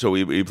so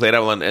we played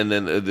Avalon, and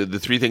then the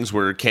three things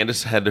were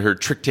Candace had her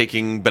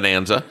trick-taking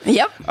bonanza.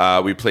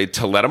 Yep. We played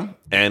Toledo,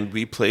 and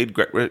we played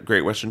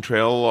Great Western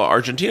Trail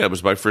Argentina. It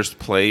was my first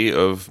play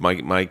of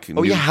my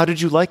Oh yeah, how did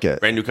you like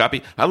it? brand new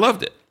copy. I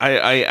loved it.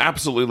 I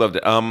absolutely loved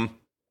it.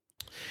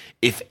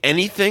 If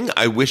anything,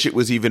 I wish it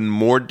was even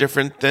more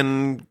different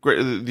than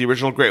the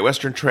original Great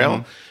Western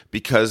Trail,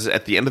 because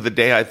at the end of the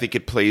day, I think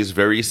it plays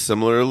very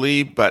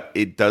similarly, but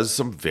it does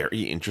some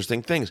very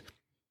interesting things.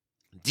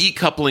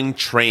 Decoupling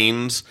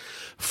trains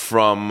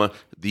from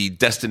the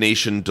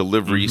destination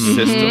delivery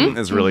system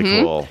Is really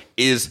cool.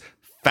 is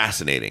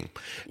fascinating.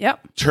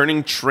 Yep.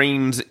 Turning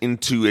trains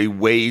into a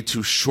way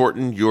to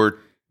shorten your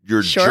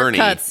journey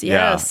Shortcuts,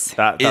 yes.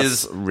 Yeah, that's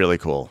Is- really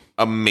cool.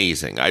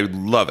 amazing. I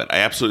love it. I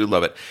absolutely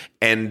love it.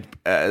 And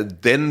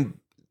then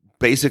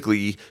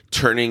basically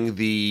turning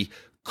the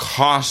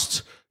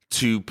cost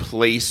to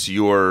place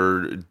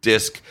your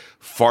disc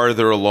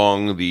farther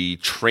along the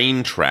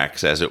train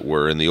tracks, as it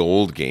were, in the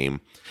old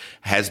game,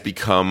 has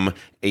become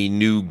a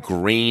new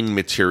grain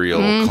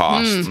material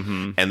cost.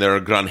 And there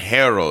are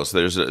granjeros.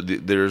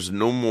 There's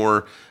no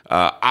more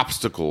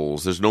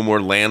obstacles. There's no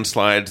more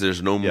landslides.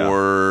 There's no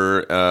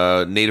more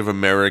Native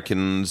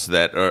Americans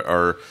that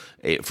are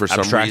for some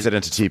Abstracted reason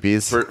into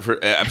teepees.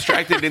 for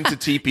abstracted into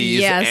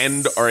teepees Yes.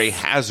 and are a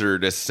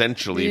hazard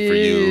essentially for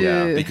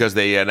you because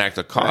they enact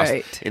a cost.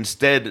 Right.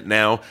 Instead,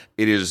 now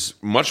it is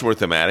much more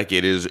thematic.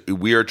 It is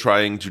we are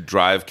trying to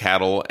drive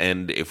cattle,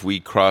 and if we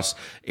cross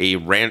a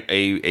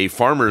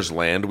farmer's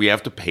land, we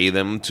have to pay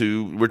them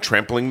we're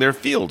trampling their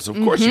fields. Of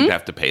course, you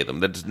have to pay them.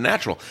 That's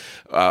natural.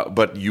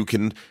 But you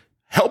can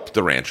help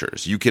the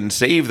ranchers. You can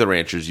save the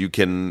ranchers. You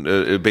can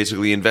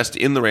basically invest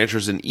in the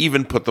ranchers and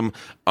even put them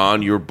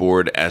on your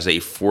board as a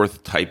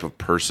fourth type of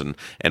person.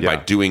 And by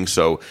doing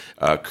so,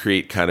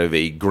 create kind of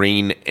a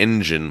grain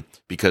engine,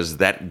 because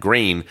that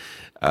grain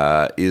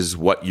is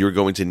what you're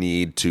going to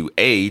need to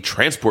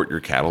transport your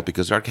cattle,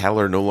 because our cattle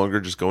are no longer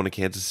just going to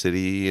Kansas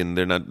City, and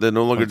they're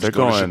no longer just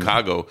going to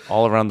Chicago.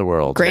 All around the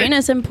world. Grain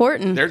is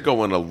important. They're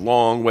going a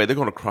long way. They're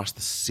going across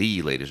the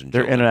sea, ladies and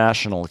They're gentlemen.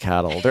 international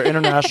cattle. They're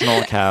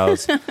international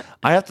cows.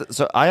 I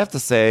have to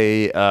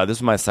say, this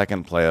was my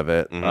second play of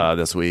it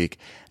this week,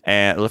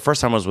 and the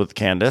first time was with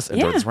Candace, and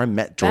Jordan's where I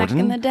met Jordan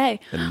Back in the day.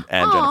 and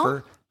Aw.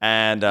 Jennifer.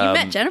 And You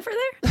met Jennifer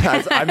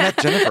there? I met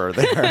Jennifer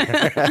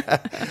there.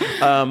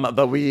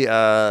 But we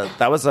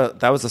that was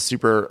a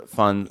super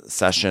fun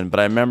session. But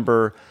I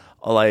remember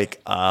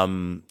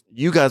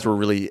you guys were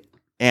really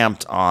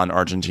amped on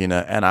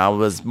Argentina, and I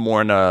was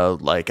more in a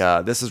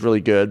this is really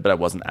good, but I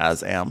wasn't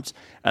as amped.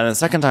 And the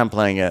second time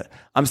playing it,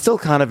 I'm still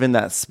kind of in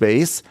that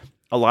space.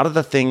 A lot of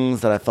the things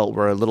that I felt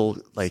were a little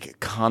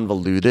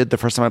convoluted the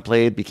first time I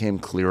played became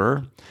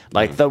clearer.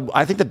 I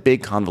think the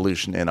big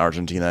convolution in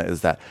Argentina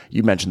is that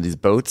you mentioned these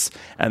boats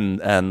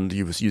and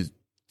you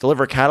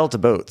deliver cattle to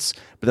boats,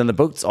 but then the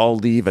boats all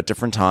leave at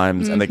different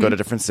times and they go to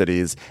different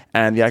cities,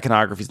 and the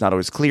iconography is not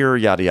always clear,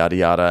 yada, yada,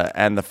 yada.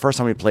 And the first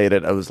time we played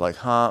it, I was like,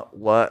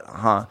 what?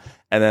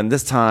 And then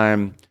this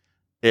time,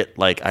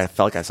 I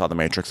felt like I saw the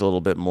Matrix a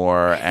little bit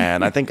more.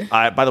 And I think,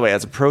 by the way,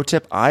 as a pro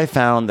tip, I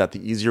found that the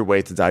easier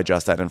way to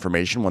digest that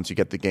information once you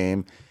get the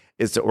game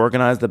is to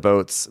organize the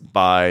boats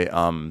by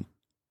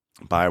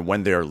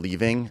when they're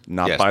leaving,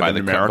 not by the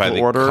numerical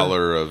order.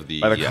 Color of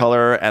the by the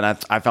color. And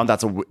I found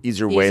that's a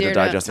easier way to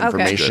digest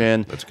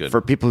information. That's good.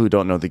 For people who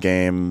don't know the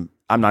game,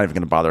 I'm not even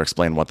going to bother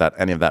explain what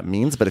any of that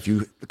means. But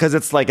because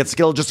it's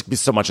still just be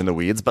so much in the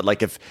weeds. But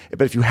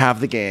if you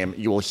have the game,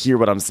 you will hear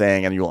what I'm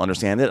saying and you will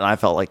understand it. And I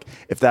felt like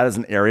if that is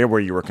an area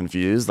where you were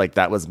confused,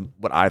 that was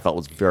what I felt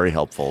was very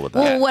helpful with that.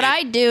 Well, what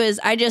I do is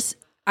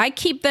I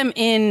keep them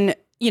in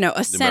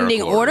ascending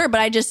Numerical order. order, but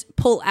I just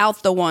pull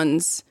out the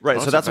ones. Right,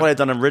 so that's what I'd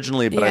done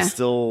originally, but Yeah.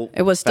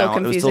 it was still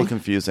confusing.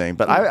 confusing.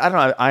 But I don't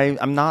know.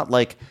 I'm not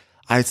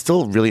I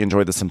still really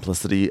enjoyed the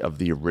simplicity of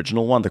the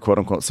original one, the quote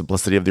unquote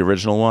simplicity of the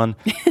original one.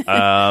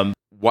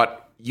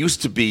 What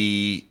used to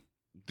be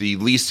the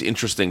least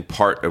interesting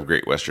part of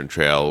Great Western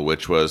Trail,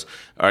 which was,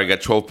 all right, I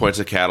got 12 points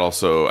of cattle,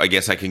 so I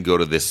guess I can go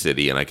to this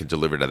city and I can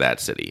deliver to that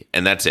city,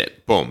 and that's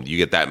it. Boom, you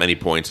get that many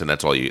points, and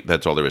that's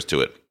all there is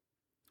to it.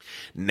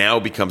 Now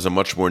becomes a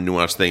much more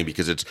nuanced thing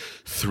because it's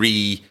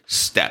 3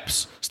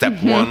 steps.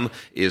 Step 1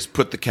 is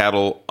put the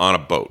cattle on a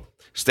boat.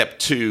 Step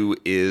 2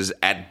 is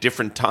at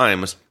different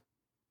times,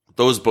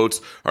 those boats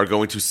are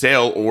going to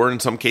sail, or in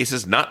some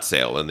cases not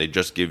sail, and they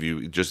just give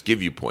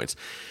you points.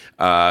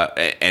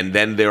 And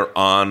then they're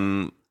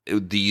on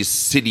these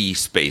city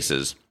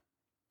spaces.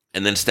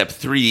 And then step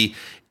 3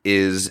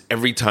 is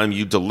every time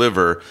you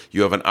deliver,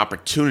 you have an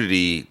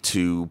opportunity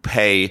to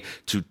pay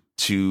to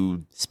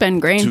Spend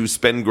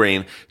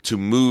grain to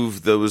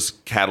move those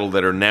cattle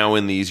that are now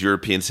in these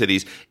European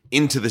cities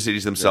into the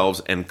cities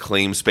themselves and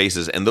claim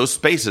spaces. And those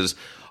spaces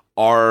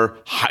are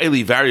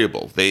highly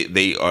variable.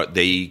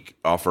 They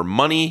offer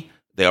money,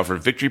 they offer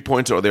victory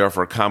points, or they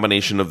offer a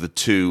combination of the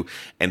two.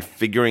 And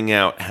figuring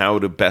out how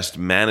to best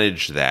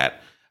manage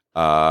that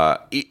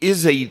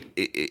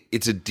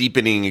it's a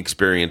deepening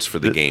experience for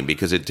the game,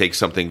 because it takes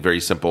something very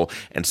simple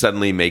and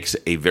suddenly makes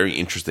a very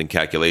interesting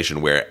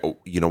calculation where,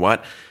 you know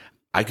what?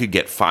 I could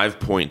get 5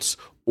 points,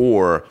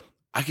 or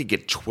I could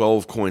get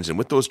 12 coins. And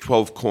with those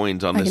 12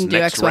 coins on this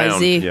next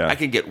round, I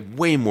can get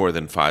way more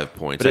than 5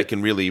 points. I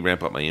can really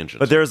ramp up my engine.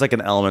 But there's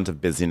an element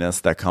of busyness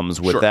that comes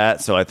with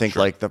that. So I think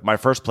my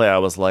first play, I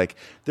was like,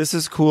 this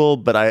is cool.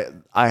 But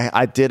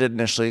I did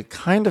initially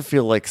kind of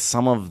feel like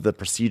some of the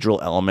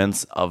procedural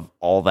elements of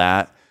all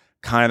that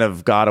kind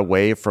of got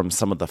away from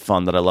some of the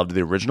fun that I loved in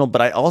the original.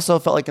 But I also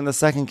felt like in the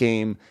second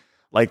game,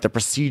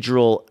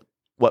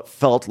 what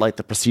felt like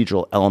the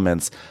procedural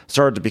elements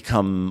started to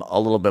become a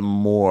little bit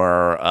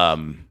more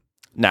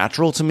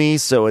natural to me,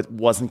 so it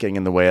wasn't getting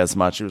in the way as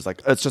much. It was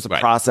it's just a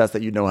process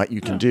that you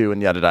can do,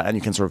 and yada, and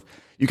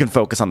you can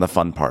focus on the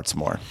fun parts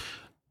more.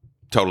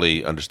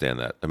 Totally understand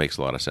that. That makes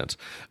a lot of sense.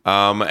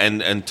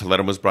 And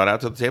Toledo was brought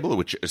out to the table,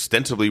 which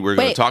ostensibly we're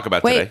going to talk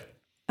about today.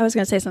 I was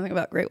going to say something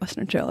about Great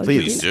Western Trail.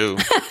 Please do.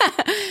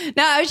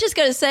 No, I was just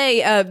going to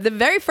say the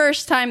very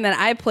first time that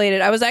I played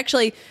it, I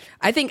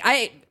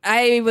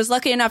was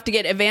lucky enough to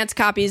get advanced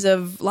copies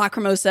of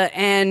Lacrimosa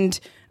and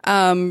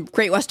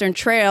Great Western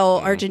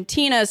Trail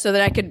Argentina so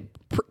that I could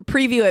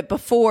preview it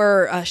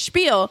before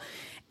Spiel.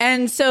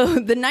 And so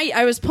the night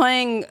I was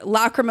playing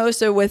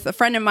Lacrimosa with a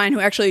friend of mine who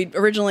actually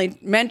originally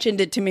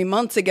mentioned it to me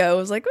months ago, I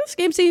was like, this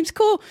game seems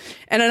cool.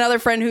 And another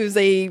friend who's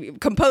a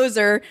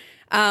composer.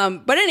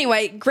 But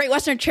anyway, Great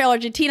Western Trail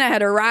Argentina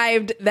had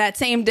arrived that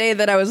same day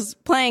that I was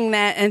playing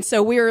that. And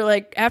so we were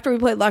like, after we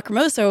played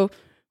Lacrimosa,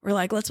 we're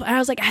like, I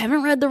was like, I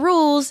haven't read the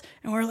rules.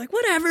 And we're like,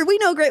 whatever, we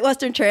know Great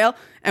Western Trail.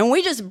 And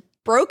we just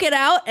broke it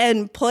out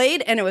and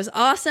played, and it was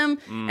awesome.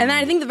 And then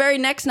I think the very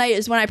next night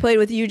is when I played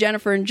with you,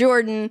 Jennifer, and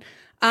Jordan.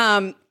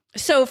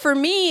 So for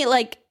me,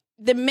 like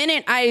the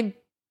minute I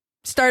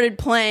started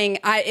playing,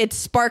 it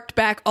sparked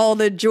back all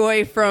the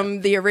joy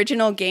from the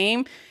original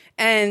game.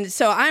 And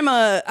so I'm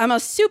a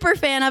super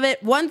fan of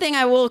it. One thing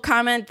I will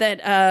comment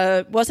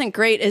that wasn't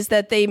great is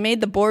that they made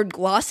the board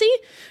glossy,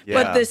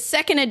 but the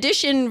second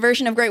edition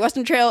version of Great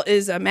Western Trail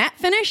is a matte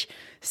finish.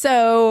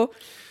 So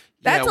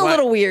that's a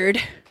little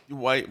weird.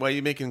 Why are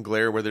you making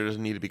glare where there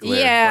doesn't need to be glare?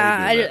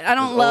 Yeah, I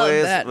don't love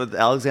that. With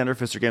Alexander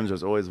Pfister games,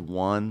 there's always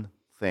one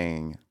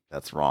thing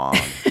that's wrong,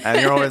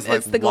 and you're always like,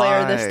 it's the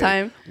glare this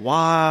time.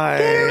 Why?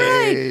 Get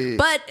it right.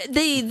 But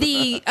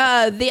the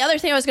other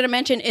thing I was going to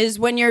mention is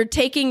when you're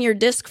taking your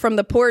disc from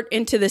the port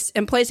into this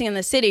and placing it in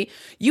the city,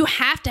 you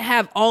have to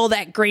have all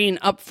that grain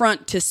up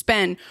front to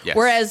spend. Yes.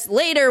 Whereas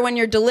later, when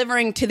you're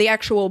delivering to the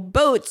actual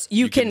boats,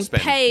 you can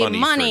pay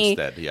money.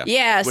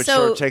 Instead, Which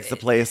sort of takes the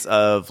place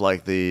of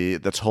like the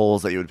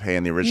tolls that you would pay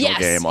in the original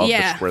game of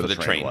where the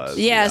train was.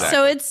 Yeah,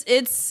 exactly. so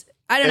it's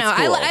I don't know.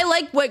 Cool. I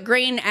like what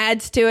grain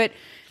adds to it.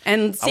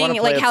 And seeing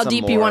like how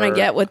deep you want to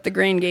get with the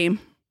grain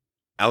game.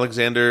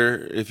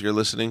 Alexander, if you're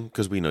listening,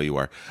 because we know you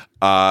are,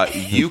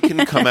 you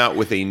can come out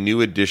with a new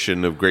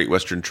edition of Great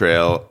Western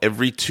Trail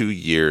every 2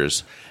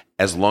 years.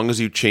 As long as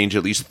you change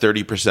at least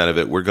 30% of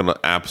it, we're going to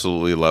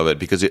absolutely love it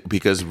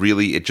because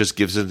really it just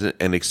gives us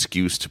an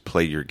excuse to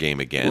play your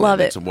game again. Love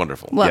it. It's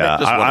wonderful. Love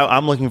it.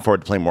 I'm looking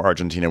forward to playing more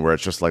Argentina where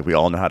it's just like we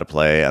all know how to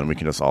play and we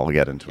can just all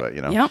get into it,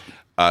 you know? Yep.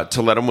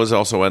 Toledo was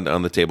also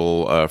on the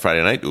table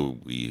Friday night.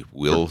 We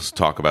will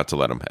talk about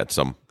Toledo at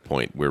some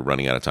point. We're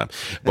running out of time,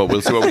 but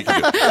we'll see what we can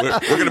do.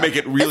 We're going to make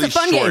it really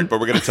short, game. but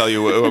we're going to tell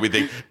you what we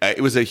think.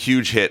 It was a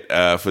huge hit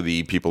for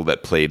the people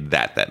that played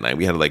that night.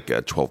 We had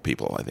like 12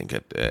 people, I think,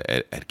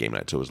 at game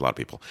night, so it was a lot of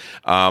people.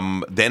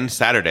 Then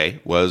Saturday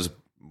was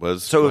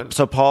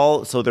so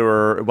Paul. So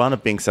it wound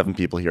up being 7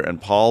 people here,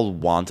 and Paul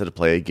wanted to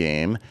play a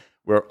game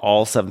where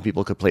all 7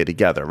 people could play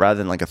together rather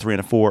than like a 3 and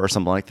a 4 or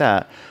something like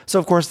that. So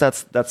of course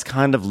that's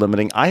kind of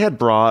limiting. I had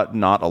brought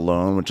Not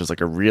Alone, which is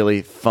like a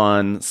really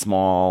fun,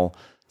 small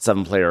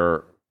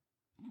 7-player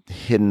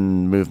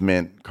hidden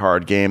movement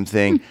card game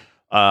thing.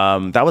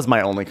 That was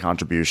my only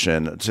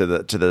contribution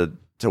to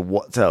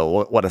what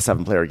a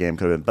 7-player game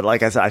could have been. But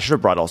like I said, I should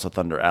have brought also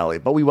Thunder Alley.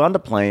 But we wound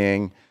up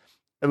playing.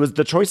 What were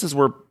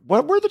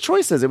the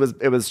choices? It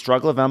was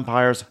Struggle of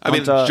Empires. I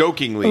mean,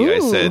 jokingly, I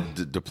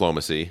said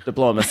diplomacy.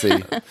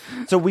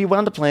 So we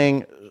wound up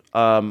playing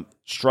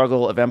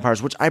Struggle of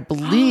Empires, which I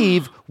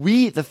believe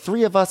the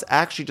 3 of us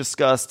actually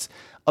discussed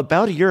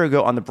about a year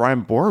ago on the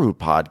Brian Boru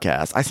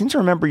podcast. I seem to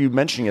remember you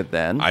mentioning it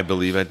then. I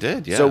believe I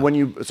did. Yeah. So when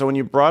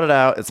you brought it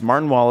out, it's a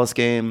Martin Wallace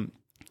game.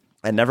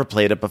 I never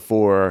played it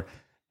before.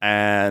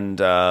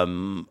 And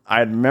I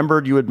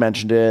remembered you had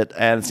mentioned it,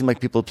 and it seemed like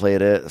people had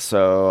played it.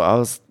 So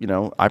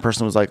I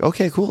personally was like,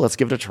 okay, cool, let's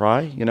give it a try.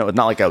 You know, it's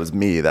not like it was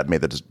me that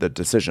made the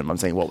decision. I'm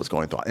saying what was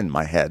going on in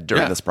my head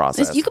during this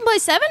process. You can play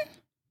 7?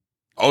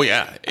 Oh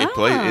yeah,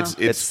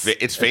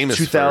 it's famous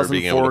for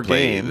being able to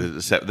play.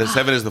 The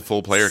 7 is the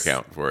full player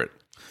count for it.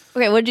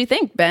 Okay, what did you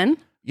think, Ben?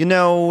 You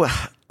know,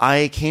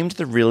 I came to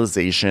the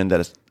realization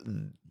that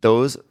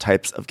those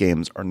types of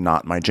games are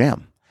not my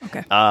jam.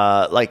 Okay.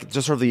 Like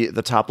just sort of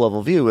the top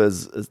level view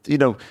is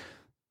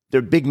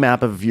the big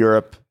map of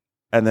Europe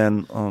and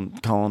then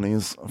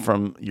colonies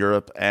from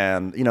Europe,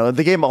 and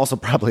the game also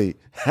probably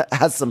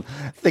has some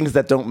things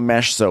that don't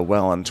mesh so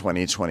well in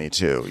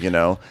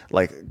 2022.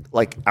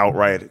 Like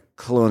outright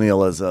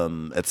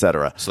colonialism,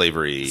 etc.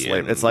 Slavery.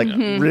 It's like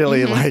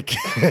really like.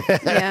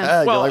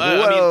 Yeah. Well, like,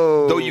 I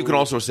mean, though you can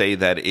also say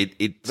that but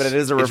it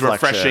is a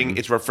reflection.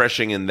 It's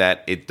refreshing in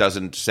that it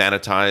doesn't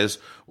sanitize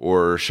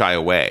or shy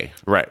away.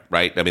 Right.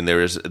 I mean,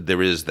 there is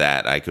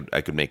that. I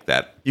could make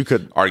that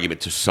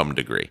argument to some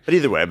degree. But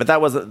either way,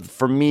 that wasn't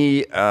for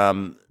me.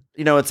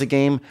 It's a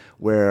game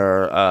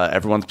where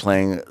everyone's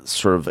playing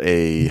sort of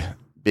a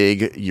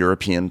big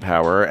European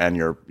power, and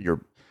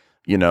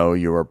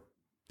you're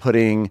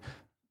putting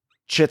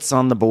chits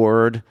on the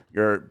board.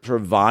 You're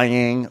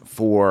providing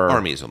for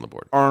armies on the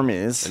board, and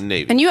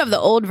navy. And you have the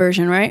old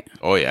version, right?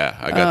 Oh yeah,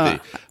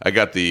 I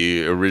got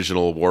the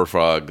original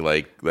Warfrog,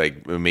 like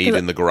made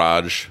in the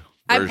garage.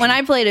 When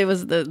I played it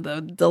was the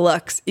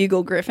deluxe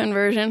Eagle Griffin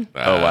version.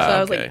 Oh wow! So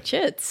I was like,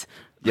 chits.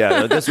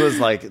 Yeah, this was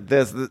like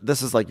this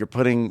is like you're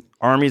putting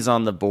armies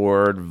on the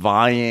board,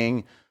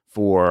 vying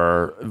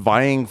for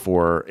vying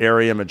for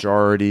area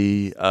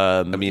majority.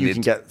 You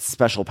can get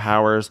special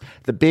powers.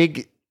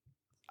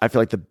 I feel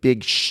like the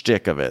big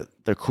shtick of it,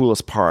 the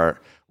coolest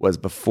part, was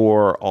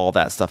before all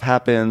that stuff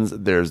happens.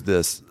 There's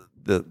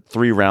the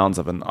 3 rounds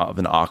of an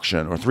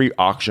auction, or 3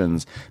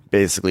 auctions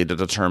basically, to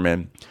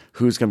determine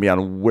who's going to be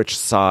on which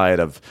side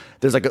of.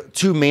 There's like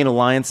 2 main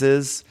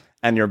alliances,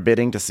 and you're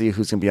bidding to see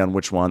who's going to be on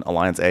which one,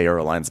 Alliance A or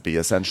Alliance B,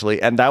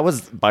 essentially. And that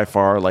was by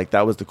far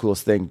that was the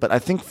coolest thing. But I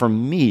think for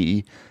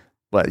me,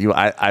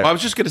 I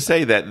was just going to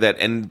say that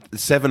and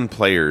 7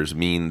 players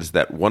means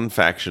that one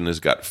faction has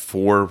got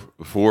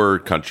four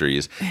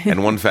countries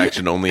and one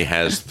faction only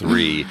has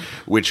 3,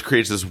 which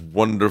creates this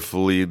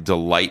wonderfully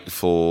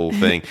delightful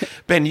thing.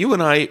 Ben, you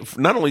and I,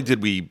 not only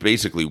did we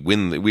basically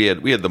win, we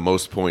had the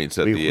most points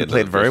at the end. We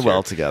played very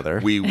well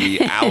together. We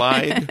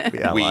allied. We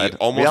allied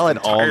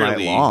all night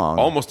long.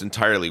 Almost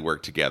entirely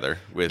worked together.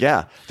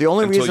 The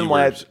only reason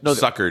why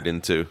suckered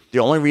into the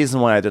only reason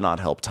why I did not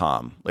help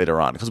Tom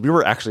later on, because we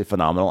were actually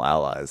phenomenal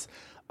allies.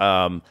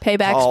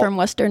 Paybacks from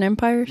Western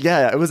empires.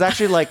 Yeah, it was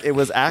actually like it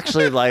was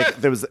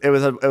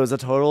a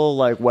total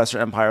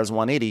Western Empires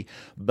 180.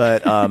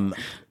 But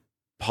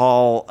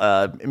Paul,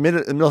 in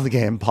the middle of the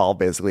game, Paul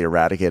basically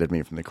eradicated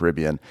me from the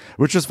Caribbean,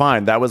 which was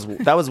fine. That was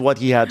what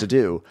he had to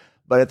do.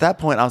 But at that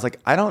point, I was like,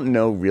 I don't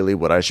know really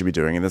what I should be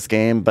doing in this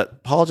game.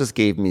 But Paul just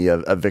gave me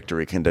a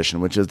victory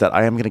condition, which is that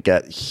I am going to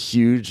get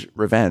huge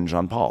revenge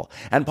on Paul.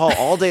 And Paul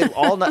all day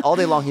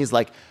long, he's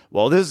like,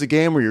 well, this is a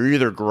game where you're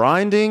either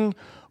grinding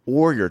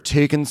or you're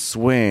taking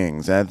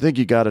swings. And I think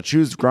you got to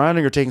choose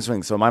grinding or taking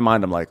swings. So in my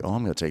mind, I'm like, oh,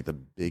 I'm going to take the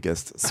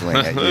biggest swing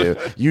at you.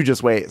 You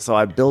just wait. So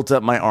I built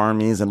up my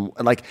armies and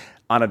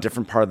on a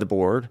different part of the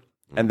board.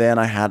 And then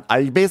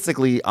I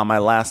basically, on my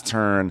last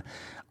turn,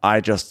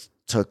 I just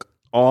took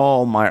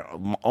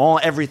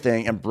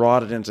everything and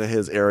brought it into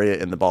his area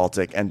in the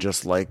Baltic and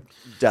just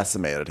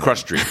decimated him.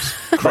 Crushed dreams.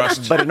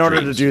 But in order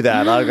to do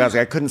that,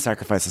 I couldn't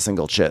sacrifice a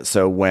single chit.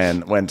 So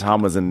when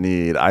Tom was in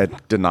need, I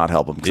did not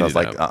help him because I was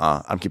like,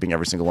 I'm keeping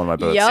every single one of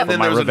my boats. Yep. And then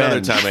there was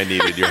another time I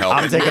needed your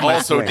help. You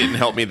also didn't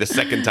help me the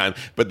second time.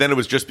 But then it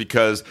was just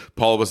because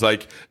Paul was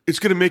like, it's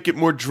going to make it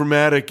more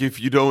dramatic if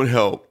you don't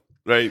help.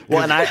 Right.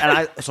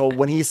 Well, so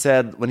when he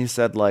said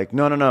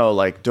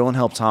no, don't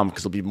help Tom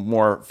because it'll be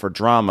more for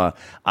drama.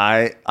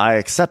 I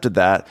accepted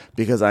that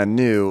because I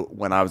knew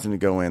when I was going to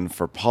go in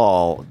for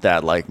Paul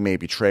that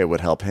maybe Trey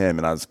would help him,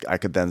 and I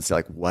could then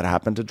say what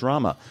happened to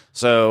drama.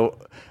 So,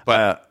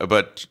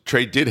 but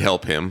Trey did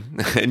help him,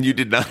 and you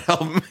did not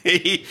help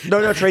me.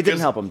 No, Trey didn't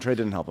help him. Trey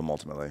didn't help him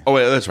ultimately. Oh,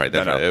 yeah, that's right.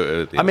 That's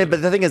right. I mean,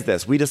 but the thing is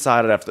this: we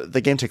decided after the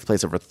game takes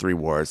place over 3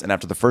 wars, and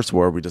after the first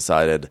war, we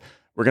decided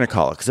we're going to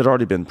call it because it had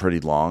already been pretty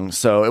long.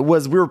 So we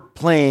were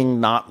playing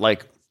not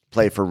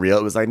play for real.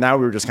 It was now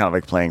we were just kind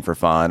of playing for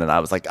fun. And I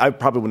was I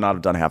probably would not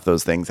have done half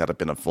those things had it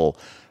been a full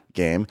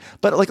game.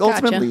 But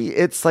ultimately,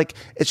 it's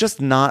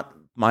just not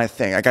my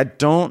thing. I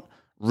don't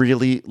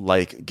really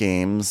like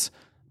games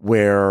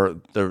where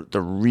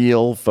the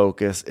real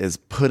focus is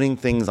putting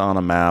things on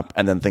a map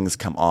and then things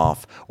come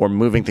off or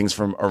moving things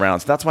from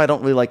around. So that's why I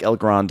don't really like El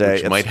Grande.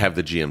 Which might have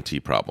the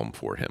GMT problem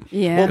for him.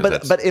 Yeah. Well,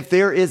 but if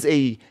there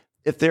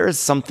is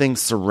something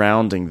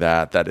surrounding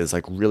that is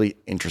really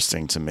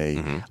interesting to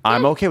me,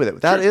 I'm okay with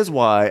it. That is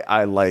why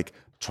I like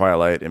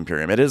Twilight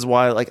Imperium. It is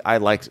why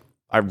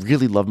I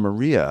really love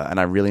Maria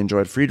and I really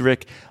enjoyed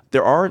Friedrich.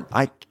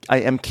 I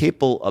am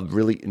capable of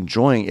really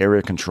enjoying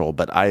area control,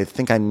 but I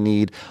think I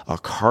need a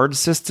card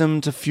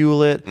system to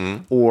fuel it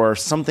or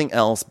something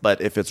else. But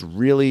if it's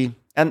really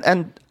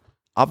and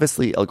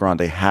obviously El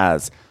Grande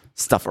has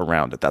stuff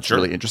around it that's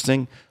really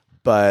interesting.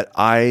 But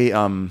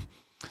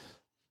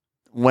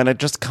when it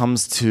just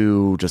comes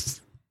to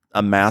just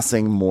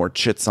amassing more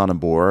chits on a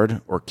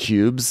board or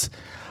cubes,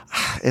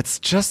 it's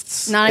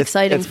just not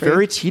exciting. It's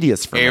very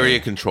tedious for area me.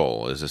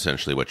 Control is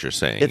essentially what you're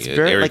saying. It's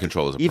very area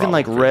control is a even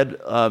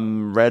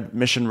problem Red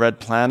Mission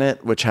Red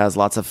Planet, which has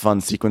lots of fun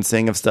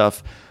sequencing of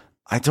stuff.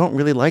 I don't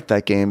really like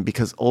that game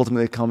because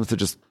ultimately it comes to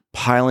just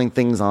piling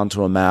things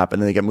onto a map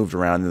and then they get moved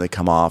around and they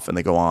come off and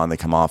they go on, they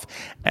come off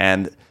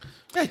and.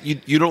 Yeah,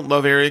 you don't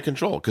love area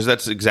control because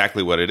that's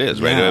exactly what it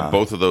is, right? Yeah.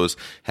 Both of those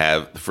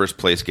have the first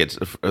place gets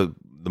the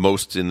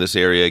most in this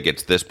area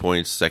gets this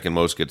points, second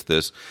most gets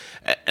this,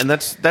 and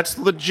that's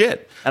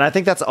legit. And I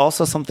think that's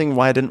also something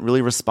why I didn't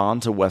really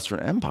respond to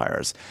Western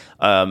Empires.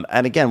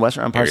 And again,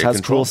 Western Empires Area has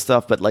control. cool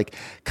stuff, but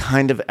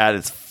kind of at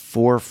its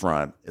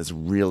forefront is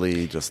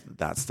really just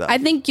that stuff. I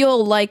think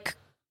you'll like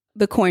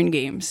the coin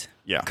games.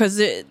 Yeah.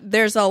 Because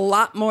there's a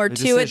lot more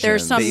to it.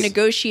 There's some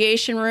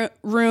negotiation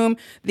room.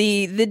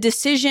 The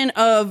decision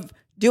of,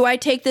 do I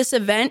take this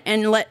event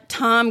and let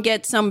Tom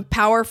get some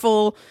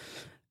powerful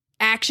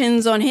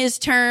actions on his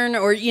turn?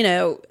 Or,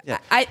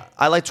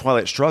 I like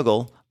Twilight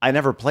Struggle. I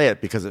never play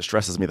it because it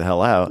stresses me the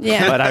hell out.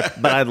 Yeah.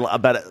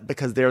 But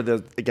because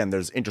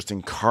there's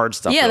interesting card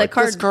stuff. Yeah, They're the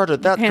card this card or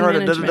that hand card.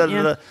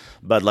 management,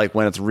 But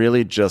when it's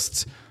really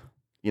just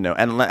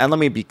and let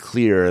me be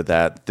clear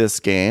that this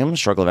game,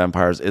 Struggle of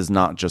Empires, is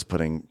not just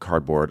putting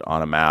cardboard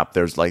on a map.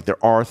 There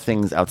are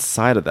things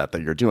outside of that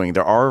you're doing.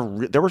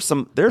 There is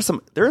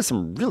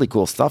some really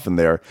cool stuff in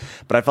there,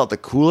 but I felt the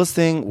coolest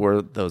thing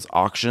were those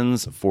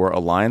auctions for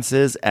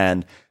alliances,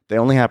 and they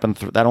only happen.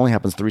 That only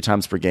happens 3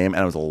 times per game,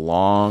 and it was a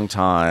long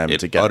time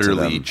to get to them.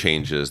 It utterly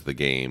changes the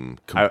game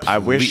completely. I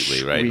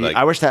wish right?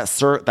 I wish that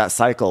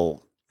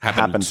cycle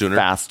happened sooner.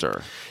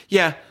 faster.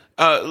 Yeah.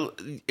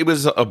 It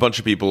was a bunch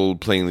of people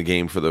playing the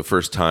game for the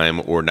first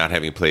time or not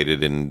having played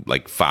it in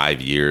like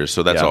 5 years.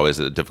 So that's always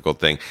a difficult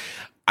thing.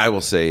 I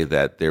will say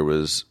that there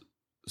was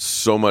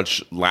so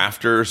much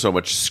laughter, so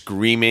much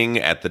screaming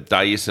at the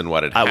dice and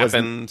what had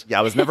happened.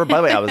 I was never, by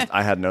the way,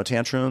 I had no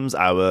tantrums.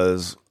 I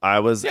was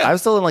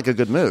still in like a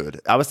good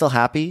mood. I was still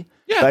happy.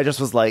 Yeah. But I just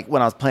was like,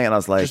 when I was playing, I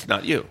was like, just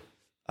not you.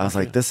 I was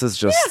like, this is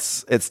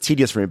just, it's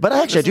tedious for me. But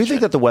actually, I do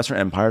think that the Western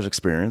Empires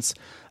experience,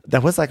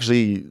 that was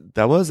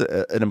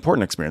an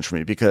important experience for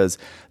me, because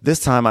this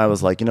time I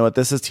was like, you know what,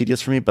 this is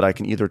tedious for me, but I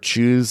can either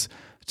choose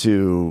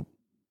to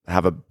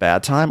have a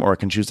bad time or I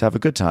can choose to have a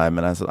good time.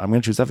 And I said, I'm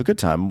going to choose to have a good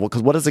time. Well,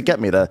 because what does it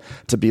get me to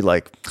be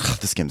like,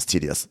 this game's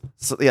tedious?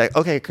 So yeah,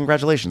 okay,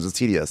 congratulations, it's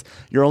tedious.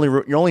 You're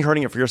only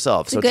hurting it for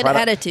yourself. It's a good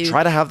attitude.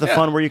 Try to have the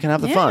fun where you can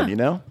have the fun.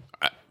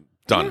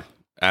 Done. Yeah.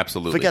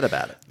 Absolutely. Forget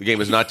about it. The game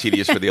was not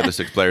tedious for the other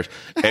 6 players.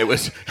 It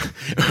was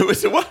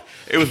what?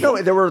 It was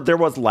no. There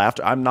was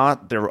laughter.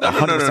 There were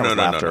 100%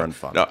 laughter and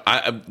fun. No,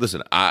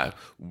 listen.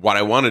 What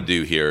I want to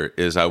do here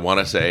is I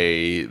want to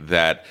say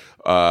that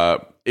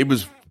it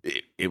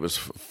was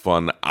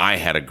fun. I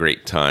had a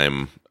great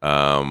time.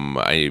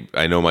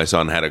 I know my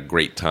son had a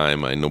great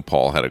time. I know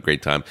Paul had a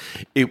great time.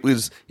 It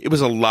was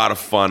a lot of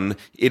fun.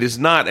 It is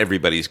not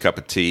everybody's cup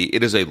of tea.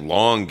 It is a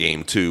long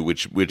game too,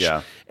 which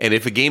and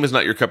if a game is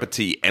not your cup of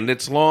tea and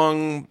it's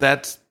long,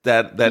 that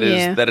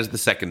is the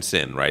second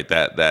sin, right?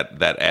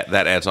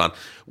 That adds on.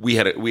 We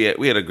had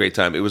a great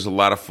time. It was a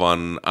lot of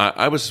fun.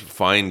 I was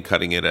fine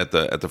cutting it at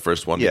the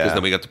first one because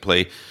then we got to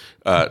play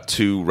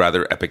 2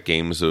 rather epic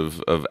games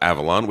of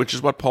Avalon, which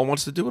is what Paul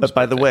wants to do. But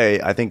by the way,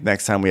 I think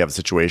next time we have a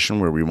situation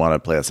where we want to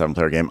play a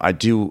 7-player game, I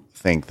do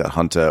think that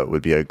Junta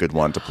would be a good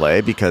one to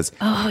play, because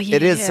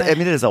it is. I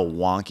mean, it is a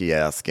wonky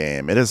ass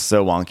game. It is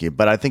so wonky,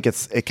 but I think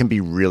it can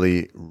be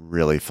really,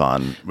 really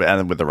fun,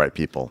 and with the right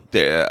people.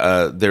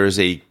 There is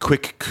a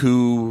quick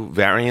coup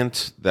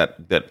variant that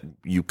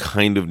you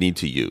kind of need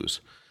to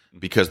use,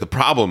 because the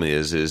problem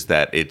is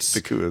that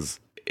the coup is.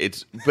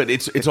 It's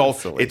all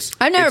silly.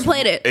 I've never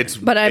played it,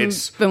 but I've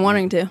been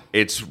wanting to.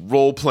 It's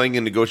role playing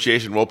and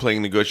negotiation, role playing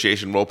and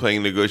negotiation, role playing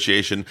and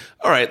negotiation.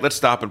 All right, let's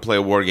stop and play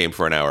a war game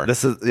for an hour.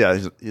 This is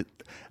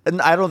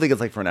and I don't think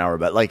it's like for an hour,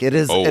 but like it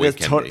is.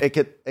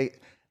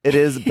 It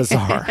is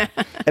bizarre,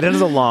 and it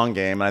is a long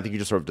game. And I think you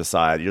just sort of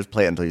decide. You just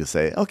play it until you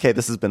say, "Okay,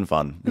 this has been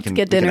fun. We can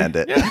end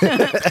it."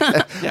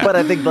 Yeah. But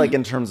I think like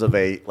in terms of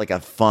a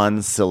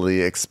fun,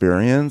 silly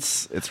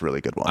experience, it's a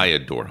really good one. I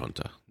adore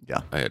Junta.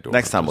 Yeah, I adore.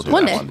 Next time we'll do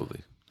one that day. one.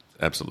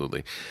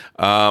 Absolutely.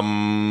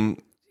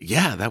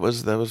 Yeah, that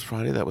was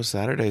Friday. That was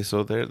Saturday.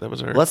 So that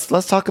was our. Let's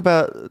talk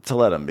about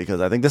Toledo,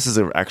 because I think this is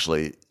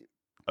actually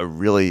a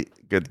really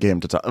good game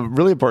to talk. A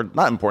really important,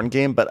 not important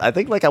game, but I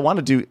think like I do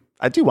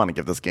want to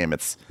give this game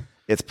its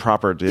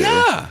proper due.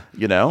 Yeah,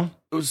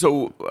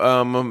 So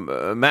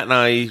Matt and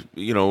I,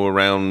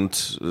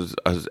 around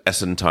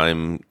Essen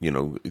time,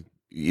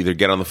 either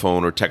get on the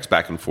phone or text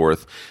back and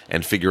forth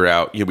and figure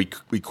out,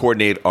 we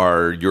coordinate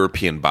our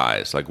European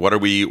buys. Like, what are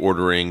we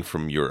ordering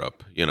from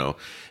Europe,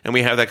 and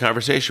we have that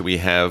conversation. We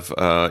have,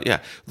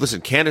 listen,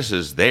 Candace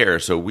is there,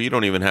 so we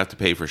don't even have to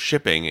pay for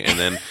shipping.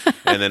 And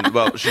then,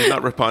 well, she's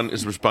not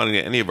responding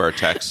to any of our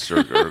texts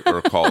or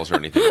calls or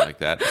anything like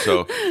that.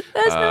 So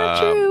that's not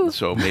true.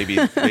 So maybe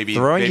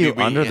throwing you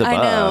under the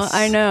bus.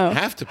 I know.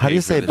 Have to pay How do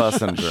you for say the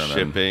bus in German?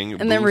 shipping,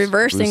 And then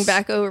reversing bus.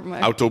 back over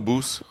my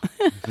Autobus.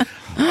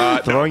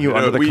 Throwing you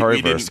under the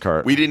car-reverse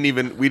cart. We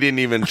didn't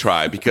even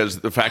try, because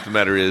the fact of the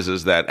matter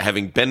is that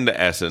having been to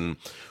Essen,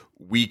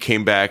 we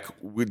came back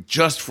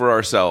just for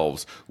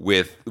ourselves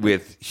with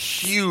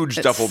huge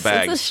duffel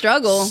bags. It's a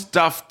struggle.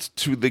 Stuffed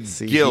to the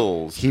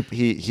gills.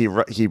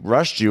 He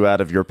rushed you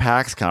out of your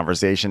PAX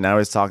conversation. Now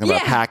he's talking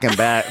about packing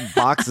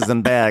boxes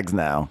and bags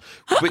now.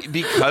 But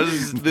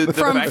because the fact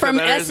from of the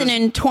matter Essen is,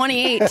 in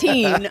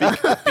 2018.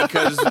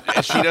 because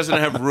she doesn't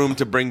have room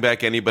to bring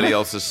back anybody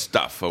else's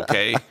stuff.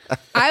 Okay.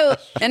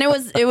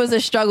 It was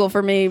a struggle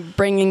for me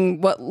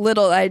bringing what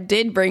little I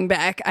did bring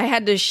back. I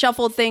had to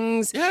shuffle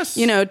things. Yes.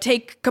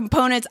 Take components.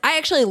 I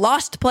actually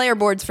lost player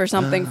boards for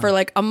something for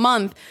like a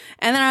month,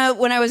 and then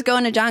when I was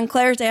going to John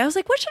Clare's Day, I was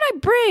like, "What should I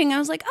bring?" I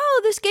was like,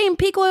 "Oh, this game,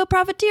 Peak Oil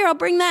Profiteer. I'll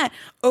bring that."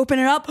 Open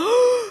it up.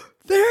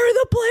 There are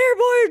the player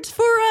boards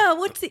for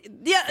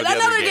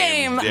another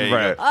game.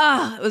 Right.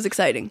 It was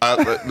exciting.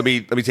 Let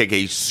me take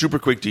a super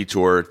quick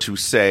detour to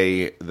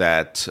say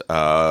that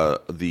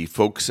the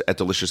folks at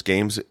Delicious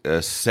Games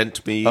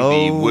sent me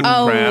the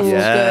Woodcraft,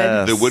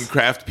 Yes. the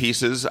Woodcraft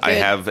pieces. I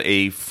have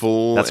a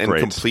full That's and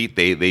great. complete.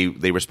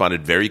 They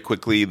responded very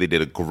quickly. They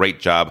did a great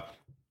job.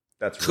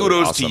 That's really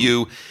Kudos awesome. to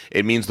you.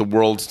 It means the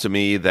world to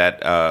me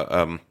that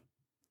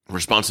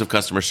responsive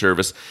customer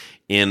service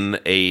in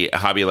a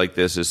hobby like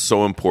this is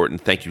so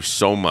important. Thank you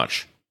so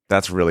much.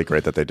 That's really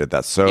great that they did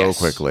that so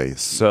quickly.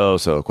 So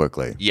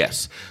quickly.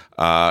 Yes.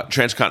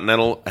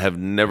 Transcontinental have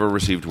never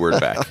received word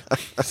back.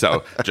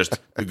 So just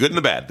the good and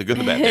the bad. The good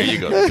and the bad. There you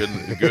go.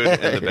 The good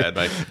and the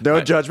bad.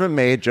 No judgment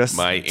made, just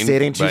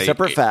stating two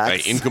separate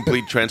facts. My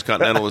incomplete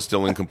Transcontinental is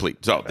still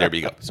incomplete. So there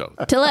you go. So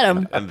To let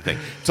them. and the thing.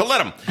 To let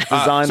them.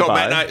 Designed so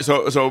by.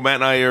 Matt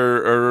and I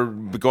are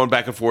going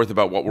back and forth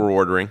about what we're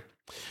ordering.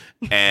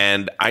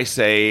 And I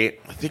say,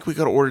 I think we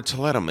got to order to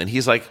let them. And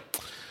he's like,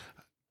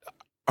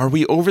 are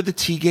we over the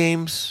T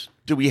games?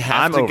 Do we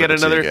have to get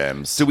another?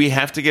 Do we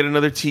have to get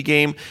another T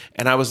game?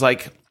 And I was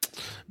like,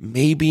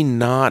 maybe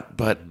not.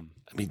 But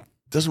I mean,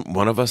 doesn't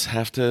one of us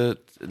have to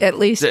At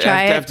least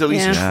try have to at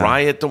least it?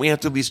 try it? Don't we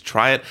have to at least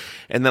try it?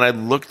 And then I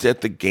looked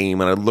at the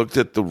game and I looked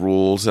at the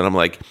rules and I'm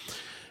like,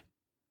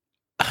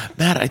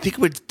 Matt, I think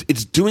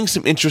it's doing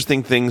some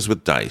interesting things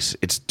with dice.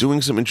 It's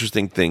doing some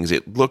interesting things.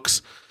 It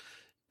looks.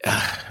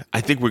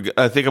 I think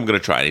I'm going to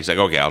try it. He's like,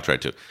 okay, I'll try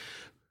it too.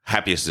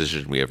 Happiest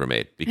decision we ever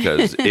made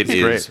because it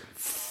is great.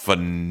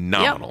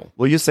 phenomenal. Yep.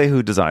 Will you say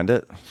who designed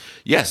it?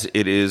 Yes,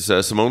 it is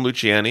Simone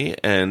Luciani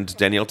and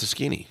Danielle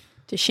Toscini.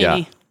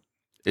 Tashini.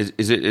 Yeah.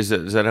 Is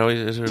that how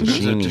is it?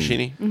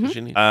 Toscini?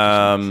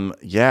 Toscini?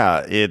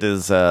 Yeah, it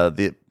is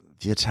the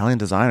Italian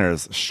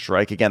designers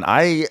strike again.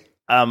 I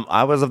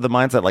was of the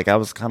mindset, like I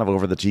was kind of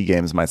over the T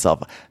games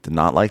myself. Did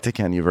not like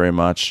Tekenyu very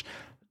much.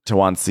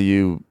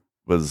 Tawansiyu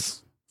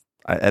was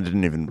I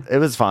didn't even. It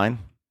was fine.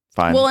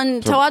 Well,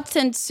 and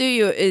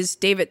Tawatsensuyu is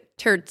David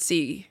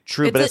Turtzi.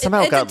 True, but it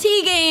somehow got a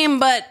T game,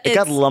 but it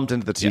got lumped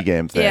into the T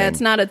game thing. Yeah,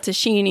 it's not a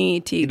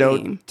Tashini T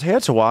game.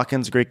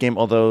 Teotihuacan's a great game,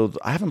 although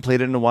I haven't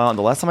played it in a while. And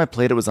the last time I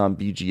played it was on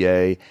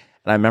BGA, and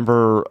I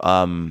remember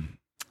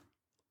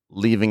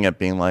leaving it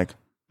being like,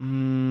 I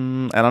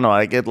don't know.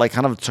 It like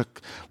kind of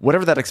took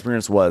whatever that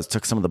experience was,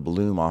 took some of the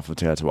bloom off of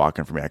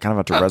Teotihuacan for me. I kind of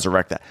have to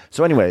resurrect that.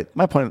 So anyway,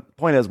 my point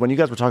is, when you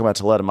guys were talking about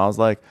Toledo, I was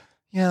like,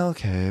 yeah,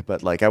 okay,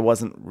 but like I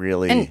wasn't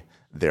really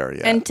there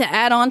yet. And to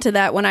add on to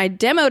that, when I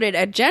demoed it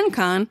at Gen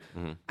Con,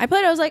 I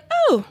played it, I was like,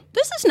 oh,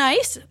 this is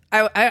nice.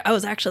 I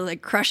was actually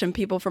like crushing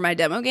people for my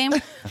demo game.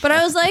 But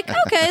I was like,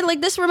 okay,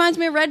 like this reminds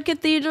me of Red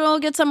Cathedral,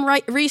 get some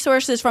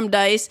resources from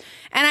DICE.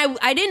 And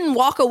I didn't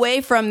walk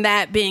away from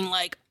that being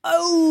like,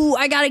 oh,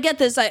 I got to get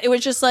this. It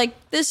was just like,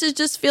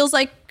 just feels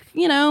like,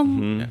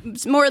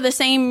 it's more of the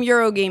same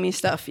Eurogamey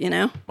stuff,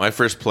 My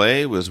first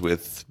play was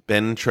with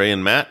Ben, Trey,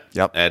 and Matt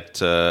Yep.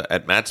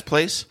 at Matt's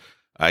place.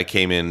 I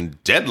came in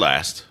dead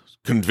last.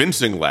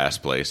 Convincing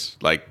last place,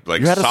 like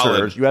you had solid. a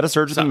surge. You had a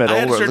surge in the middle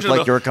where it looked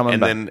like you were coming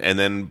back. And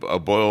then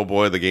boy, oh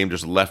boy, the game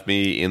just left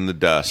me in the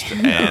dust.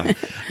 And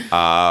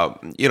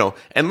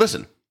and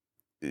listen,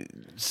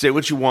 say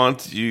what you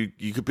want.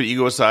 You could put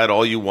ego aside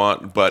all you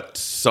want, but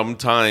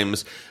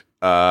sometimes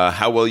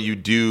how well you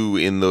do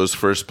in those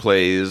first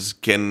plays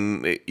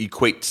can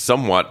equate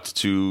somewhat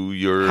to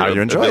your how you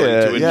enjoy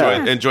ability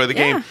it. to enjoy the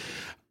game.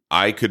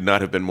 I could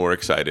not have been more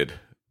excited.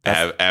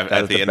 At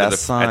the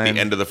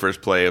end of the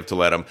first play of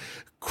Toledo,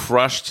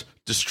 crushed,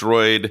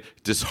 destroyed,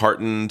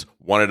 disheartened,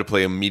 wanted to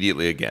play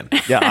immediately again.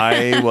 Yeah,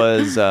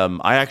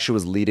 I actually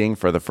was leading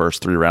for the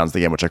first 3 rounds of the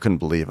game, which I couldn't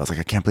believe. I was like,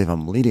 I can't believe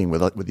I'm leading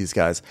with these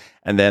guys.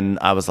 And then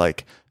I was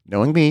like,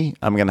 knowing me,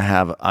 I'm gonna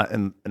have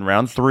in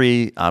round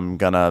 3, I'm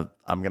gonna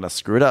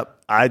screw it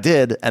up. I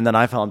did, and then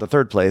I fell into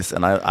 3rd place,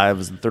 and I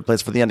was in 3rd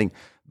place for the ending.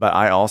 But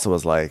I also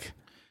was like,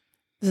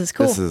 this is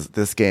cool.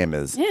 This game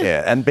is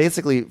And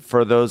basically,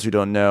 for those who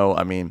don't know,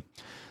 I mean,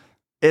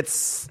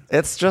 it's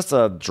just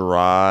a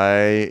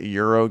dry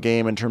Euro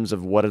game in terms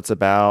of what it's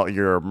about.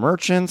 You're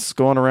merchants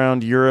going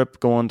around Europe,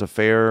 going to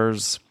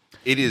fairs,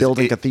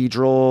 building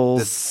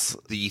cathedrals.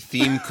 The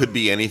theme could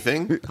be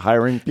anything.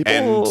 Hiring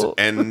people,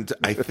 and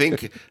I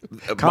think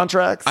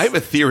contracts. I have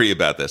a theory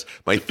about this.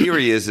 My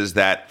theory is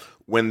that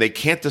when they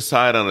can't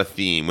decide on a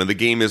theme, when the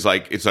game is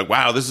like, it's like,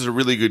 wow, this is a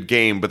really good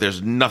game, but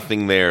there's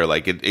nothing there.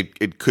 Like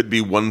it could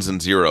be ones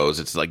and zeros.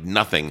 It's like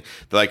nothing.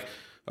 They're like,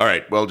 all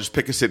right, well, just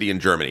pick a city in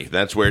Germany.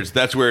 That's where it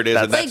is,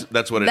 and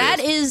that's what it is. That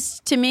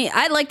is, to me,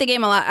 I like the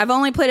game a lot. I've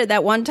only played it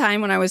that one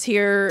time when I was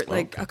here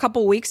a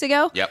couple weeks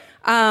ago. Yep.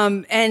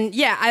 And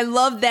yeah, I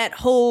love that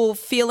whole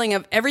feeling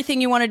of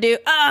everything you want to do.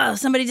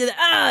 Somebody did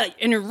that.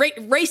 And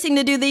racing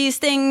to do these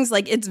things.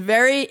 Like, it's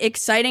very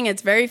exciting.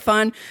 It's very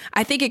fun.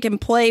 I think it can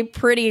play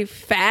pretty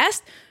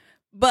fast,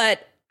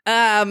 but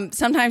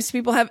sometimes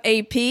people have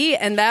AP,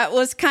 and that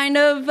was kind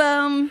of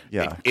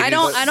I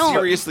don't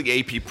seriously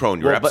AP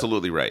prone. You're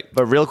absolutely right.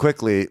 But real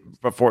quickly,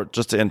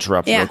 just to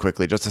interrupt real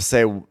quickly, just to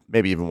say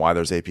maybe even why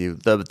there's AP.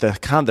 The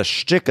kind of the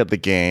shtick of the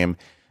game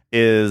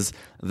is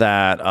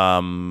that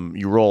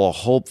you roll a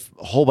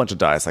whole bunch of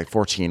dice, like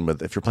 14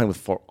 if you're playing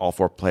with all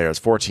 4 players,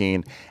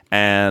 14,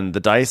 and the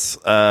dice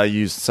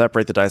you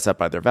separate the dice up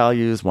by their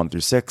values 1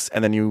 through 6,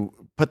 and then you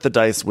put the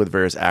dice with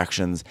various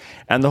actions.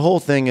 And the whole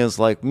thing is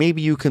like,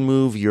 maybe you can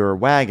move your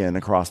wagon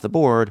across the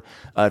board.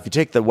 If you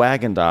take the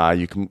wagon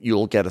die,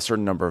 you'll get a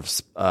certain number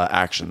of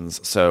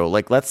actions. So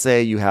like, let's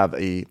say you have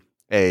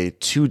a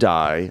 2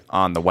 die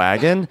on the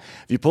wagon.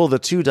 If you pull the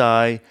 2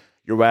 die,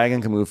 your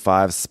wagon can move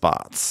 5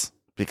 spots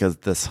because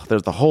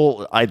there's the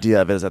whole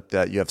idea of it is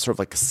that you have sort of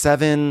like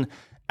 7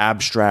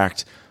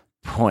 abstract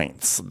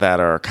points that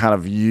are kind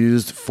of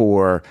used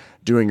for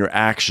doing your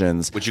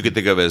actions, which you could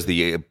think of as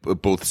the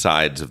both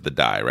sides of the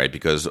die, right?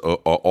 Because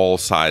all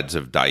sides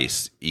of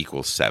dice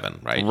equals 7,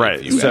 right?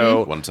 Right. You So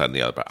have one side and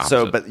the other. Opposite.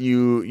 So, but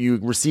you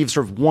receive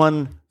sort of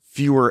one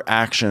fewer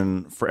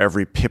action for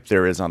every pip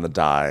there is on the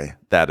die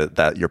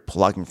that you're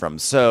plugging from.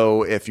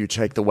 So if you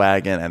take the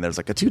wagon and there's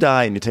like a 2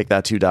 die and you take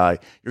that 2 die,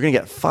 you're going to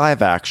get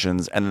 5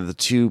 actions, and then the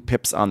 2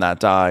 pips on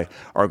that die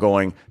are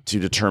going to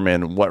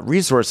determine what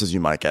resources you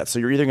might get. So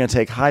you're either going to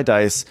take high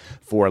dice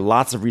for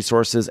lots of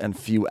resources and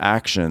few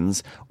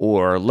actions,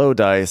 or low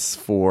dice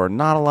for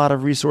not a lot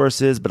of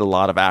resources but a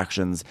lot of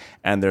actions,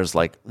 and there's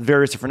like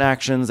various different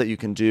actions that you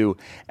can do.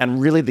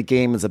 And really the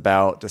game is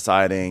about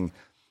deciding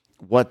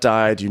what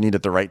die do you need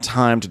at the right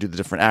time to do the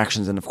different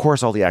actions? And of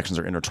course, all the actions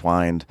are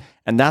intertwined.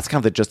 And that's kind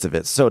of the gist of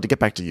it. So to get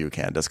back to you,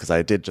 Candace, because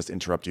I did just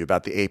interrupt you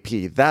about the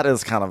AP, that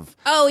is kind of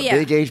a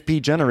big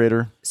AP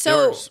generator.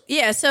 So,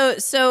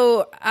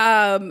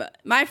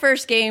 my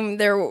first game,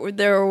 there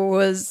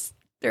were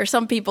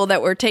some people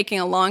that were taking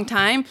a long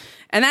time.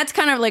 And that's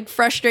kind of like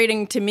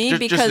frustrating to me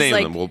because just name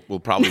like them. We'll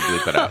probably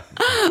bleep it out.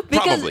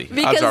 Probably.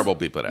 Odds are we'll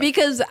bleep it out.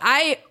 Because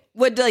I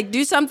would like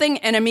do something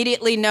and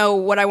immediately know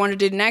what I want to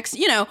do next.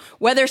 You know,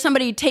 whether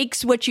somebody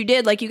takes what you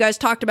did, like you guys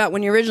talked about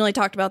when you originally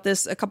talked about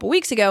this a couple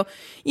weeks ago,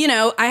 you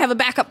know, I have a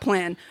backup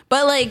plan.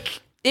 But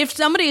like if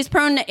somebody is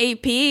prone to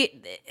AP,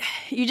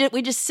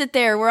 we just sit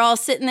there. We're all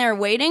sitting there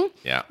waiting.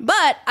 Yeah.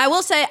 But I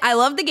will say I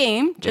love the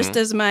game, just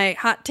as my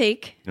hot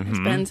take, as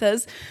Ben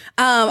says.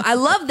 I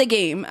love the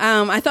game.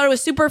 I thought it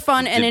was super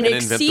fun, and it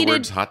exceeded. Invent the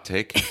words hot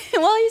take?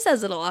 Well, he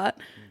says it a lot.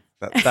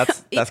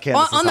 That's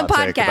Candace's on the hot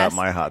podcast take about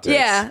my hot takes.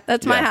 Yeah,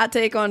 that's my hot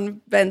take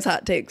on Ben's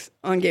hot takes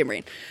on Game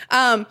Brain.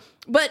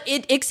 But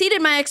it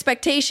exceeded my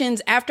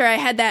expectations after I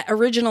had that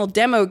original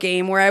demo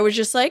game where I was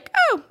just like,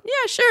 oh,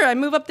 yeah, sure. I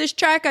move up this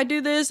track. I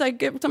do this. I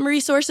get some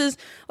resources.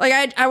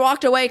 Like I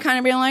walked away kind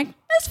of being like,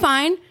 that's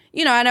fine.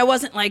 You know, and I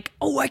wasn't like,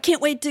 oh, I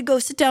can't wait to go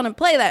sit down and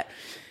play that.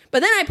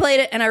 But then I played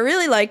it and I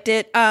really liked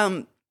it.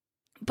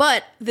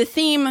 But the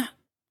theme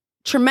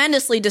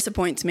tremendously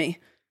disappoints me.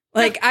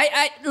 Like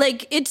I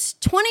like it's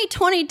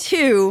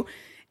 2022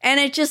 and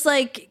it just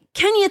like,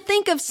 can you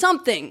think of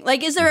something?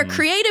 Like, is there a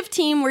creative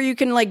team where you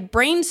can like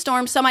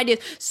brainstorm some ideas?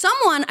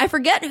 Someone, I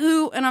forget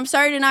who, and I'm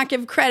sorry to not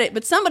give credit,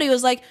 but somebody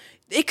was like,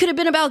 it could have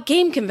been about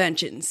game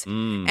conventions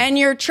and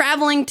you're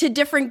traveling to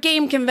different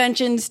game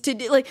conventions to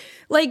do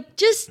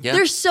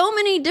there's so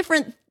many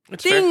different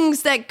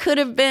things that could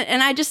have been.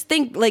 And I just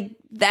think like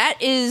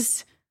that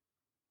is,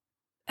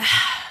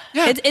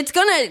 it's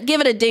gonna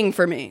give it a ding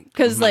for me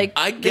because like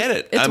I get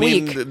it. It's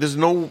mean, weak. there's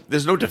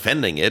no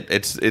defending it.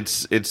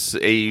 It's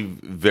a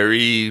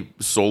very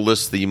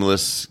soulless,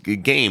 themeless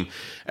game.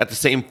 At the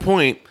same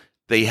point,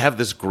 they have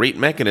this great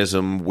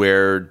mechanism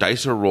where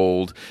dice are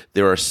rolled.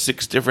 There are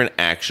 6 different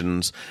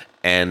actions,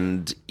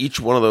 and each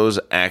one of those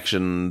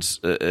actions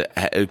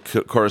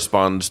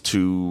corresponds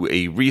to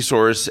a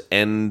resource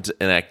and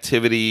an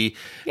activity.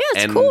 Yeah,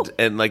 it's cool.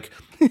 And like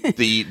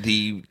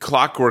the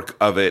clockwork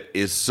of it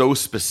is so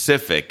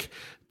specific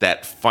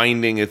that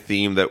finding a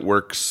theme that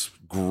works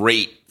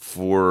great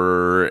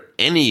for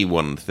any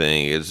one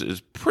thing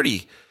is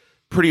pretty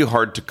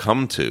hard to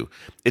come to.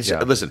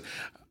 Listen.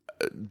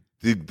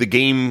 The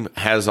game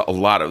has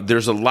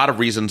there's a lot of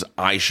reasons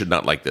I should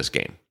not like this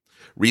game.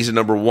 Reason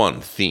number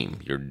 1,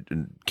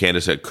 theme.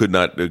 Candace, I could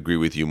not agree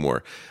with you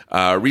more.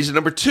 Reason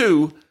number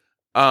 2,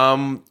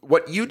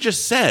 what you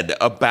just said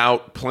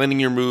about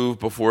planning your move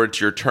before it's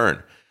your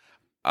turn.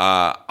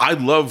 I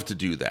love to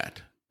do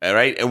that. All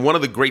right. And one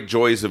of the great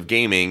joys of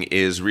gaming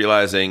is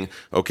realizing,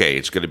 okay,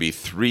 it's going to be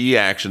 3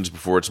 actions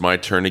before it's my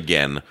turn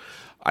again.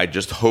 I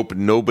just hope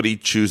nobody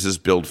chooses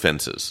build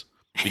fences.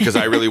 Because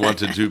I really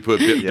wanted to build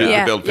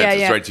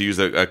fences, right? To use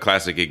a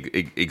classic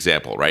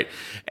example, right?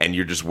 And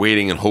you're just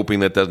waiting and hoping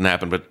that doesn't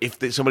happen. But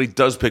if somebody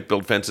does pick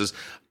build fences,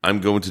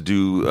 I'm going to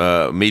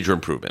do major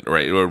improvement,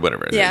 right, or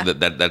whatever. Yeah.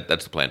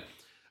 That's the plan.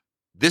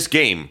 This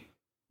game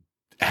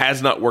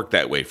has not worked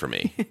that way for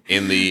me.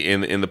 In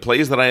the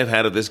plays that I have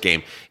had of this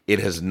game, it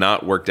has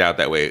not worked out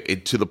that way.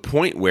 To the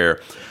point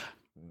where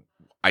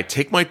I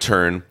take my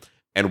turn.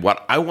 And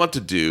what I want to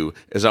do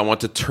is I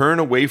want to turn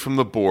away from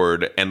the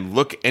board and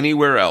look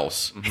anywhere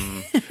else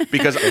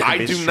because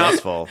I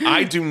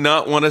do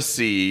not want to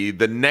see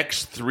the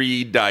next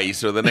 3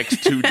 dice or the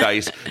next 2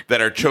 dice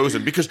that are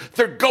chosen because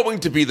they're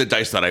going to be the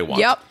dice that I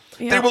want. Yep.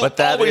 They will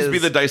always be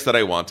the dice that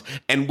I want.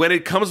 And when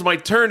it comes my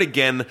turn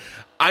again,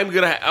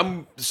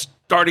 I'm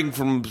starting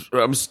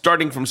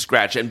from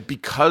scratch. And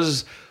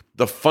because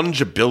the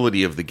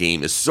fungibility of the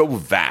game is so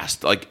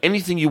vast, like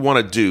anything you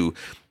want to do,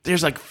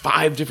 there's like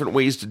 5 different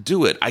ways to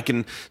do it. I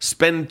can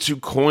spend 2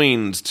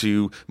 coins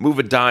to move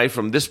a die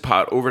from this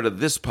pot over to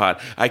this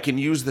pot. I can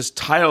use this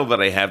tile that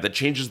I have that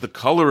changes the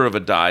color of a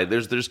die.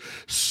 There's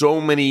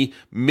so many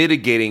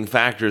mitigating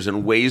factors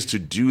and ways to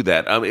do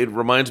that. It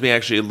reminds me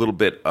actually a little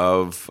bit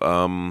of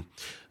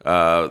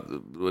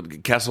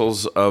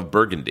Castles of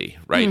Burgundy,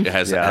 right? It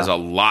has a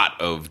lot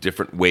of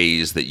different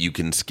ways that you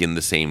can skin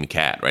the same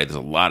cat, right? There's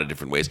a lot of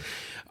different ways.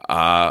 You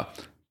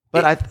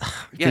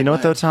know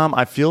what though, Tom?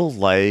 I feel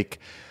like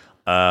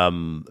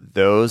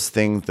those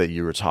things that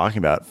you were talking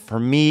about for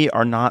me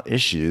are not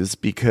issues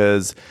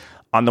because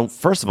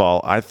first of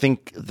all, I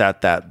think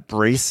that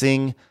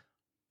bracing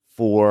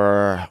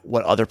for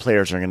what other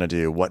players are going to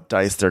do, what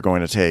dice they're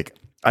going to take,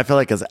 I feel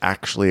like is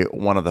actually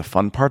one of the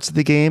fun parts of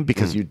the game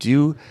because you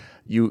do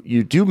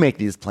make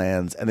these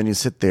plans and then you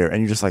sit there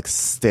and you just like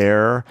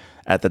stare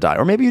at the die,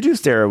 or maybe you do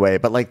stare away,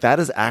 but like that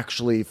is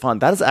actually fun.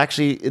 That is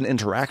actually an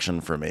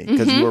interaction for me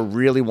because you are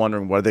really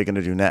wondering what are they going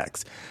to do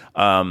next.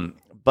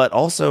 But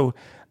also,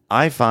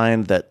 I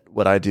find that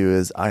what I do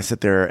is I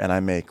sit there and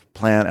I make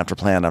plan after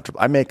plan after.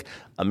 I make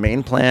a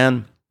main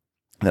plan,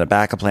 then a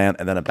backup plan,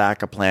 and then a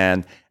backup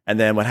plan. And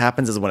then what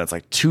happens is when it's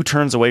like 2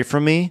 turns away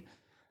from me,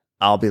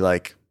 I'll be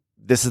like,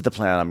 this is the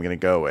plan I'm going to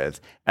go with.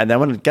 And then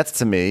when it gets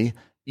to me,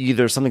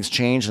 either something's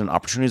changed and an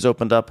opportunity's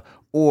opened up,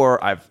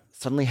 or I've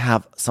suddenly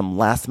have some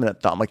last minute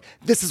thought. I'm like,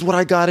 this is what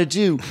I got to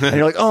do. And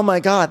you're like, oh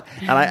my God.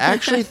 And I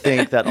actually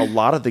think that a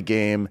lot of the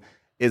game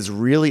is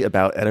really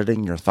about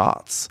editing your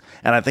thoughts.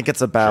 And I think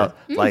it's about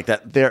like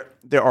that there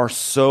are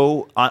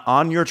so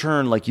on your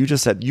turn, like you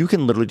just said, you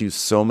can literally do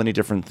so many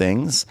different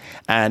things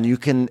and you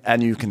can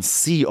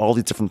see all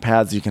these different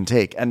paths you can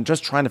take. And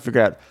just trying to figure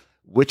out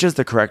which is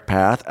the correct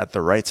path at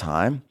the right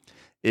time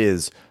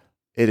is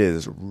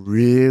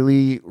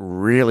really,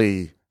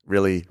 really,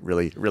 really,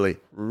 really, really,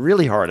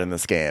 really hard in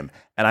this game.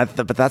 And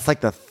but that's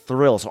like the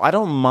thrill. So I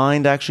don't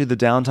mind actually the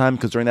downtime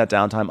because during that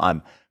downtime,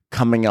 I'm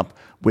coming up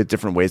with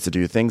different ways to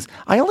do things.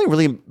 I only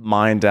really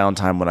mind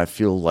downtime when I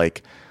feel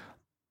like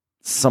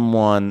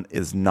someone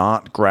is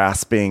not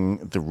grasping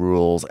the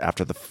rules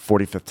after the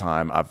 45th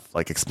time I've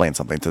like explained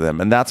something to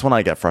them. And that's when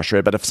I get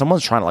frustrated. But if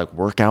someone's trying to like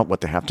work out what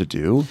they have to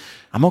do,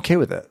 I'm okay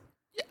with it.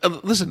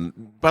 Listen,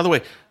 by the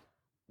way,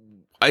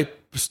 I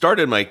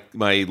started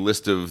my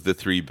list of the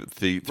three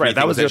things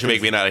that should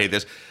make me not hate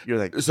this. You're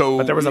like, so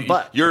but there was a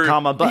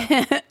comma but.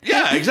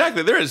 Yeah,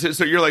 exactly. There is.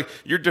 So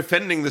you're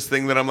defending this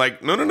thing that I'm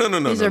like, no.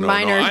 These are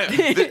minor.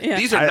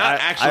 These are not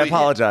actually. I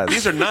apologize.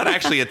 These are not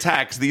actually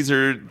attacks. These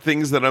are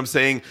things that I'm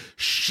saying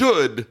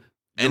should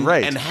and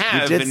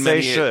have you did in say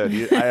many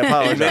should. I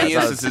apologize. in many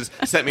instances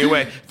set me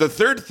away. The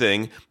third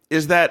thing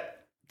is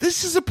that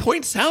this is a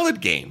point salad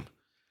game.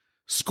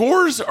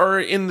 Scores are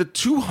in the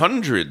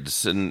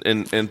 200s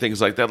and things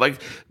like that,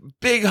 like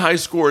big high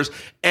scores.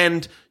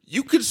 And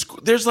you could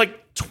there's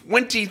like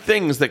 20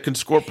 things that can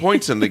score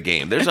points in the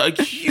game. There's a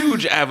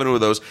huge avenue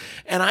of those.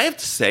 And I have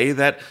to say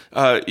that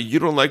you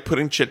don't like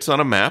putting chits on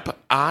a map.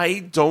 I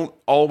don't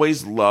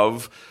always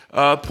love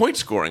point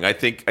scoring. I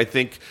think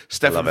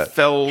Stefan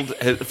Feld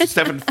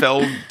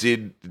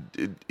did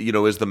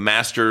is the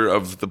master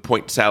of the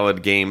point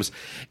salad games.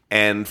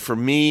 And for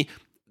me,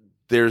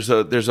 there's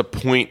a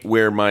point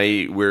where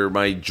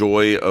my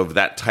joy of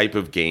that type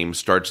of game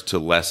starts to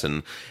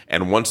lessen,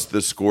 and once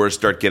the scores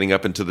start getting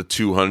up into the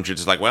 200s,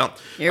 it's like, well,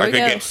 I could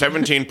get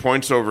 17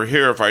 points over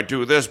here if I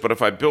do this, but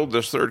if I build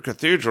this third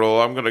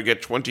cathedral, I'm going to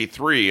get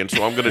 23, and so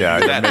I'm going to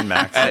do that.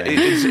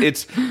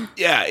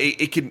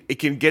 It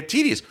can get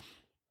tedious.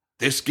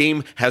 This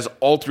game has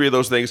all three of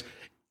those things.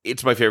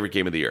 It's my favorite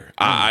game of the year.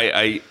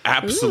 I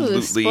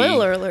absolutely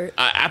spoiler alert.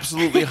 I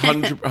absolutely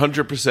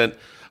 100%.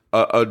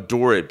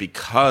 Adore it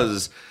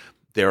because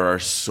there are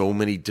so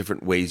many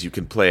different ways you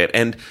can play it.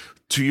 And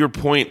to your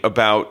point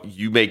about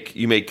you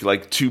make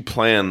like 2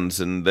 plans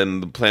and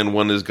then the plan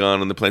 1 is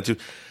gone and the plan 2.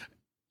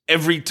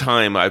 Every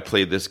time I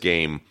play this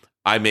game,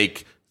 I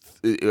make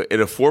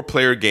in a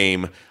 4-player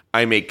game,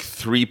 I make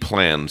 3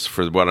 plans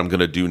for what I'm going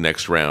to do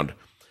next round.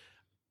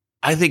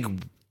 I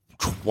think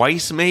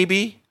twice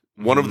maybe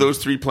one of those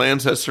 3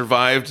 plans has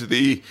survived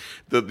the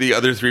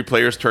other 3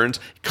 players' turns.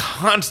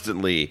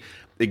 Constantly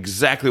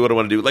exactly what I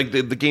want to do. Like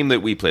the game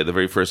that we played, the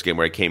very first game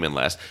where I came in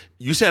last.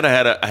 You said I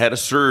had a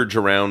surge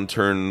around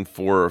turn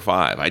 4 or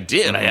 5. I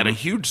did. Mm-hmm. I had a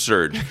huge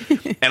surge,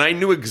 and I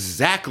knew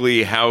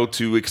exactly how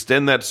to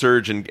extend that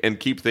surge and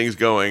keep things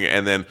going.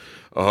 And then,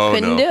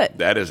 Couldn't do it.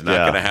 That is not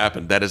going to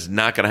happen. That is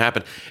not going to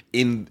happen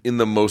in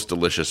the most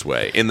delicious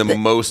way, in the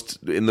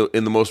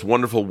most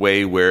wonderful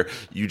way where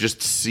you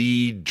just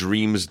see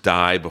dreams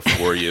die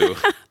before you.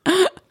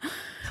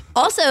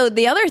 Also,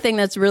 the other thing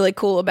that's really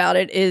cool about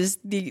it is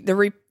the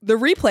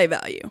replay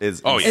value.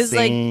 Is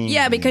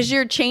like because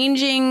you're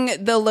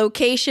changing the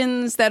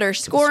locations that are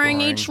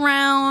scoring each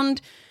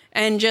round,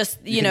 and just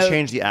you know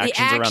change the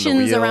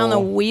actions around the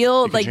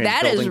wheel. Like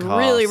that is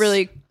really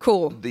really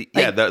cool.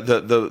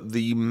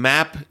 The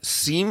map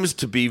seems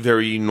to be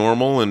very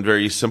normal and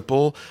very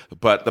simple,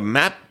 but the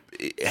map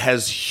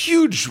has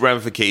huge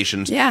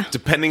ramifications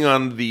depending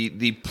on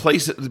the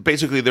place.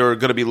 Basically, there are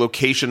going to be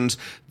locations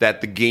that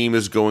the game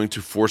is going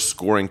to force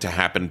scoring to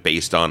happen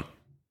based on,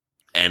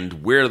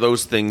 and where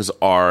those things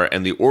are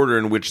and the order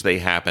in which they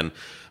happen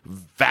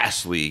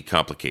vastly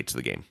complicates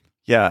the game.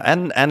 Yeah,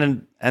 and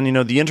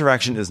the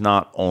interaction is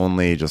not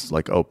only just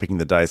like picking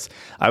the dice.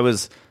 I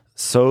was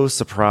so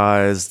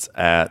surprised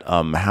at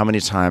how many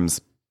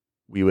times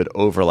we would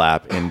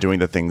overlap in doing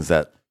the things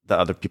that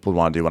other people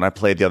want to do. When I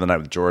played the other night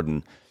with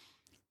Jordan,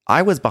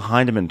 I was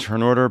behind him in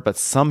turn order, but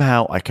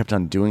somehow I kept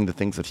on doing the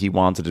things that he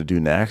wanted to do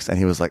next. And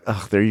he was like,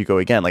 oh, there you go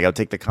again. Like, I would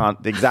take the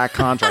exact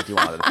contract he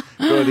wanted,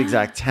 go to the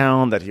exact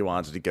town that he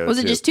wanted to go to. Was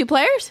it just 2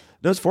 players?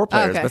 No, it was 4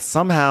 players, Okay. but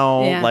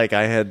somehow, Yeah. like,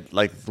 I had,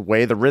 like, the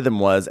way the rhythm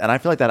was, and I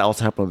feel like that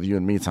also happened with you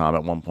and me, Tom,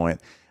 at one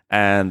point.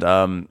 And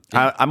I'm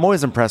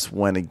always impressed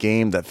when a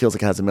game that feels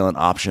like it has a million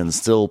options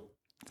still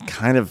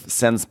kind of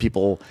sends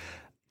people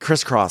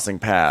crisscrossing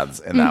paths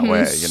in that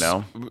way, you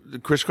know?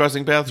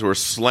 Crisscrossing paths or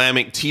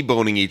slamming,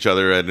 T-boning each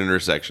other at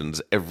intersections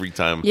every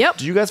time. Yep.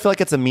 Do you guys feel like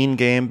it's a mean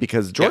game?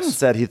 Because Jordan Yes.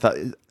 said he thought...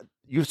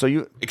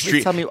 Extreme.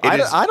 Extreme- Tell me, it I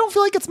is- don't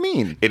feel like it's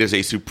mean. It is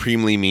a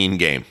supremely mean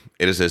game.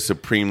 It is a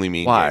supremely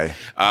mean Why? game.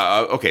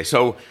 Okay,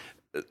 so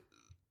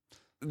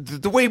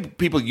the way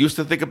people used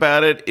to think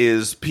about it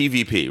is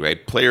PvP,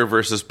 right? Player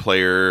versus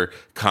player,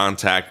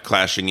 contact,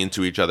 clashing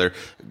into each other,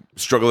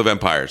 Struggle of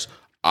Empires.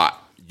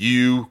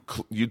 You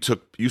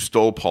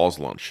stole Paul's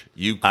lunch.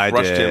 You I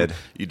crushed him. did.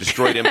 You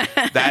destroyed him.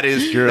 That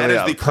is Purely the a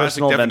classic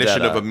personal definition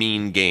vendetta. of a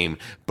mean game.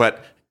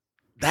 But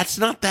that's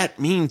not that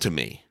mean to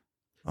me.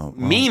 Oh,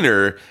 well.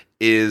 Meaner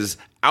is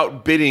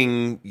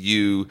outbidding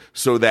you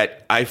so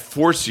that I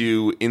force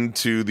you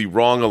into the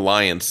wrong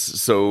alliance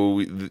so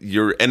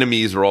your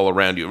enemies are all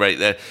around you,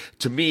 right?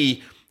 To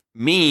me,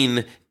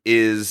 mean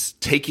is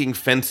taking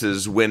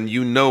fences when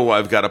you know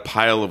I've got a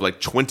pile of like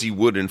 20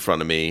 wood in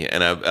front of me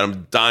and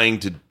I'm dying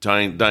to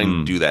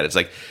do that. It's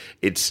like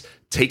it's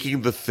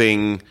taking the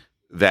thing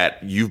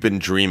that you've been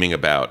dreaming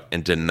about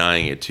and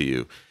denying it to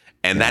you.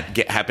 And that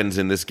happens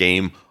in this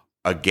game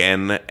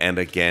again and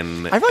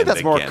again. I feel like and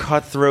that's more again.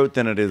 cutthroat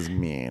than it is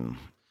mean.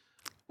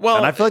 Well,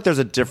 And I feel like there's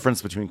a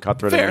difference between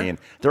cutthroat Fair. and mean.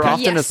 They're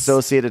often Yes.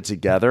 associated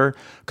together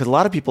because a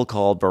lot of people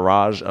call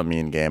Barrage a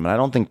mean game, and I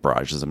don't think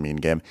Barrage is a mean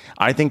game.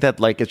 I think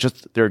that like it's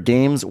just there are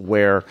games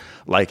where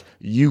like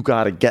you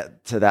got to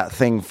get to that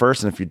thing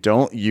first, and if you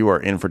don't, you are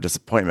in for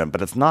disappointment.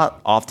 But it's not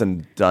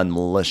often done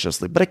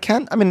maliciously. But it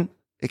can. I mean,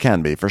 it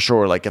can be for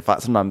sure. Like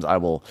sometimes I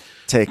will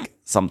take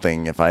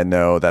something if I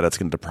know that it's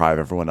going to deprive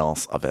everyone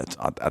else of it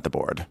at the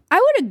board. I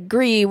would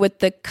agree with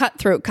the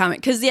cutthroat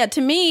comment because, yeah, to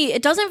me,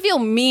 it doesn't feel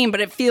mean,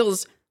 but it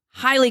feels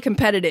highly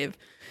competitive.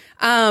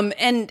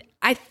 And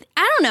I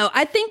don't know.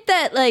 I think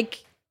that,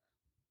 like,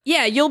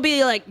 yeah, you'll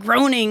be like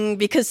groaning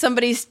because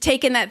somebody's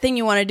taken that thing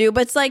you want to do,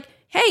 but it's like,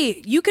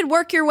 hey, you could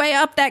work your way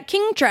up that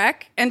king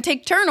track and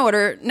take turn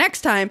order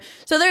next time.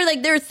 So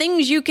there are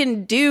things you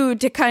can do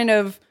to kind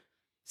of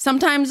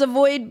sometimes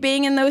avoid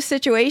being in those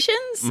situations.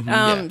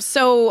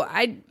 So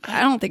I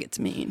don't think it's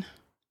mean.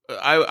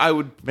 I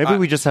would Maybe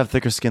we just have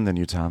thicker skin than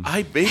you, Tom.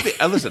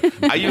 Listen.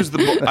 I use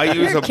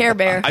a Care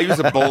Bear. I use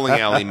a bowling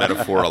alley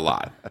metaphor a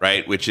lot,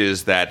 right? Which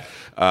is that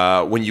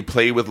when you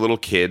play with little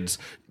kids,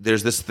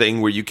 there's this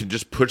thing where you can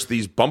just push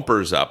these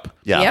bumpers up,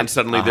 Yeah. Yep. and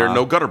suddenly there are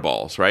no gutter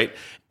balls, right?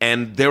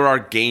 And there are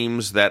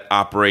games that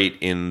operate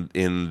in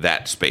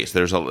that space.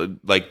 There's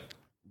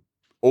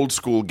old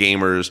school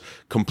gamers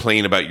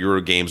complain about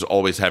Euro games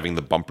always having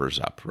the bumpers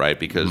up, right?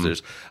 Because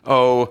there's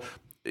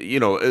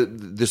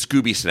the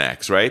Scooby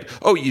snacks, right?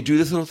 Oh, you do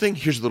this little thing.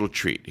 Here's a little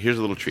treat. Here's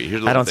a little treat.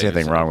 Here's a little I don't see thing.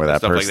 anything wrong with that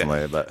Stuff like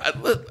personally, but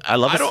I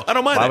love. I don't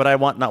mind. Why that. would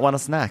I not want a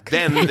snack?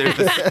 Then there's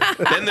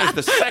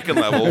the second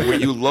level where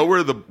you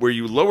lower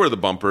the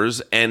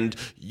bumpers and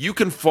you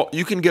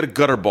can get a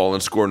gutter ball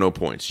and score no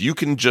points. You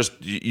can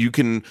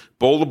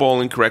bowl the ball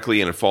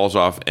incorrectly and it falls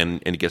off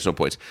and it gets no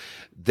points.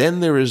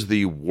 Then there is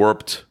the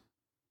warped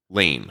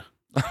lane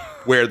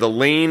where the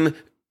lane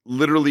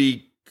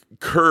literally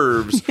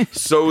curves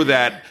so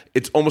that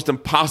it's almost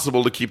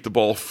impossible to keep the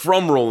ball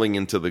from rolling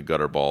into the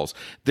gutter balls.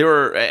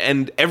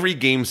 And every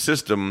game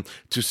system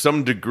to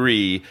some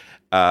degree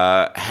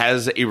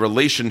has a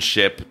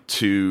relationship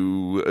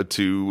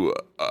to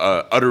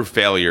utter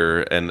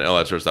failure and all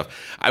that sort of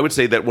stuff. I would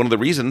say that one of the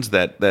reasons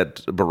that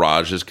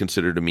Barrage is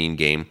considered a mean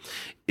game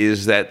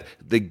is that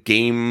the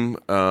game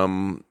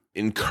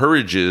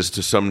encourages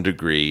to some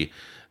degree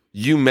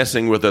you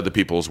messing with other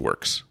people's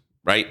works,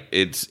 right?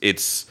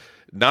 It's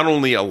not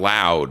only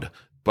allowed,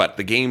 but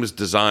the game's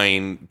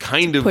design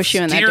kind of Push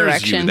you in that steers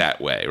direction. you that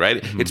way,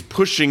 right? It's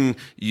pushing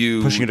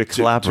you to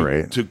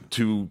collaborate.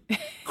 to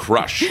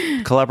crush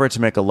Collaborate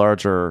to make a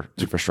larger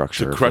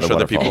infrastructure. to for crush the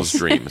other waterfalls.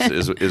 people's dreams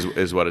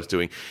is what it's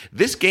doing.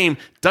 This game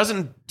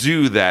doesn't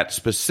do that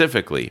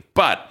specifically,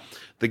 but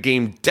the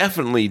game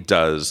definitely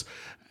does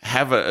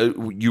have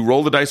you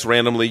roll the dice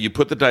randomly, you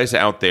put the dice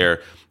out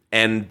there,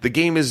 and the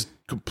game is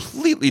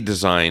completely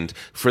designed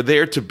for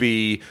there to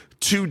be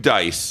 2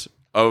 dice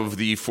of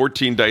the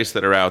 14 dice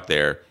that are out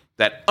there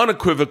that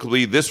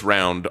unequivocally this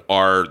round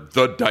are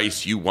the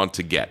dice you want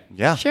to get.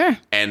 Yeah. Sure.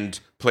 And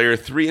player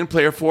 3 and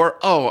player 4,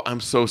 oh, I'm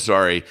so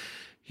sorry.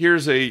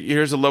 Here's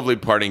a lovely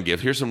parting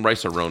gift. Here's some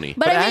rice-a-roni.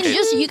 But I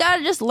mean, you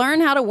gotta just learn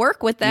how to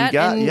work with that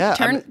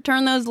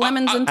turn those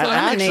lemons into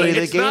actually, lemonade.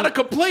 the It's game- not a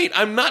complaint.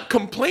 I'm not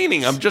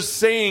complaining. I'm just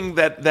saying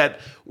that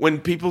when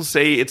people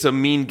say it's a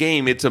mean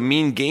game, it's a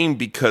mean game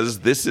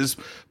because this is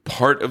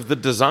part of the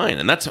design,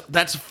 and that's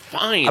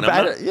fine.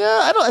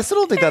 I still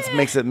don't think that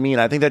makes it mean.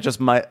 I think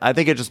that I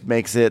think it just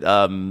makes it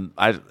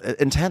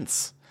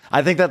intense.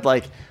 I think that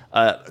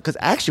because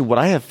actually what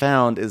I have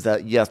found is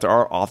that yes, there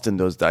are often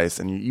those dice,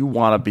 and you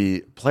want to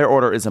be player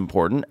order is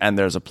important, and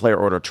there's a player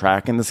order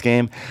track in this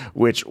game,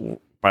 which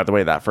by the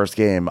way, that first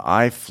game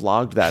I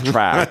flogged that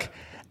track.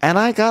 And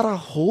I got a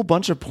whole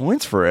bunch of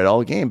points for it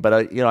all game, but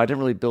I didn't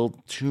really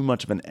build too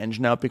much of an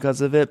engine out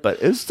because of it.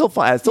 But it was still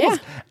fun. I still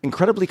was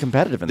incredibly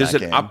competitive in that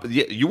game.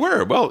 You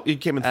were. Well, you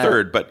came in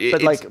third, but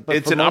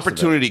it's an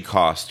opportunity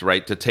cost,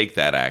 right, to take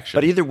that action.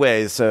 But either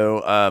way,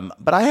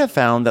 but I have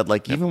found that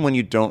even when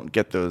you don't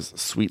get those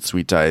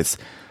sweet dice,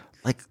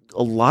 a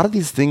lot of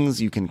these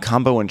things you can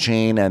combo and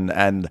chain,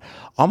 and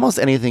almost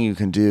anything you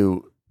can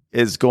do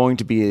is going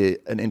to be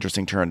an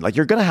interesting turn.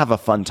 You're going to have a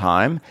fun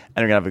time, and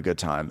you're going to have a good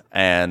time.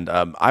 And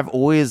I'm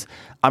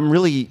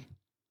really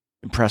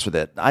impressed with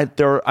it. I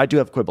do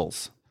have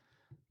quibbles,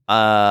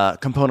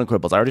 component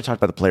quibbles. I already talked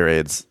about the player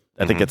aids.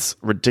 I think it's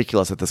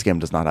ridiculous that this game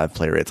does not have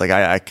player aids.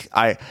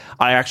 I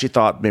actually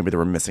thought maybe they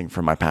were missing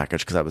from my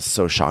package because I was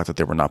so shocked that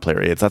they were not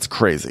player aids. That's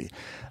crazy.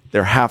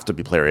 There have to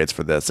be player aids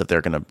for this if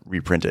they're going to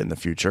reprint it in the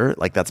future.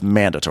 That's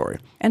mandatory.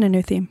 And a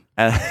new theme.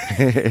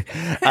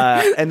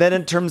 And then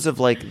in terms of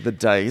the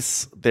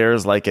dice,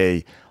 there's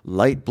a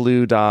light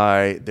blue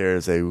die,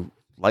 there's a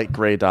light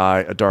gray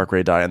die, a dark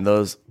gray die, and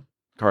those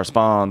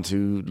correspond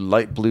to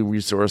light blue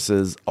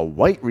resources, a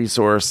white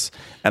resource,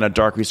 and a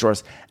dark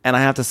resource. And I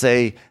have to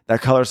say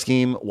that color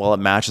scheme, while it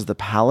matches the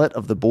palette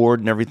of the board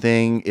and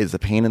everything, is a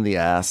pain in the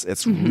ass.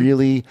 It's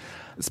really,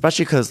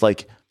 especially because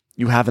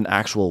you have an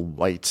actual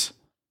white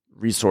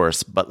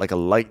resource, but a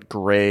light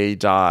gray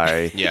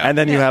die, and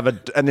then you have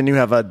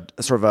a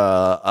sort of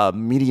a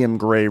medium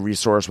gray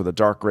resource with a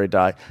dark gray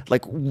die.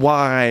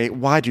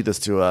 Why do this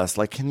to us?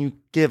 Can you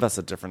give us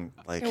a different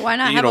Why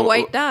not have a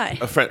white die?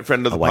 A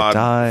friend of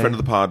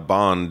the pod,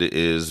 Bond,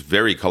 is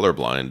very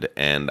colorblind,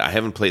 and I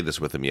haven't played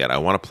this with him yet. I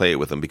want to play it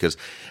with him because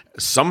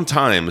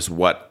sometimes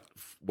what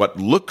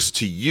looks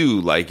to you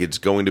like it's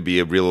going to be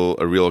a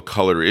real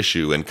color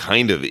issue, and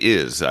kind of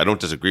is. I don't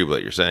disagree with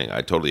what you're saying.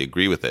 I totally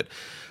agree with it.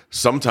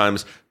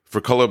 Sometimes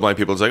for colorblind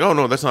people, it's oh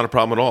no, that's not a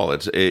problem at all.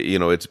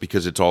 It's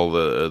because it's all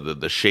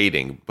the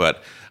shading.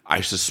 But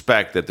I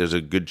suspect that there's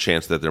a good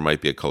chance that there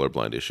might be a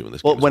colorblind issue in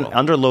this game. When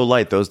under low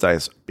light, those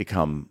dice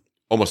become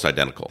almost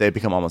identical. They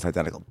become almost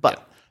identical.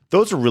 But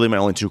those are really my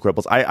only two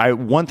quibbles.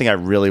 One thing I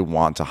really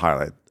want to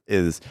highlight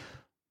is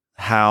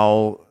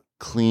how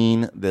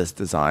clean this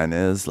design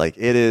is.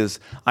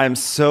 I'm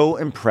so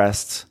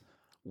impressed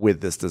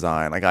with this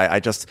design.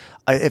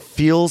 It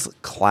feels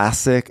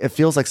classic. It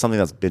feels like something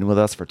that's been with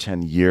us for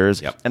 10 years.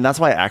 Yep. And that's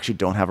why I actually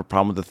don't have a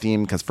problem with the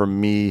theme, because for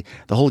me,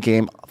 the whole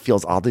game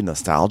feels oddly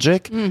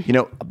nostalgic,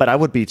 but I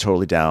would be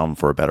totally down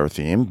for a better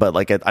theme. But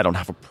I don't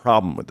have a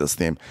problem with this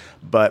theme.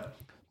 But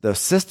the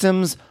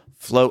systems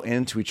flow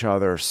into each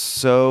other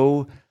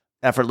so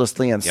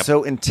effortlessly and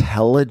so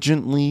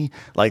intelligently.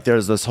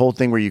 There's this whole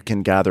thing where you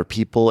can gather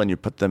people and you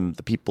put the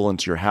people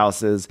into your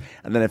houses,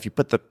 and then if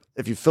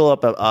you fill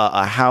up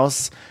a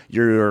house,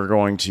 you're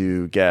going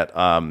to get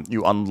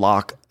you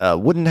unlock a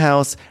wooden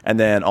house, and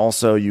then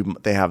also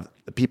the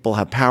people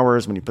have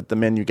powers. When you put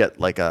them in, you get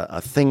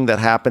a thing that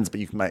happens,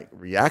 but you might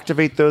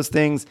reactivate those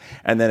things,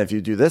 and then if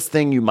you do this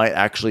thing, you might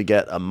actually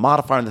get a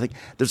modifier on the thing.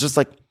 There's just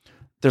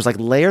there's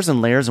layers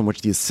and layers in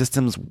which these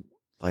systems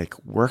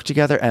work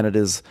together, and it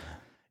is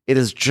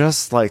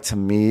just to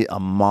me a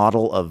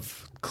model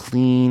of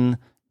clean,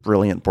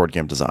 brilliant board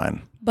game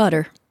design.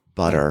 Butter.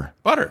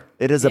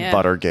 It is a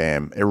butter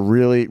game. It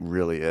really,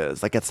 really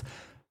is. It's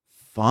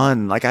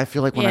fun. I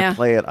feel when I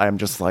play it, I'm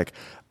just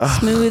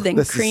smooth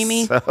and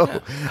creamy.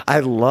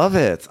 I love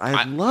it.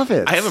 I love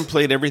it. I haven't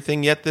played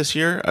everything yet this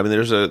year. I mean,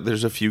 there's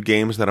a few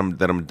games that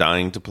I'm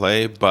dying to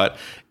play, but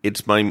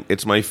it's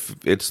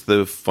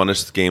the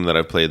funnest game that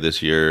I've played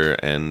this year,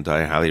 and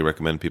I highly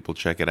recommend people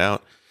check it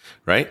out.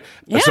 Right?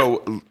 Yeah.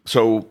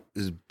 So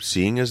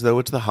seeing as though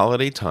it's the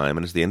holiday time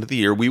and it's the end of the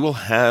year, we will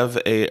have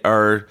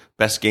our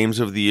best games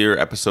of the year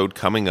episode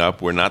coming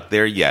up. We're not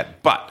there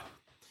yet, but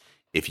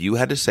if you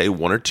had to say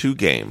one or two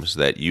games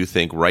that you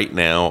think right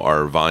now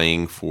are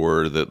vying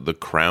for the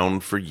crown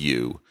for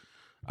you,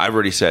 I've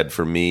already said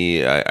for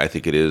me, I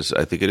think it is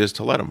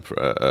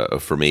Toletum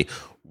for me.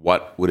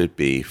 What would it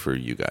be for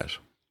you guys?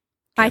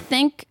 I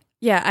think,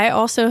 I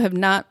also have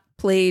not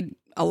played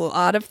a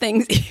lot of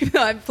things.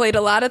 I've played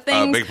a lot of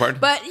things. Big part.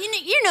 But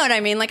you know what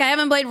I mean. I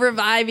haven't played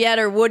Revive yet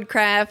or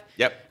Woodcraft.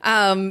 Yep.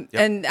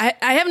 And I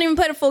haven't even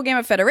played a full game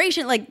of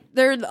Federation.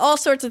 There are all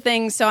sorts of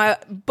things.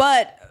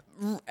 But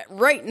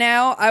right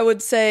now, I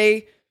would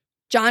say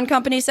John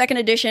Company 2nd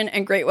Edition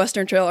and Great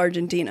Western Trail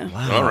Argentina.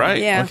 Wow. All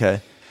right. Yeah. Okay.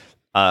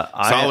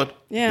 Solid.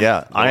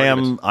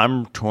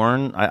 I'm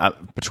torn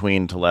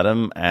between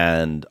Toletum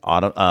and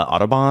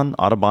Autobahn.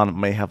 Autobahn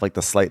may have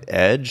the slight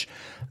edge.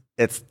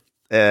 It's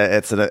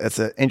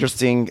an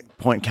interesting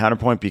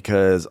counterpoint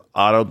because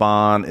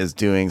Autobahn is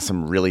doing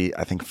some really,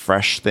 I think,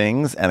 fresh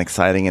things and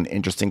exciting and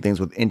interesting things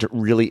with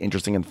really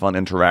interesting and fun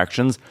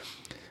interactions,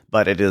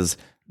 but it is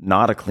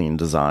not a clean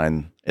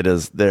design. It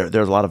is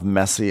there's a lot of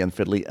messy and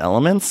fiddly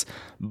elements,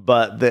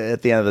 but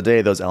at the end of the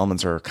day, those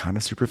elements are kind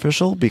of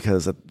superficial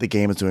because the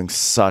game is doing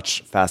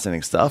such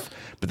fascinating stuff.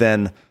 But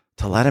then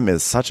Toledo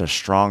is such a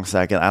strong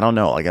second. I don't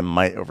know, like it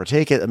might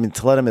overtake it. I mean,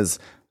 Toledo is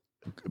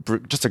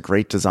just a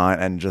great design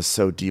and just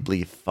so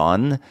deeply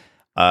fun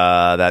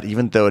that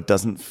even though it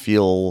doesn't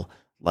feel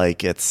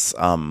like it's,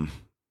 even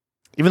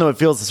though it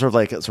feels sort of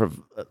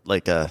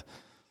like a,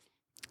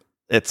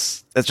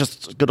 it's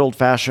just good old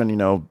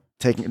fashioned,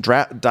 taking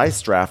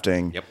dice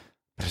drafting. Yep.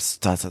 But it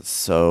does it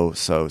so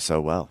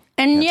well.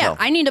 And Can't tell.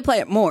 I need to play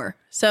it more.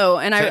 So,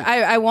 and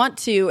I want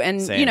to,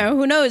 and Same.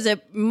 who knows,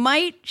 it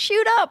might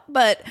shoot up,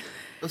 but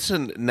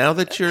Listen, now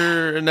that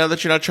you're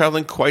not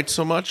traveling quite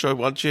so much, I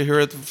want you here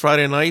at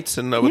Friday nights,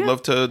 and I would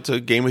love to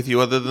game with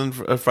you other than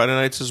Friday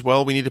nights as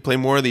well. We need to play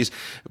more of these.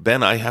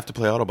 Ben, I have to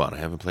play Autobahn. I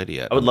haven't played it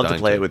yet. I would love to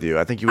play it with you.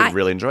 I think you would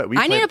really enjoy it.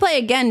 I need to play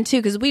again too,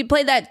 because we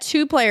played that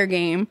 2-player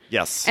game.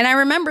 Yes. And I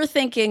remember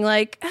thinking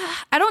like,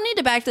 I don't need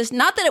to back this.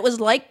 Not that it was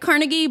like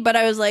Carnegie, but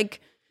I was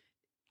like,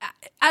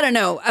 I don't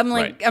know. I'm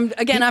like,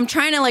 Right. I'm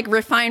trying to like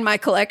refine my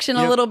collection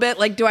a little bit.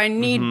 Like, do I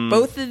need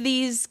both of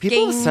these People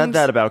games? have said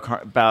that about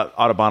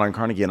Autobahn and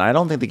Carnegie, and I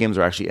don't think the games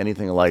are actually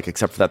anything alike,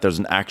 except for that there's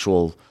an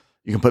actual,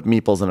 you can put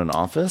meeples in an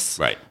office.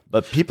 Right.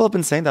 But people have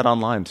been saying that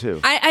online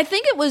too. I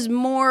think it was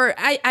more,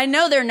 I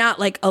know they're not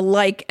like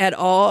alike at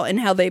all in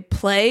how they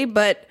play,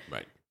 but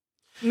Right.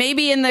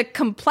 maybe in the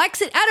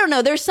complexity, I don't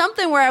know. There's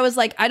something where I was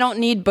like, I don't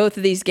need both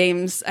of these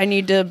games. I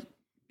need to,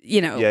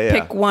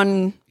 pick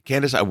one.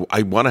 Candace,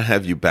 I want to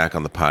have you back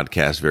on the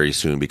podcast very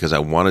soon because I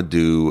want to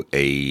do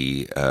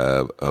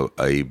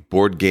a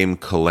board game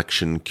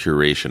collection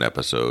curation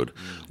episode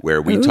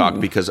where we talk,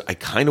 because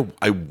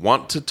I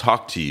want to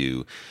talk to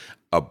you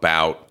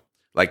about,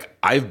 like,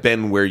 I've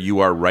been where you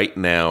are right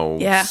now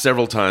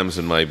several times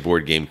in my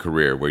board game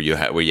career where you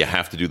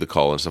have to do the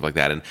call and stuff like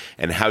that,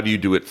 and how do you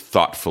do it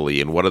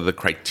thoughtfully, and what are the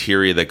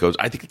criteria that goes?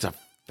 I think it's a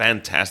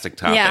fantastic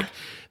topic. Yeah.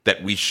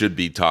 That we should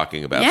be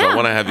talking about. Yeah, So I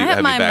want to have you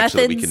my back so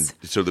methods.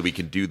 that we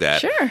can do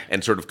that. Sure.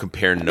 And sort of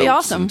compare be notes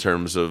awesome. in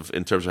terms of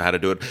how to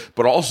do it,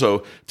 but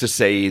also to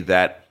say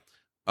that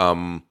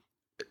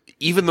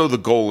even though the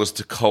goal is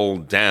to cull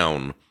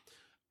down,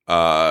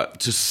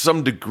 to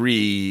some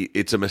degree,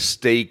 it's a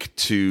mistake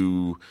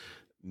to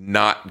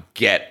not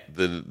get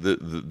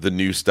the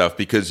new stuff,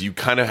 because you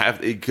kind of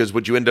have, because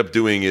what you end up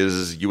doing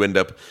is you end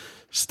up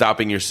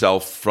stopping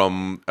yourself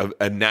from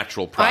a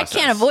natural process. I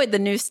can't avoid the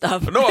new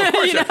stuff. No, of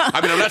course. I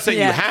mean, I'm not saying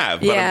you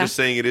have, but I'm just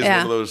saying it is one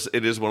of those.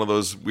 It is one of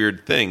those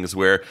weird things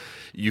where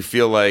you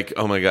feel like,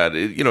 oh my god,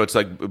 it's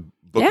like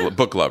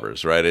book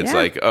lovers, right? It's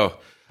like, oh,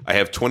 I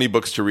have 20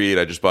 books to read.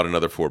 I just bought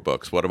another 4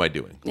 books. What am I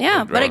doing?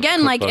 Yeah, but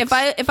again, like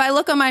cookbooks. if I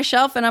look on my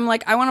shelf and I'm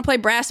like, I want to play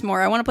Brass more.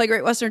 I want to play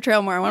Great Western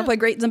Trail more. I want to play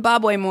Great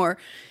Zimbabwe more.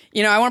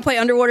 I want to play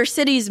Underwater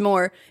Cities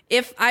more.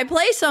 If I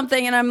play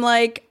something and I'm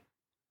like,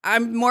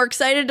 I'm more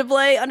excited to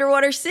play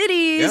Underwater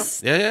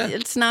Cities. Yeah.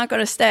 It's not going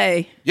to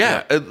stay.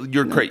 Yeah,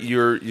 you're great.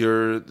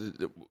 You're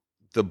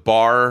the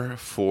bar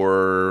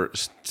for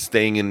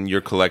staying in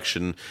your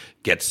collection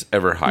gets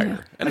ever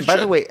higher. And by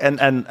the way,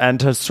 and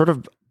to sort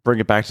of bring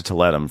it back to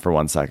Toledo for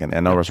 1 second,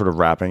 and now we're sort of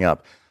wrapping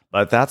up,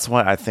 but that's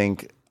why I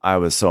think I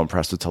was so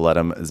impressed with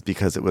Toledo, is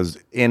because it was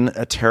in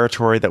a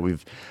territory that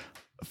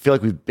I feel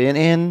like we've been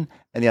in,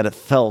 and yet it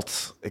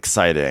felt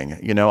exciting.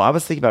 I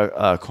was thinking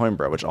about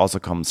Coimbra, which also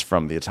comes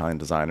from the Italian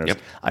designers. Yep.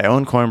 I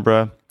own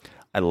Coimbra.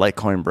 I like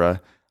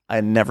Coimbra.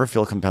 I never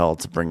feel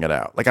compelled to bring it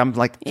out. Like, I'm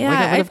like, do I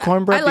get rid of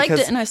Coimbra? I liked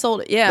it and I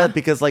sold it. Yeah.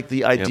 Because like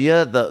the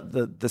idea,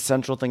 the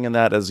central thing in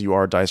that is you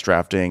are dice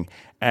drafting,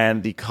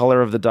 and the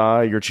color of the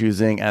die you're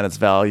choosing and its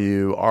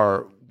value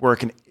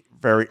work in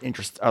very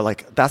interesting.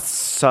 Like, that's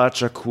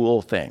such a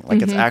cool thing.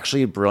 Like, it's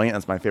actually brilliant.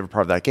 It's my favorite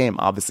part of that game,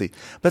 obviously,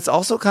 but it's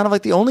also kind of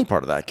like the only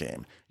part of that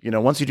game.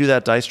 Once you do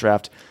that dice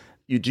draft,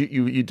 you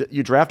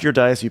draft your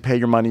dice, you pay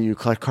your money, you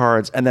collect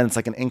cards, and then it's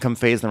like an income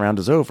phase, and the round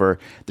is over.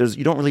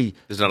 You don't really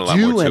There's not a lot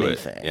do more to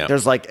anything. it. Yeah.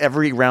 There's like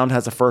every round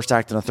has a first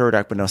act and a third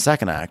act, but no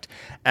second act.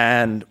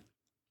 And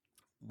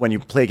when you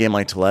play a game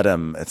like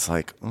Toledo, it's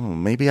like, oh,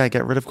 maybe I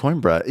get rid of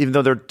Coimbra. Even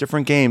though they're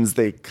different games,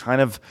 they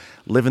kind of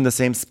live in the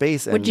same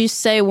space. And Would you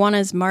say one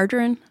is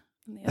margarine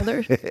and the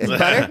other is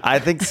butter? I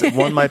think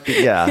one might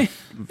be, yeah,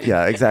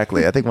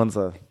 exactly. I think one's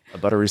a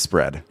buttery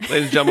spread.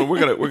 Ladies and gentlemen,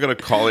 we're gonna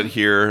call it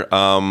here.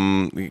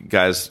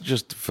 Guys,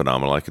 just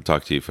phenomenal. I could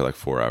talk to you for like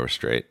 4 hours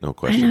straight, no I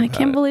question. know, I about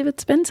can't it. believe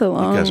it's been so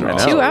long. guys are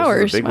awesome. 2 This is a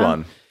hours. big Wow.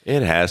 one.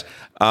 It has.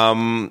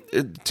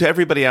 To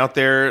everybody out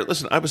there,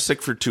 listen, I was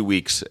sick for 2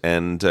 weeks,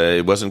 and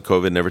it wasn't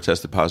COVID, never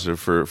tested positive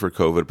for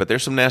COVID, but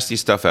there's some nasty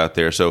stuff out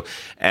there. So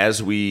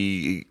as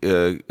we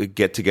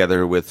get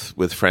together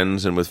with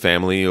friends and with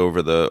family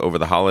over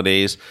the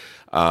holidays,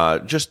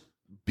 just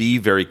be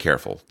very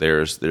careful.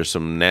 There's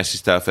some nasty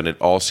stuff, and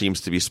it all seems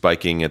to be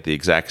spiking at the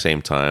exact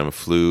same time: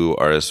 flu,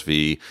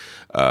 RSV,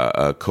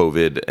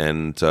 COVID,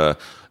 and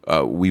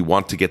we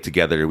want to get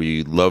together.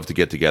 We love to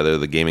get together.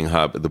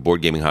 The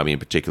board gaming hobby in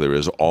particular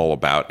is all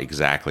about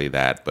exactly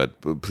that.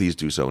 But please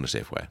do so in a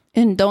safe way.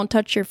 And don't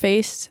touch your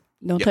face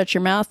Don't touch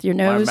your mouth, your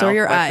My nose, or mouth-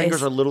 your my eyes.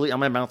 fingers are literally on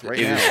my mouth right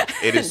It now. is,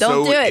 it is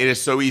Don't so do it. it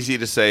is so easy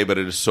to say, but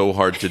it is so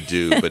hard to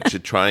do. But to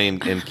try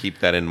and keep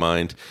that in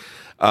mind.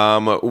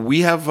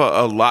 We have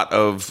a lot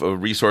of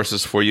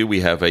resources for you. We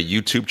have a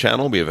YouTube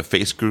channel. We have a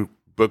Facebook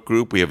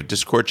group. We have a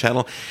Discord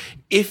channel.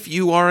 If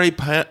you are a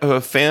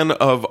fan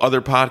of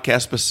other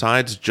podcasts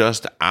besides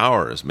just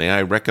ours, may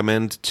I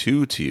recommend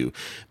two to you?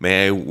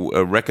 May I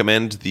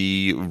recommend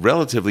the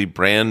relatively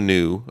brand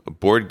new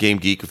Board Game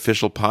Geek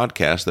official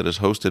podcast that is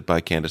hosted by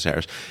Candace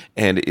Harris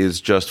and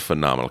is just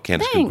phenomenal.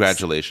 Candace, Thanks.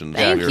 congratulations.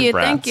 Thank You're you.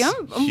 brats. Thank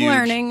you. I'm huge,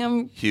 learning.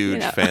 I'm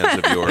huge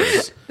fans of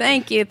yours.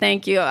 Thank you.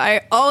 Thank you.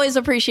 I always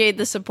appreciate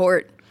the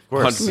support.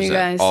 100%. You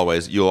guys.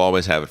 Always. You'll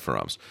always have it from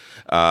us.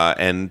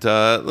 And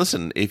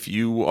listen, if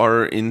you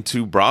are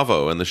into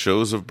Bravo and the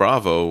shows of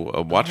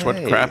Bravo, Watch What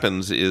Hey.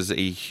 Crappens is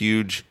a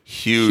huge.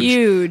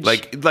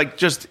 Like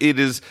just it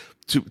is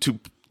to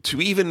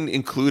even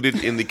include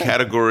it in the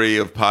category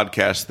of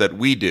podcasts that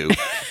we do.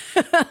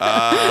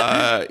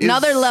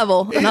 Another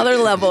level.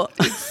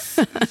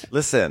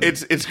 Listen,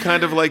 It's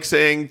kind of like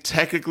saying,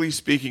 technically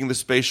speaking, the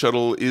space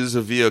shuttle is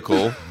a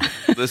vehicle,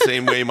 the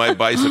same way my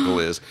bicycle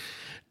is.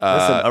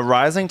 listen, a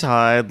rising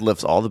tide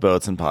lifts all the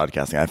boats in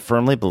podcasting. I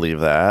firmly believe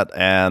that.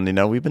 And,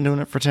 we've been doing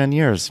it for 10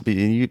 years. But,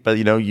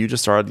 you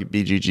just started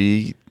the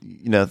BGG,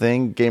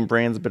 thing. Game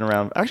Brain's been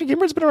around. Actually, Game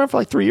Brain's been around for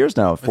like 3 years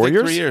now. 4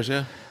 years? 3 years,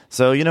 yeah.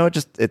 So,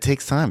 it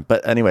takes time.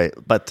 But anyway,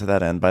 to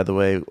that end, by the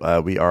way,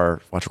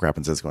 Watch What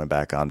Crappens is going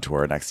back on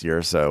tour next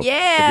year. So if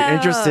Yeah. you're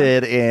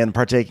interested in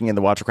partaking in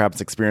the Watch What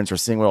Crappens experience or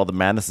seeing what all the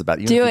madness is about,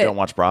 even if you don't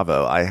watch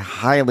Bravo, I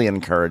highly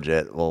encourage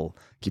it. We'll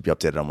keep you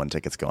updated on when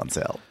tickets go on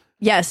sale.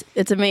 Yes,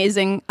 it's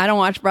amazing. I don't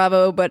watch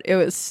Bravo, but it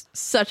was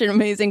such an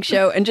amazing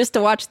show. And just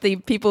to watch the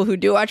people who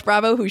do watch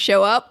Bravo who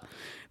show up,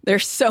 they're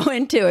so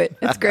into it.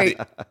 It's great.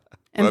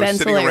 And I was Ben's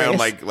sitting hilarious.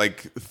 around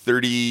like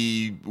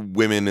 30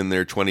 women in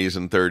their 20s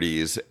and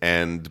 30s,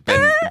 and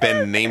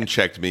Ben name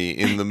checked me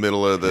in the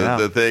middle of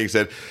the thing.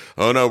 Said,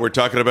 "Oh no, we're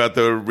talking about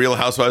the Real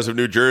Housewives of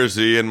New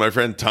Jersey and my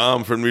friend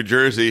Tom from New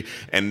Jersey."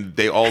 And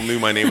they all knew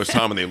my name was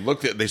Tom, and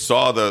they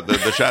saw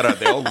the shout out.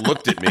 They all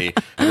looked at me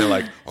and they're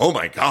like, "Oh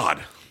my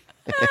god."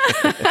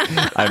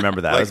 I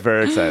remember that. It was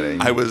very exciting.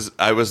 I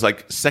was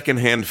like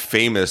secondhand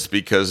famous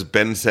because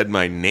Ben said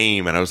my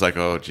name, and I was like,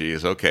 "Oh,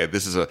 geez, okay,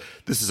 this is a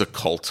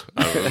cult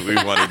we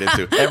wanted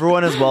into."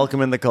 Everyone is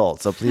welcome in the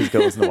cult, so please go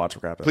listen to Watch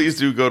What Crappens. Please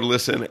do go to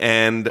listen,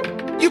 and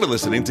you've been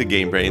listening to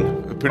Game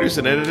Brain, produced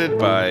and edited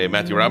by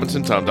Matthew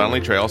Robinson, Tom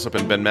Donnelly, Trey Alsop,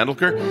 and Ben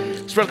Mandelker.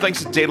 Special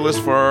thanks to Daedalus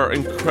for our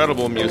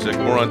incredible music.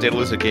 More on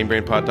Daedalus at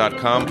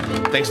GameBrainPod.com.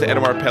 Thanks to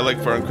Edamar Peleg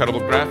for incredible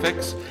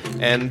graphics.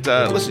 And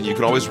listen, you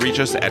can always reach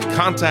us at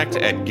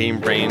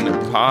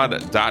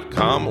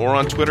contact@GameBrainPod.com or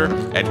on Twitter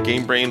at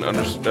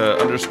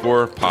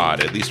GameBrain_pod,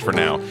 at least for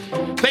now.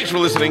 Thanks for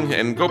listening,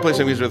 and go play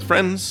some games with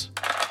friends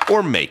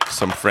or make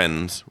some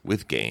friends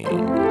with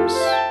games.